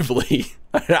lively.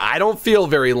 I don't feel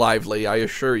very lively, I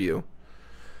assure you.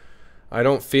 I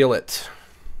don't feel it.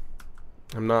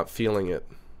 I'm not feeling it.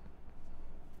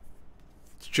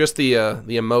 It's just the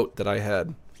emote that I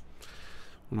had.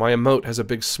 My emote has a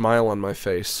big smile on my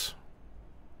face.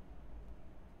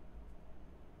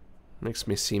 Makes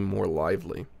me seem more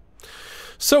lively.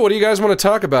 So, what do you guys want to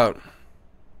talk about?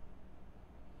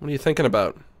 What are you thinking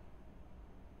about?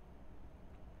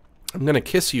 I'm gonna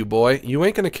kiss you, boy. You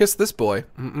ain't gonna kiss this boy.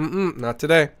 Not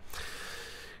today.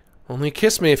 Only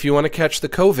kiss me if you want to catch the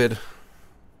COVID.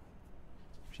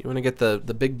 If you want to get the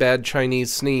big bad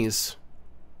Chinese sneeze.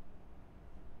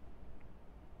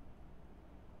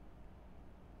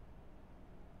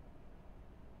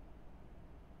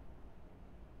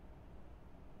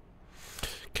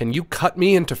 Can you cut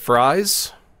me into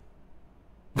fries?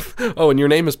 Oh, and your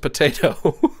name is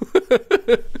Potato.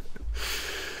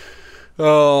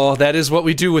 Oh, that is what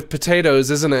we do with potatoes,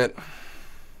 isn't it?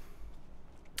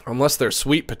 Unless they're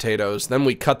sweet potatoes, then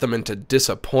we cut them into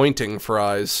disappointing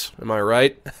fries. Am I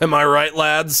right? Am I right,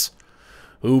 lads?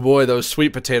 Ooh boy, those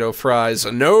sweet potato fries.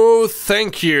 No,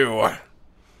 thank you.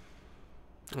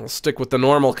 I'll stick with the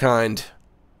normal kind.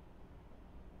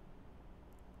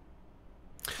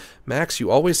 Max, you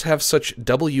always have such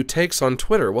W takes on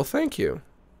Twitter. Well, thank you.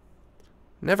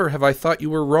 Never have I thought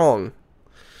you were wrong.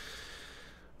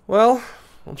 Well,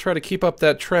 I'll try to keep up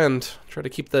that trend. Try to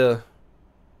keep the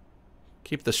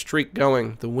streak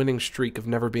going, the winning streak of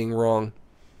never being wrong.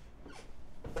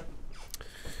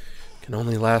 Can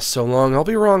only last so long. I'll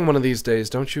be wrong one of these days,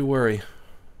 don't you worry.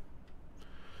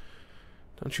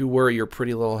 Don't you worry your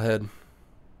pretty little head.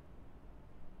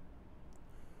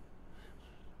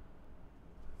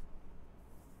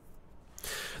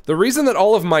 The reason that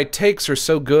all of my takes are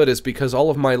so good is because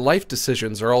all of my life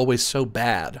decisions are always so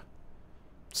bad.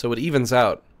 So it evens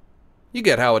out. You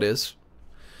get how it is.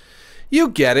 You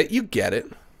get it, you get it.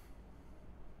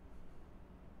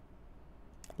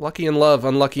 Lucky in love,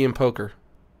 unlucky in poker.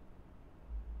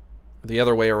 The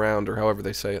other way around, or however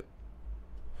they say it.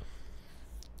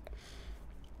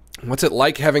 What's it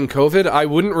like having COVID? I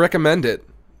wouldn't recommend it.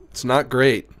 It's not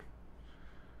great.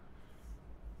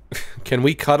 Can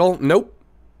we cuddle? Nope.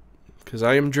 Because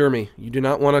I am Jeremy. You do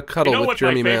not want to cuddle with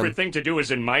Jeremy Man. You know what my favorite thing to do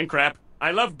is in Minecraft?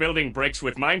 I love building bricks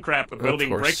with Minecraft, but building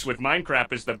bricks with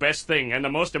Minecraft is the best thing and the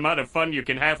most amount of fun you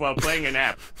can have while playing an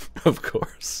app. Of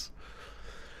course.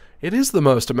 It is the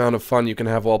most amount of fun you can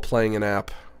have while playing an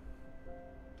app.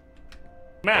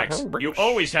 Max, you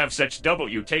always have such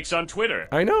W takes on Twitter.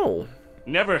 I know.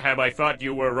 Never have I thought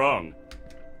you were wrong.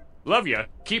 Love ya.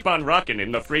 Keep on rocking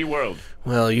in the free world.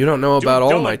 Well, you don't know about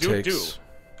all my takes.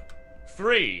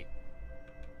 3.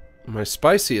 My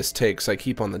spiciest takes I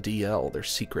keep on the DL. They're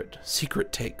secret.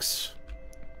 Secret takes.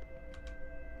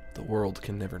 The world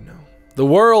can never know. The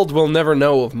world will never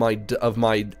know of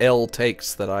my L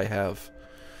takes that I have.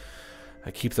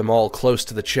 I keep them all close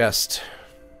to the chest.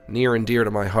 Near and dear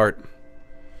to my heart.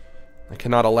 I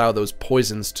cannot allow those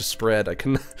poisons to spread. I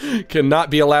cannot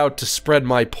be allowed to spread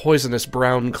my poisonous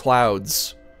brown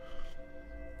clouds.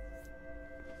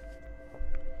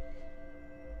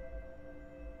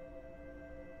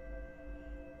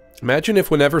 Imagine if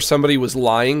whenever somebody was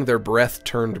lying, their breath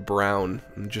turned brown,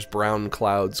 and just brown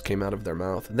clouds came out of their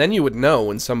mouth. Then you would know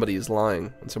when somebody is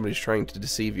lying, when somebody's trying to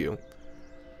deceive you.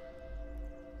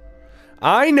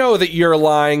 I know that you're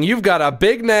lying. You've got a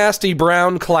big, nasty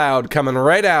brown cloud coming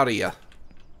right out of you.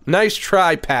 Nice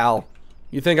try, pal.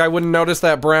 You think I wouldn't notice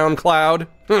that brown cloud?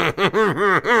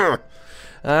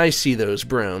 I see those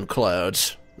brown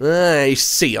clouds. I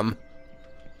see them.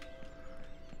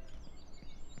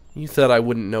 You thought I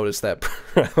wouldn't notice that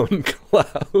brown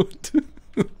cloud.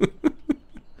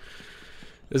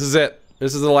 This is it.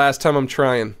 This is the last time I'm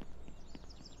trying.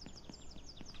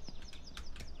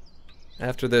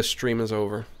 After this stream is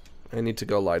over, I need to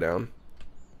go lie down.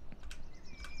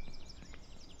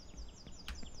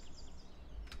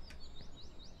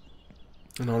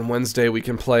 And on Wednesday we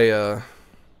can play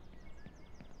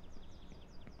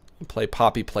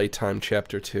Poppy Playtime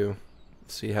Chapter 2.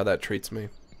 See how that treats me.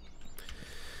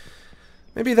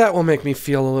 Maybe that will make me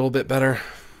feel a little bit better.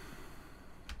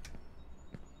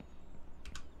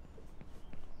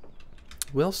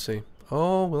 We'll see.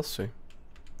 Oh, we'll see.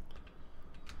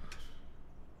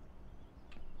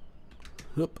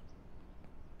 Whoop.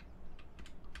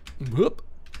 Whoop.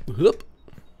 Whoop.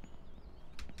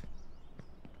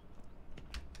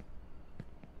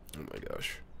 Oh my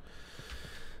gosh.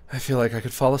 I feel like I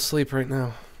could fall asleep right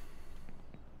now.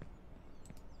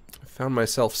 I found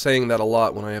myself saying that a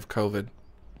lot when I have COVID.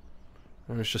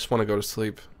 I just want to go to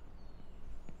sleep.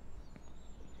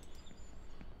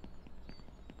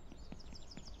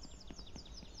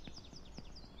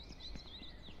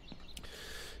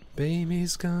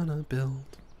 Baby's gonna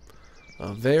build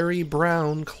a very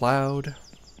brown cloud.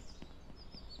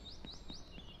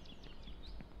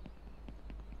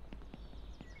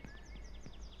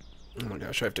 Oh my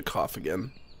gosh, I have to cough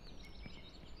again.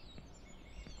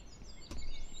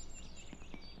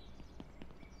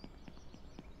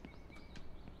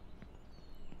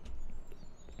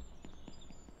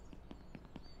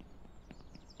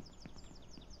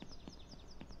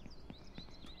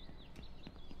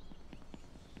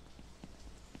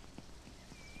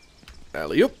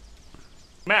 Alley-oop.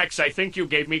 Max, I think you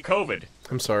gave me COVID.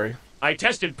 I'm sorry. I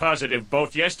tested positive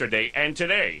both yesterday and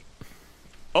today.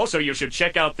 Also, you should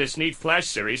check out this neat Flash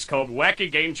series called Wacky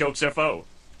Game Jokes FO.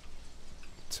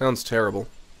 Sounds terrible.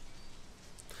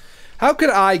 How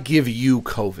could I give you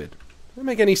COVID? Does that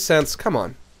make any sense? Come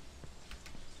on.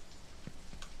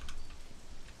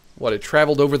 What, it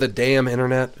traveled over the damn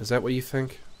internet? Is that what you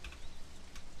think?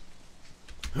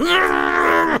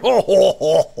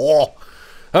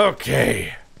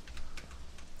 Okay.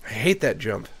 I hate that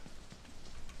jump.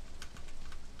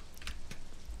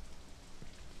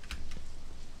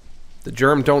 The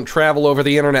germ don't travel over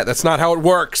the internet. That's not how it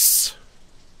works.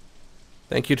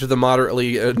 Thank you to the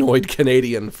moderately annoyed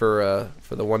Canadian for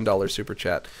the $1 super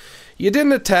chat. You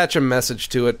didn't attach a message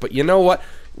to it, but you know what?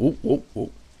 Whoa, whoa,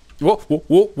 whoa. Whoa, whoa,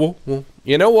 whoa, whoa, whoa.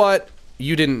 You know what?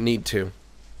 You didn't need to.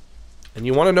 And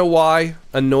you want to know why,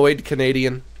 annoyed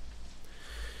Canadian?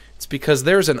 It's because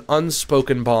there's an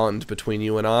unspoken bond between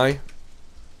you and I.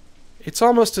 It's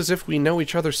almost as if we know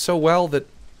each other so well that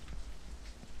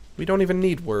we don't even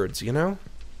need words, you know?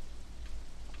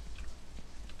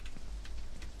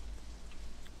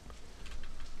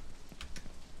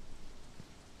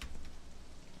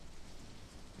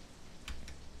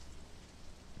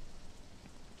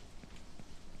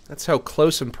 That's how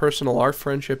close and personal our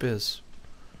friendship is.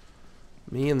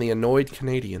 Me and the annoyed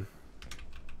Canadian.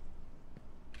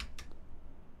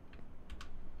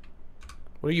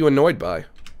 What are you annoyed by?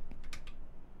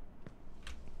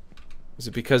 Is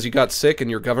it because you got sick and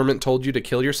your government told you to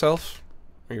kill yourself?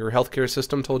 Or your healthcare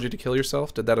system told you to kill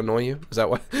yourself? Did that annoy you? Is that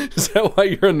why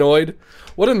you're annoyed?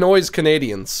 What annoys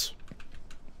Canadians?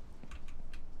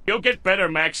 You'll get better,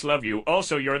 Max. Love you.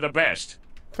 Also, you're the best.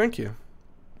 Thank you.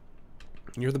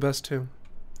 You're the best, too.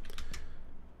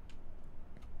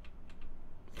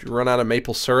 Did you run out of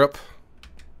maple syrup?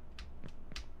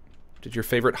 Did your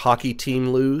favorite hockey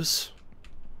team lose?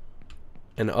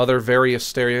 And other various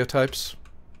stereotypes?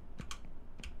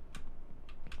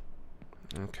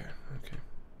 Okay, okay.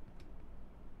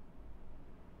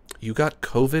 You got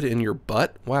COVID in your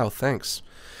butt? Wow, thanks.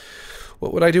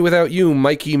 What would I do without you,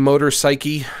 Mikey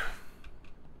Motorpsyche?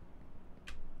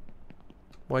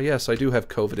 Why, yes, I do have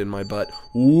COVID in my butt.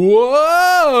 Whoa!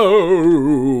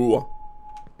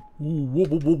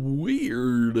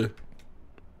 Weird.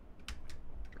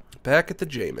 Back at the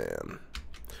J-Man.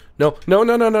 No, no,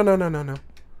 no, no, no, no, no, no, no.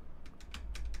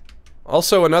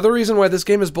 Also, another reason why this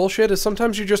game is bullshit is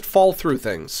sometimes you just fall through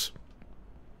things.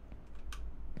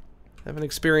 Haven't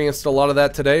experienced a lot of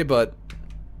that today, but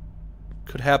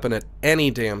could happen at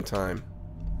any damn time.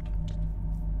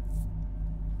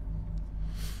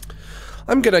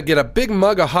 I'm gonna get a big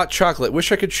mug of hot chocolate.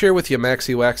 Wish I could share with you,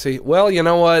 Maxi Waxy. Well, you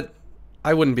know what?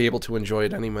 I wouldn't be able to enjoy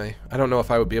it anyway. I don't know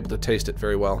if I would be able to taste it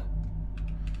very well.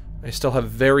 I still have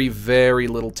very, very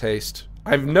little taste.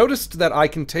 I've noticed that I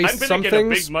can taste some things. I'm gonna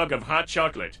get a big mug of hot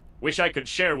chocolate. Wish I could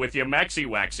share with you, Maxi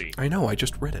Waxy. I know, I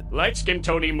just read it. Light skin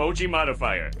tone emoji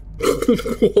modifier.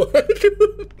 What?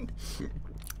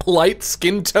 Light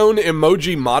skin tone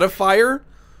emoji modifier?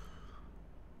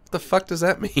 What the fuck does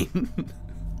that mean?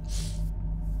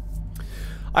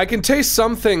 I can taste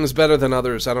some things better than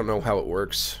others. I don't know how it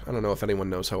works. I don't know if anyone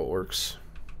knows how it works.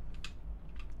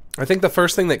 I think the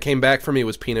first thing that came back for me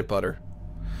was peanut butter.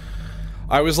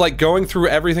 I was like going through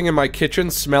everything in my kitchen,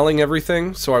 smelling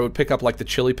everything, so I would pick up like the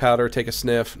chili powder, take a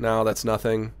sniff. No, that's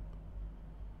nothing.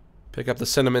 Pick up the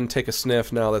cinnamon, take a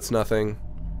sniff. No, that's nothing.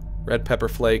 Red pepper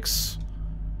flakes.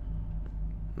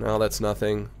 No, that's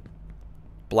nothing.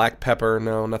 Black pepper,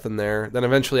 no, nothing there. Then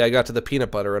eventually I got to the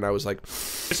peanut butter and I was like...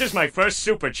 This is my first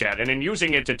super chat, and in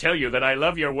using it to tell you that I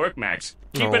love your work, Max.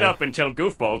 Keep it up and tell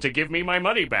Goofball to give me my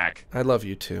money back. I love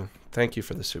you too. Thank you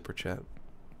for the super chat.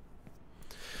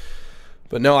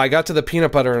 But no, I got to the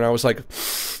peanut butter and I was like,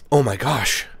 oh my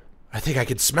gosh, I think I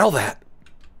can smell that.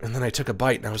 And then I took a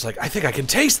bite and I was like, I think I can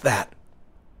taste that.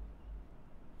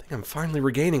 I think I'm finally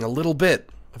regaining a little bit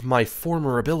of my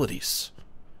former abilities.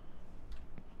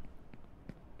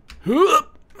 And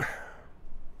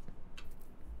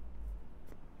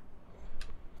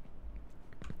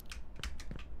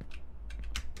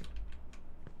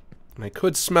I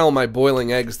could smell my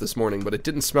boiling eggs this morning, but it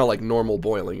didn't smell like normal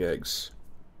boiling eggs.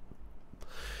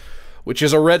 Which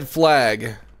is a red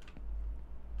flag.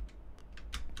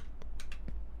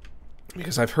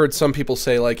 Because I've heard some people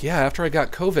say, like, yeah, after I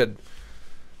got COVID,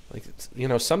 like, you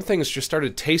know, some things just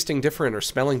started tasting different or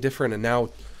smelling different, and now,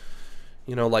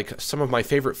 you know, like, some of my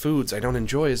favorite foods I don't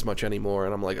enjoy as much anymore.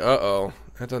 And I'm like, uh-oh,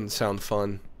 that doesn't sound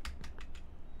fun.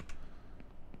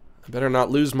 I better not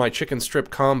lose my chicken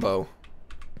strip combo.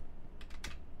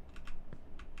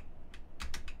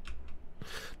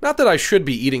 Not that I should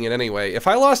be eating it anyway. If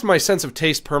I lost my sense of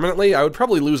taste permanently, I would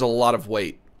probably lose a lot of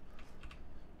weight.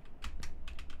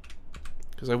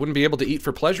 Because I wouldn't be able to eat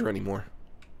for pleasure anymore.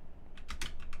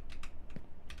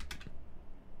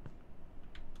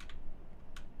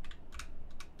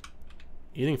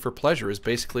 Eating for pleasure is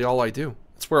basically all I do.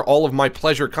 That's where all of my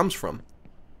pleasure comes from.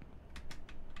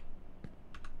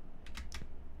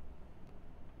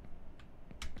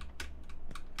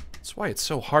 That's why it's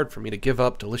so hard for me to give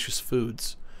up delicious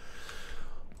foods.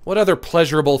 What other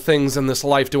pleasurable things in this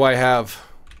life do I have?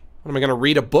 What, am I going to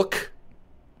read a book?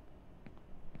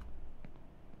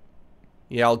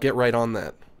 Yeah, I'll get right on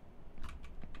that.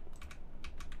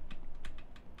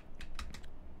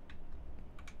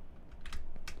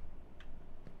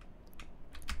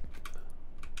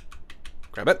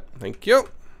 Grab it. Thank you.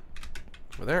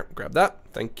 Over there. Grab that.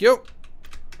 Thank you.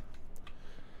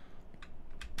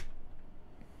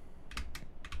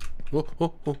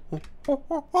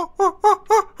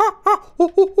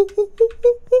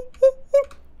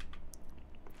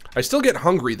 I still get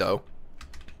hungry, though.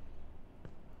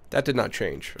 That did not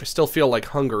change. I still feel like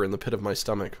hunger in the pit of my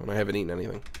stomach when I haven't eaten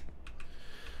anything.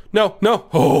 No, no.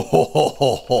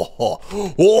 Oh,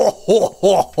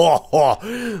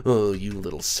 you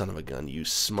little son of a gun. You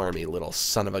smarmy little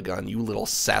son of a gun. You little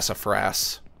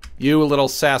sassafras. You little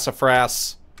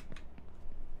sassafras.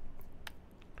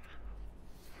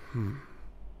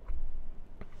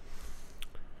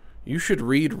 You should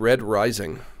read Red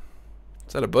Rising.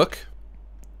 Is that a book?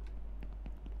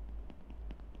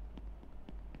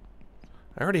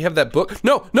 I already have that book.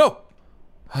 No, no!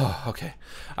 Oh, okay.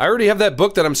 I already have that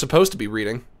book that I'm supposed to be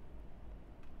reading.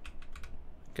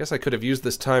 Guess I could have used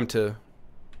this time to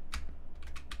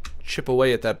chip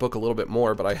away at that book a little bit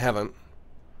more, but I haven't.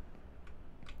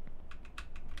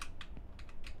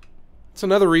 It's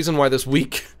another reason why this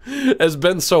week has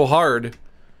been so hard,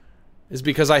 is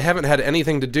because I haven't had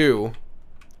anything to do.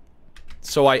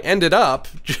 So I ended up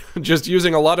just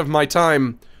using a lot of my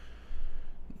time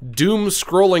doom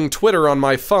scrolling Twitter on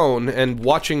my phone and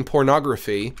watching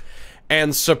pornography.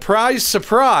 And surprise,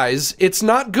 surprise, it's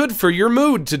not good for your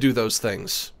mood to do those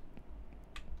things.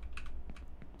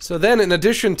 So then, in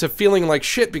addition to feeling like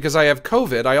shit because I have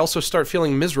COVID, I also start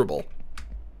feeling miserable.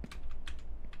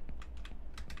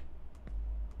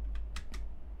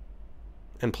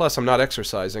 And plus, I'm not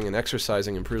exercising, and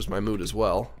exercising improves my mood as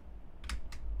well.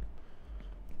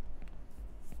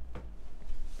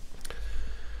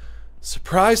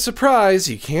 Surprise, surprise,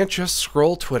 you can't just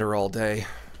scroll Twitter all day.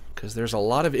 Because there's a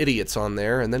lot of idiots on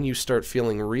there, and then you start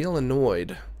feeling real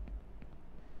annoyed.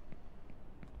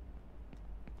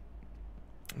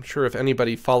 I'm sure if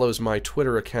anybody follows my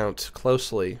Twitter account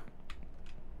closely,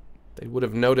 they would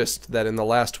have noticed that in the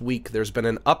last week there's been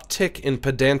an uptick in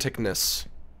pedanticness.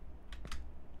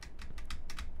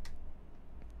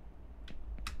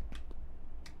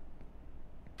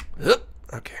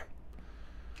 Okay.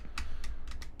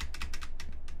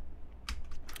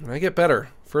 When I get better,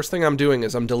 first thing I'm doing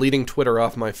is I'm deleting Twitter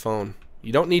off my phone.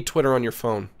 You don't need Twitter on your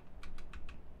phone.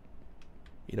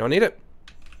 You don't need it.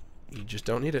 You just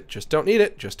don't need it. Just don't need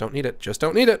it. Just don't need it. Just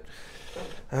don't need it.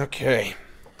 Okay.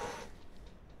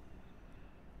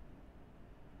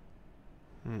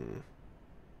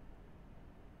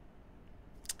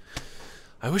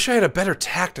 I wish I had a better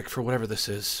tactic for whatever this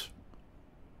is.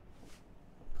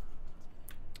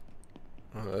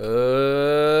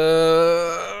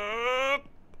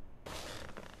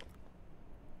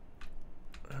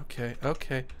 Okay,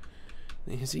 okay.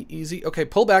 Easy, easy. Okay,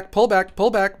 pull back, pull back,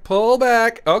 pull back, pull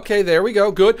back. Okay, there we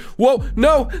go. Good. Whoa,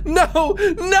 no, no,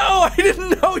 no! I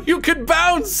didn't know you could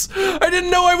bounce! I didn't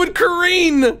know I would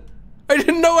careen! I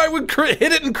didn't know I would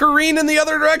hit it and careen in the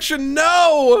other direction!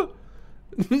 No!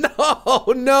 No,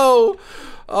 no!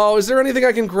 Oh, is there anything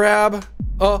I can grab?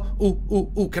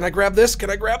 Ooh, can I grab this? Can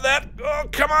I grab that? Oh,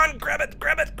 come on, grab it,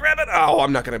 grab it, grab it! Oh,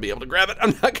 I'm not gonna be able to grab it.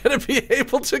 I'm not gonna be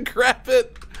able to grab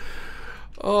it.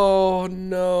 Oh,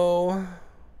 no.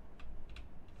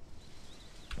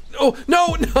 Oh,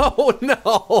 no, no,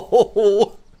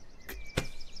 no!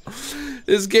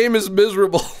 This game is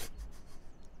miserable.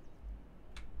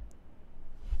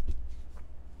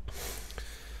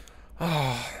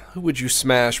 Oh, who would you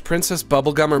smash? Princess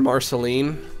Bubblegum or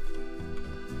Marceline?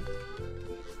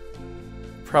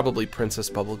 Probably Princess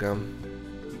Bubblegum.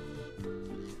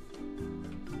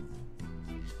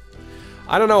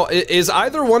 I don't know, is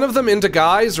either one of them into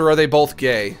guys, or are they both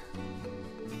gay?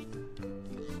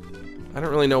 I don't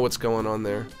really know what's going on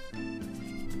there.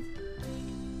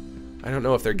 I don't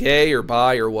know if they're gay or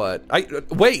bi or what.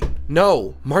 Wait,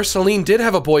 no, Marceline did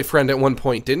have a boyfriend at one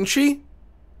point, didn't she?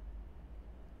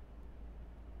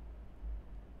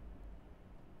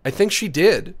 I think she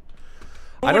did.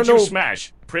 I don't know. Who would you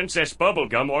smash, Princess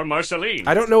Bubblegum or Marceline?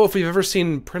 I don't know if we've ever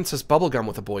seen Princess Bubblegum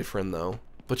with a boyfriend, though.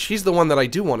 But she's the one that I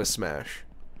do want to smash.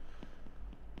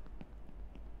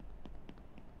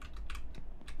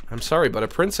 I'm sorry, but a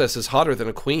princess is hotter than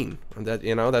a queen. And that,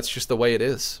 you know, that's just the way it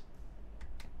is.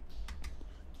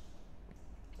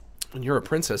 When you're a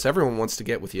princess, everyone wants to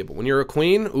get with you. But when you're a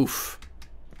queen, oof.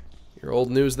 You're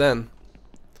old news then.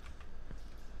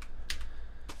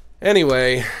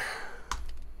 Anyway.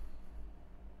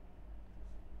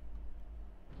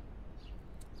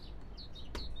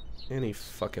 Any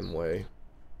fucking way.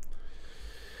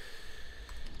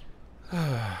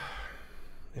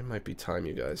 It might be time,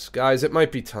 you guys. Guys, it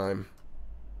might be time.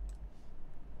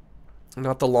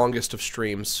 Not the longest of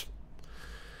streams.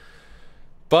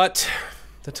 But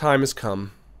the time has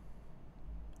come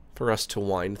for us to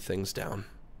wind things down.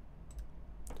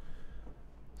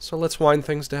 So let's wind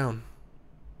things down.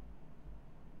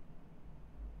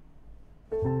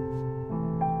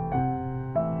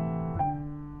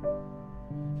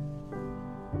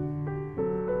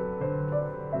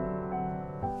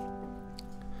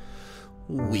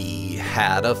 We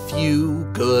had a few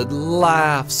good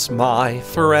laughs, my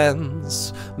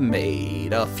friends,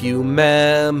 made a few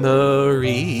memories.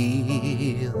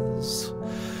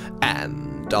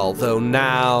 And although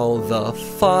now the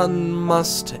fun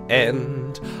must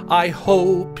end, I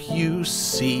hope you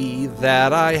see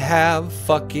that I have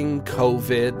fucking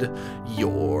COVID.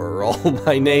 You're all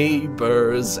my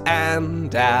neighbors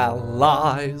and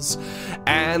allies.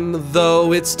 And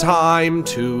though it's time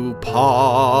to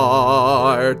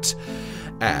part,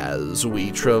 as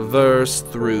we traverse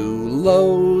through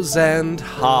lows and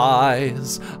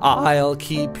highs, I'll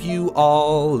keep you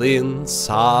all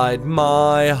inside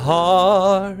my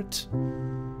heart.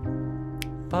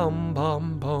 Bum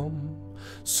bum bum.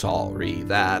 Sorry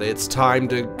that it's time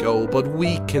to go, but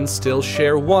we can still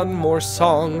share one more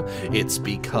song. It's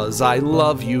because I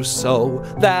love you so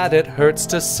that it hurts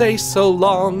to say so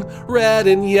long. Red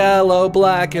and yellow,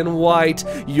 black and white,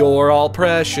 you're all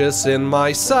precious in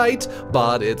my sight.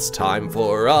 But it's time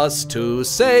for us to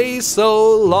say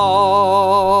so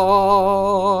long.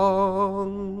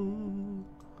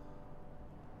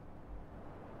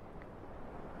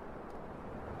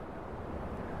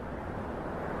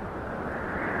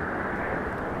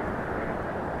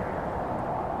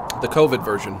 The COVID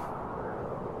version.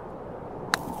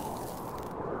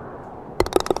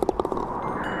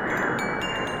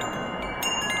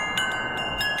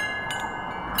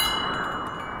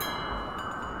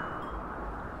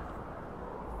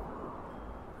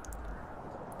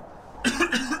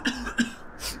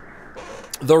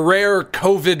 The rare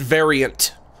COVID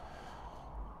variant.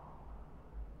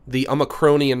 The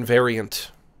Omicronian variant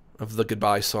of the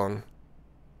goodbye song.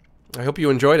 I hope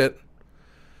you enjoyed it.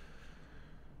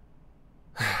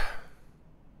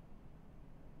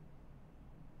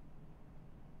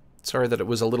 Sorry that it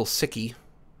was a little sicky,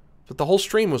 but the whole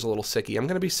stream was a little sicky. I'm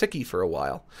going to be sicky for a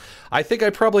while. I think I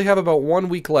probably have about 1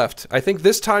 week left. I think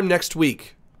this time next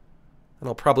week, and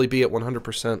I'll probably be at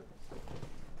 100%.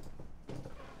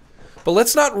 But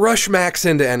let's not rush Max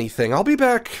into anything. I'll be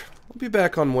back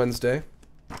on Wednesday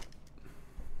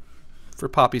for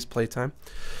Poppy's Playtime.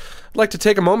 I'd like to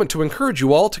take a moment to encourage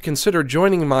you all to consider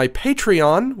joining my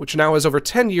Patreon, which now has over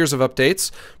 10 years of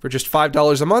updates. For just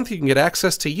 $5 a month, you can get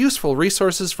access to useful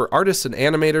resources for artists and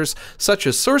animators, such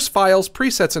as source files,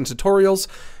 presets, and tutorials,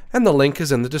 and the link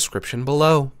is in the description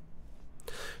below.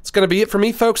 It's going to be it for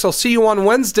me, folks. I'll see you on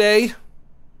Wednesday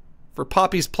for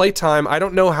Poppy's Playtime. I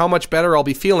don't know how much better I'll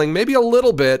be feeling. Maybe a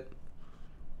little bit.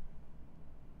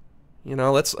 You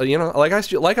know, let's, you know, like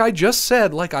I just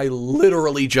said, like I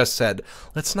literally just said,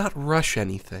 let's not rush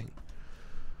anything.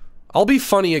 I'll be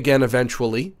funny again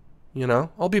eventually, you know.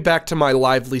 I'll be back to my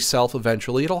lively self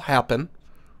eventually. It'll happen.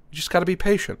 You just gotta be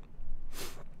patient.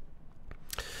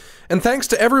 And thanks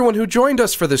to everyone who joined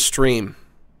us for this stream.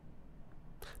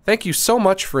 Thank you so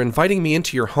much for inviting me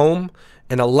into your home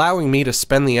and allowing me to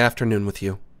spend the afternoon with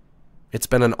you. It's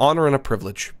been an honor and a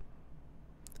privilege.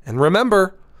 And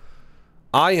remember,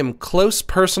 I am close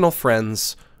personal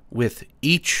friends with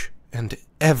each and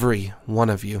every one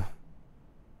of you.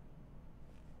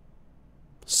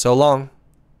 So long.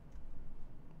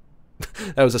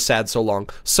 That was a sad so long.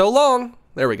 So long.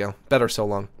 There we go. Better so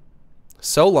long.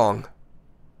 So long.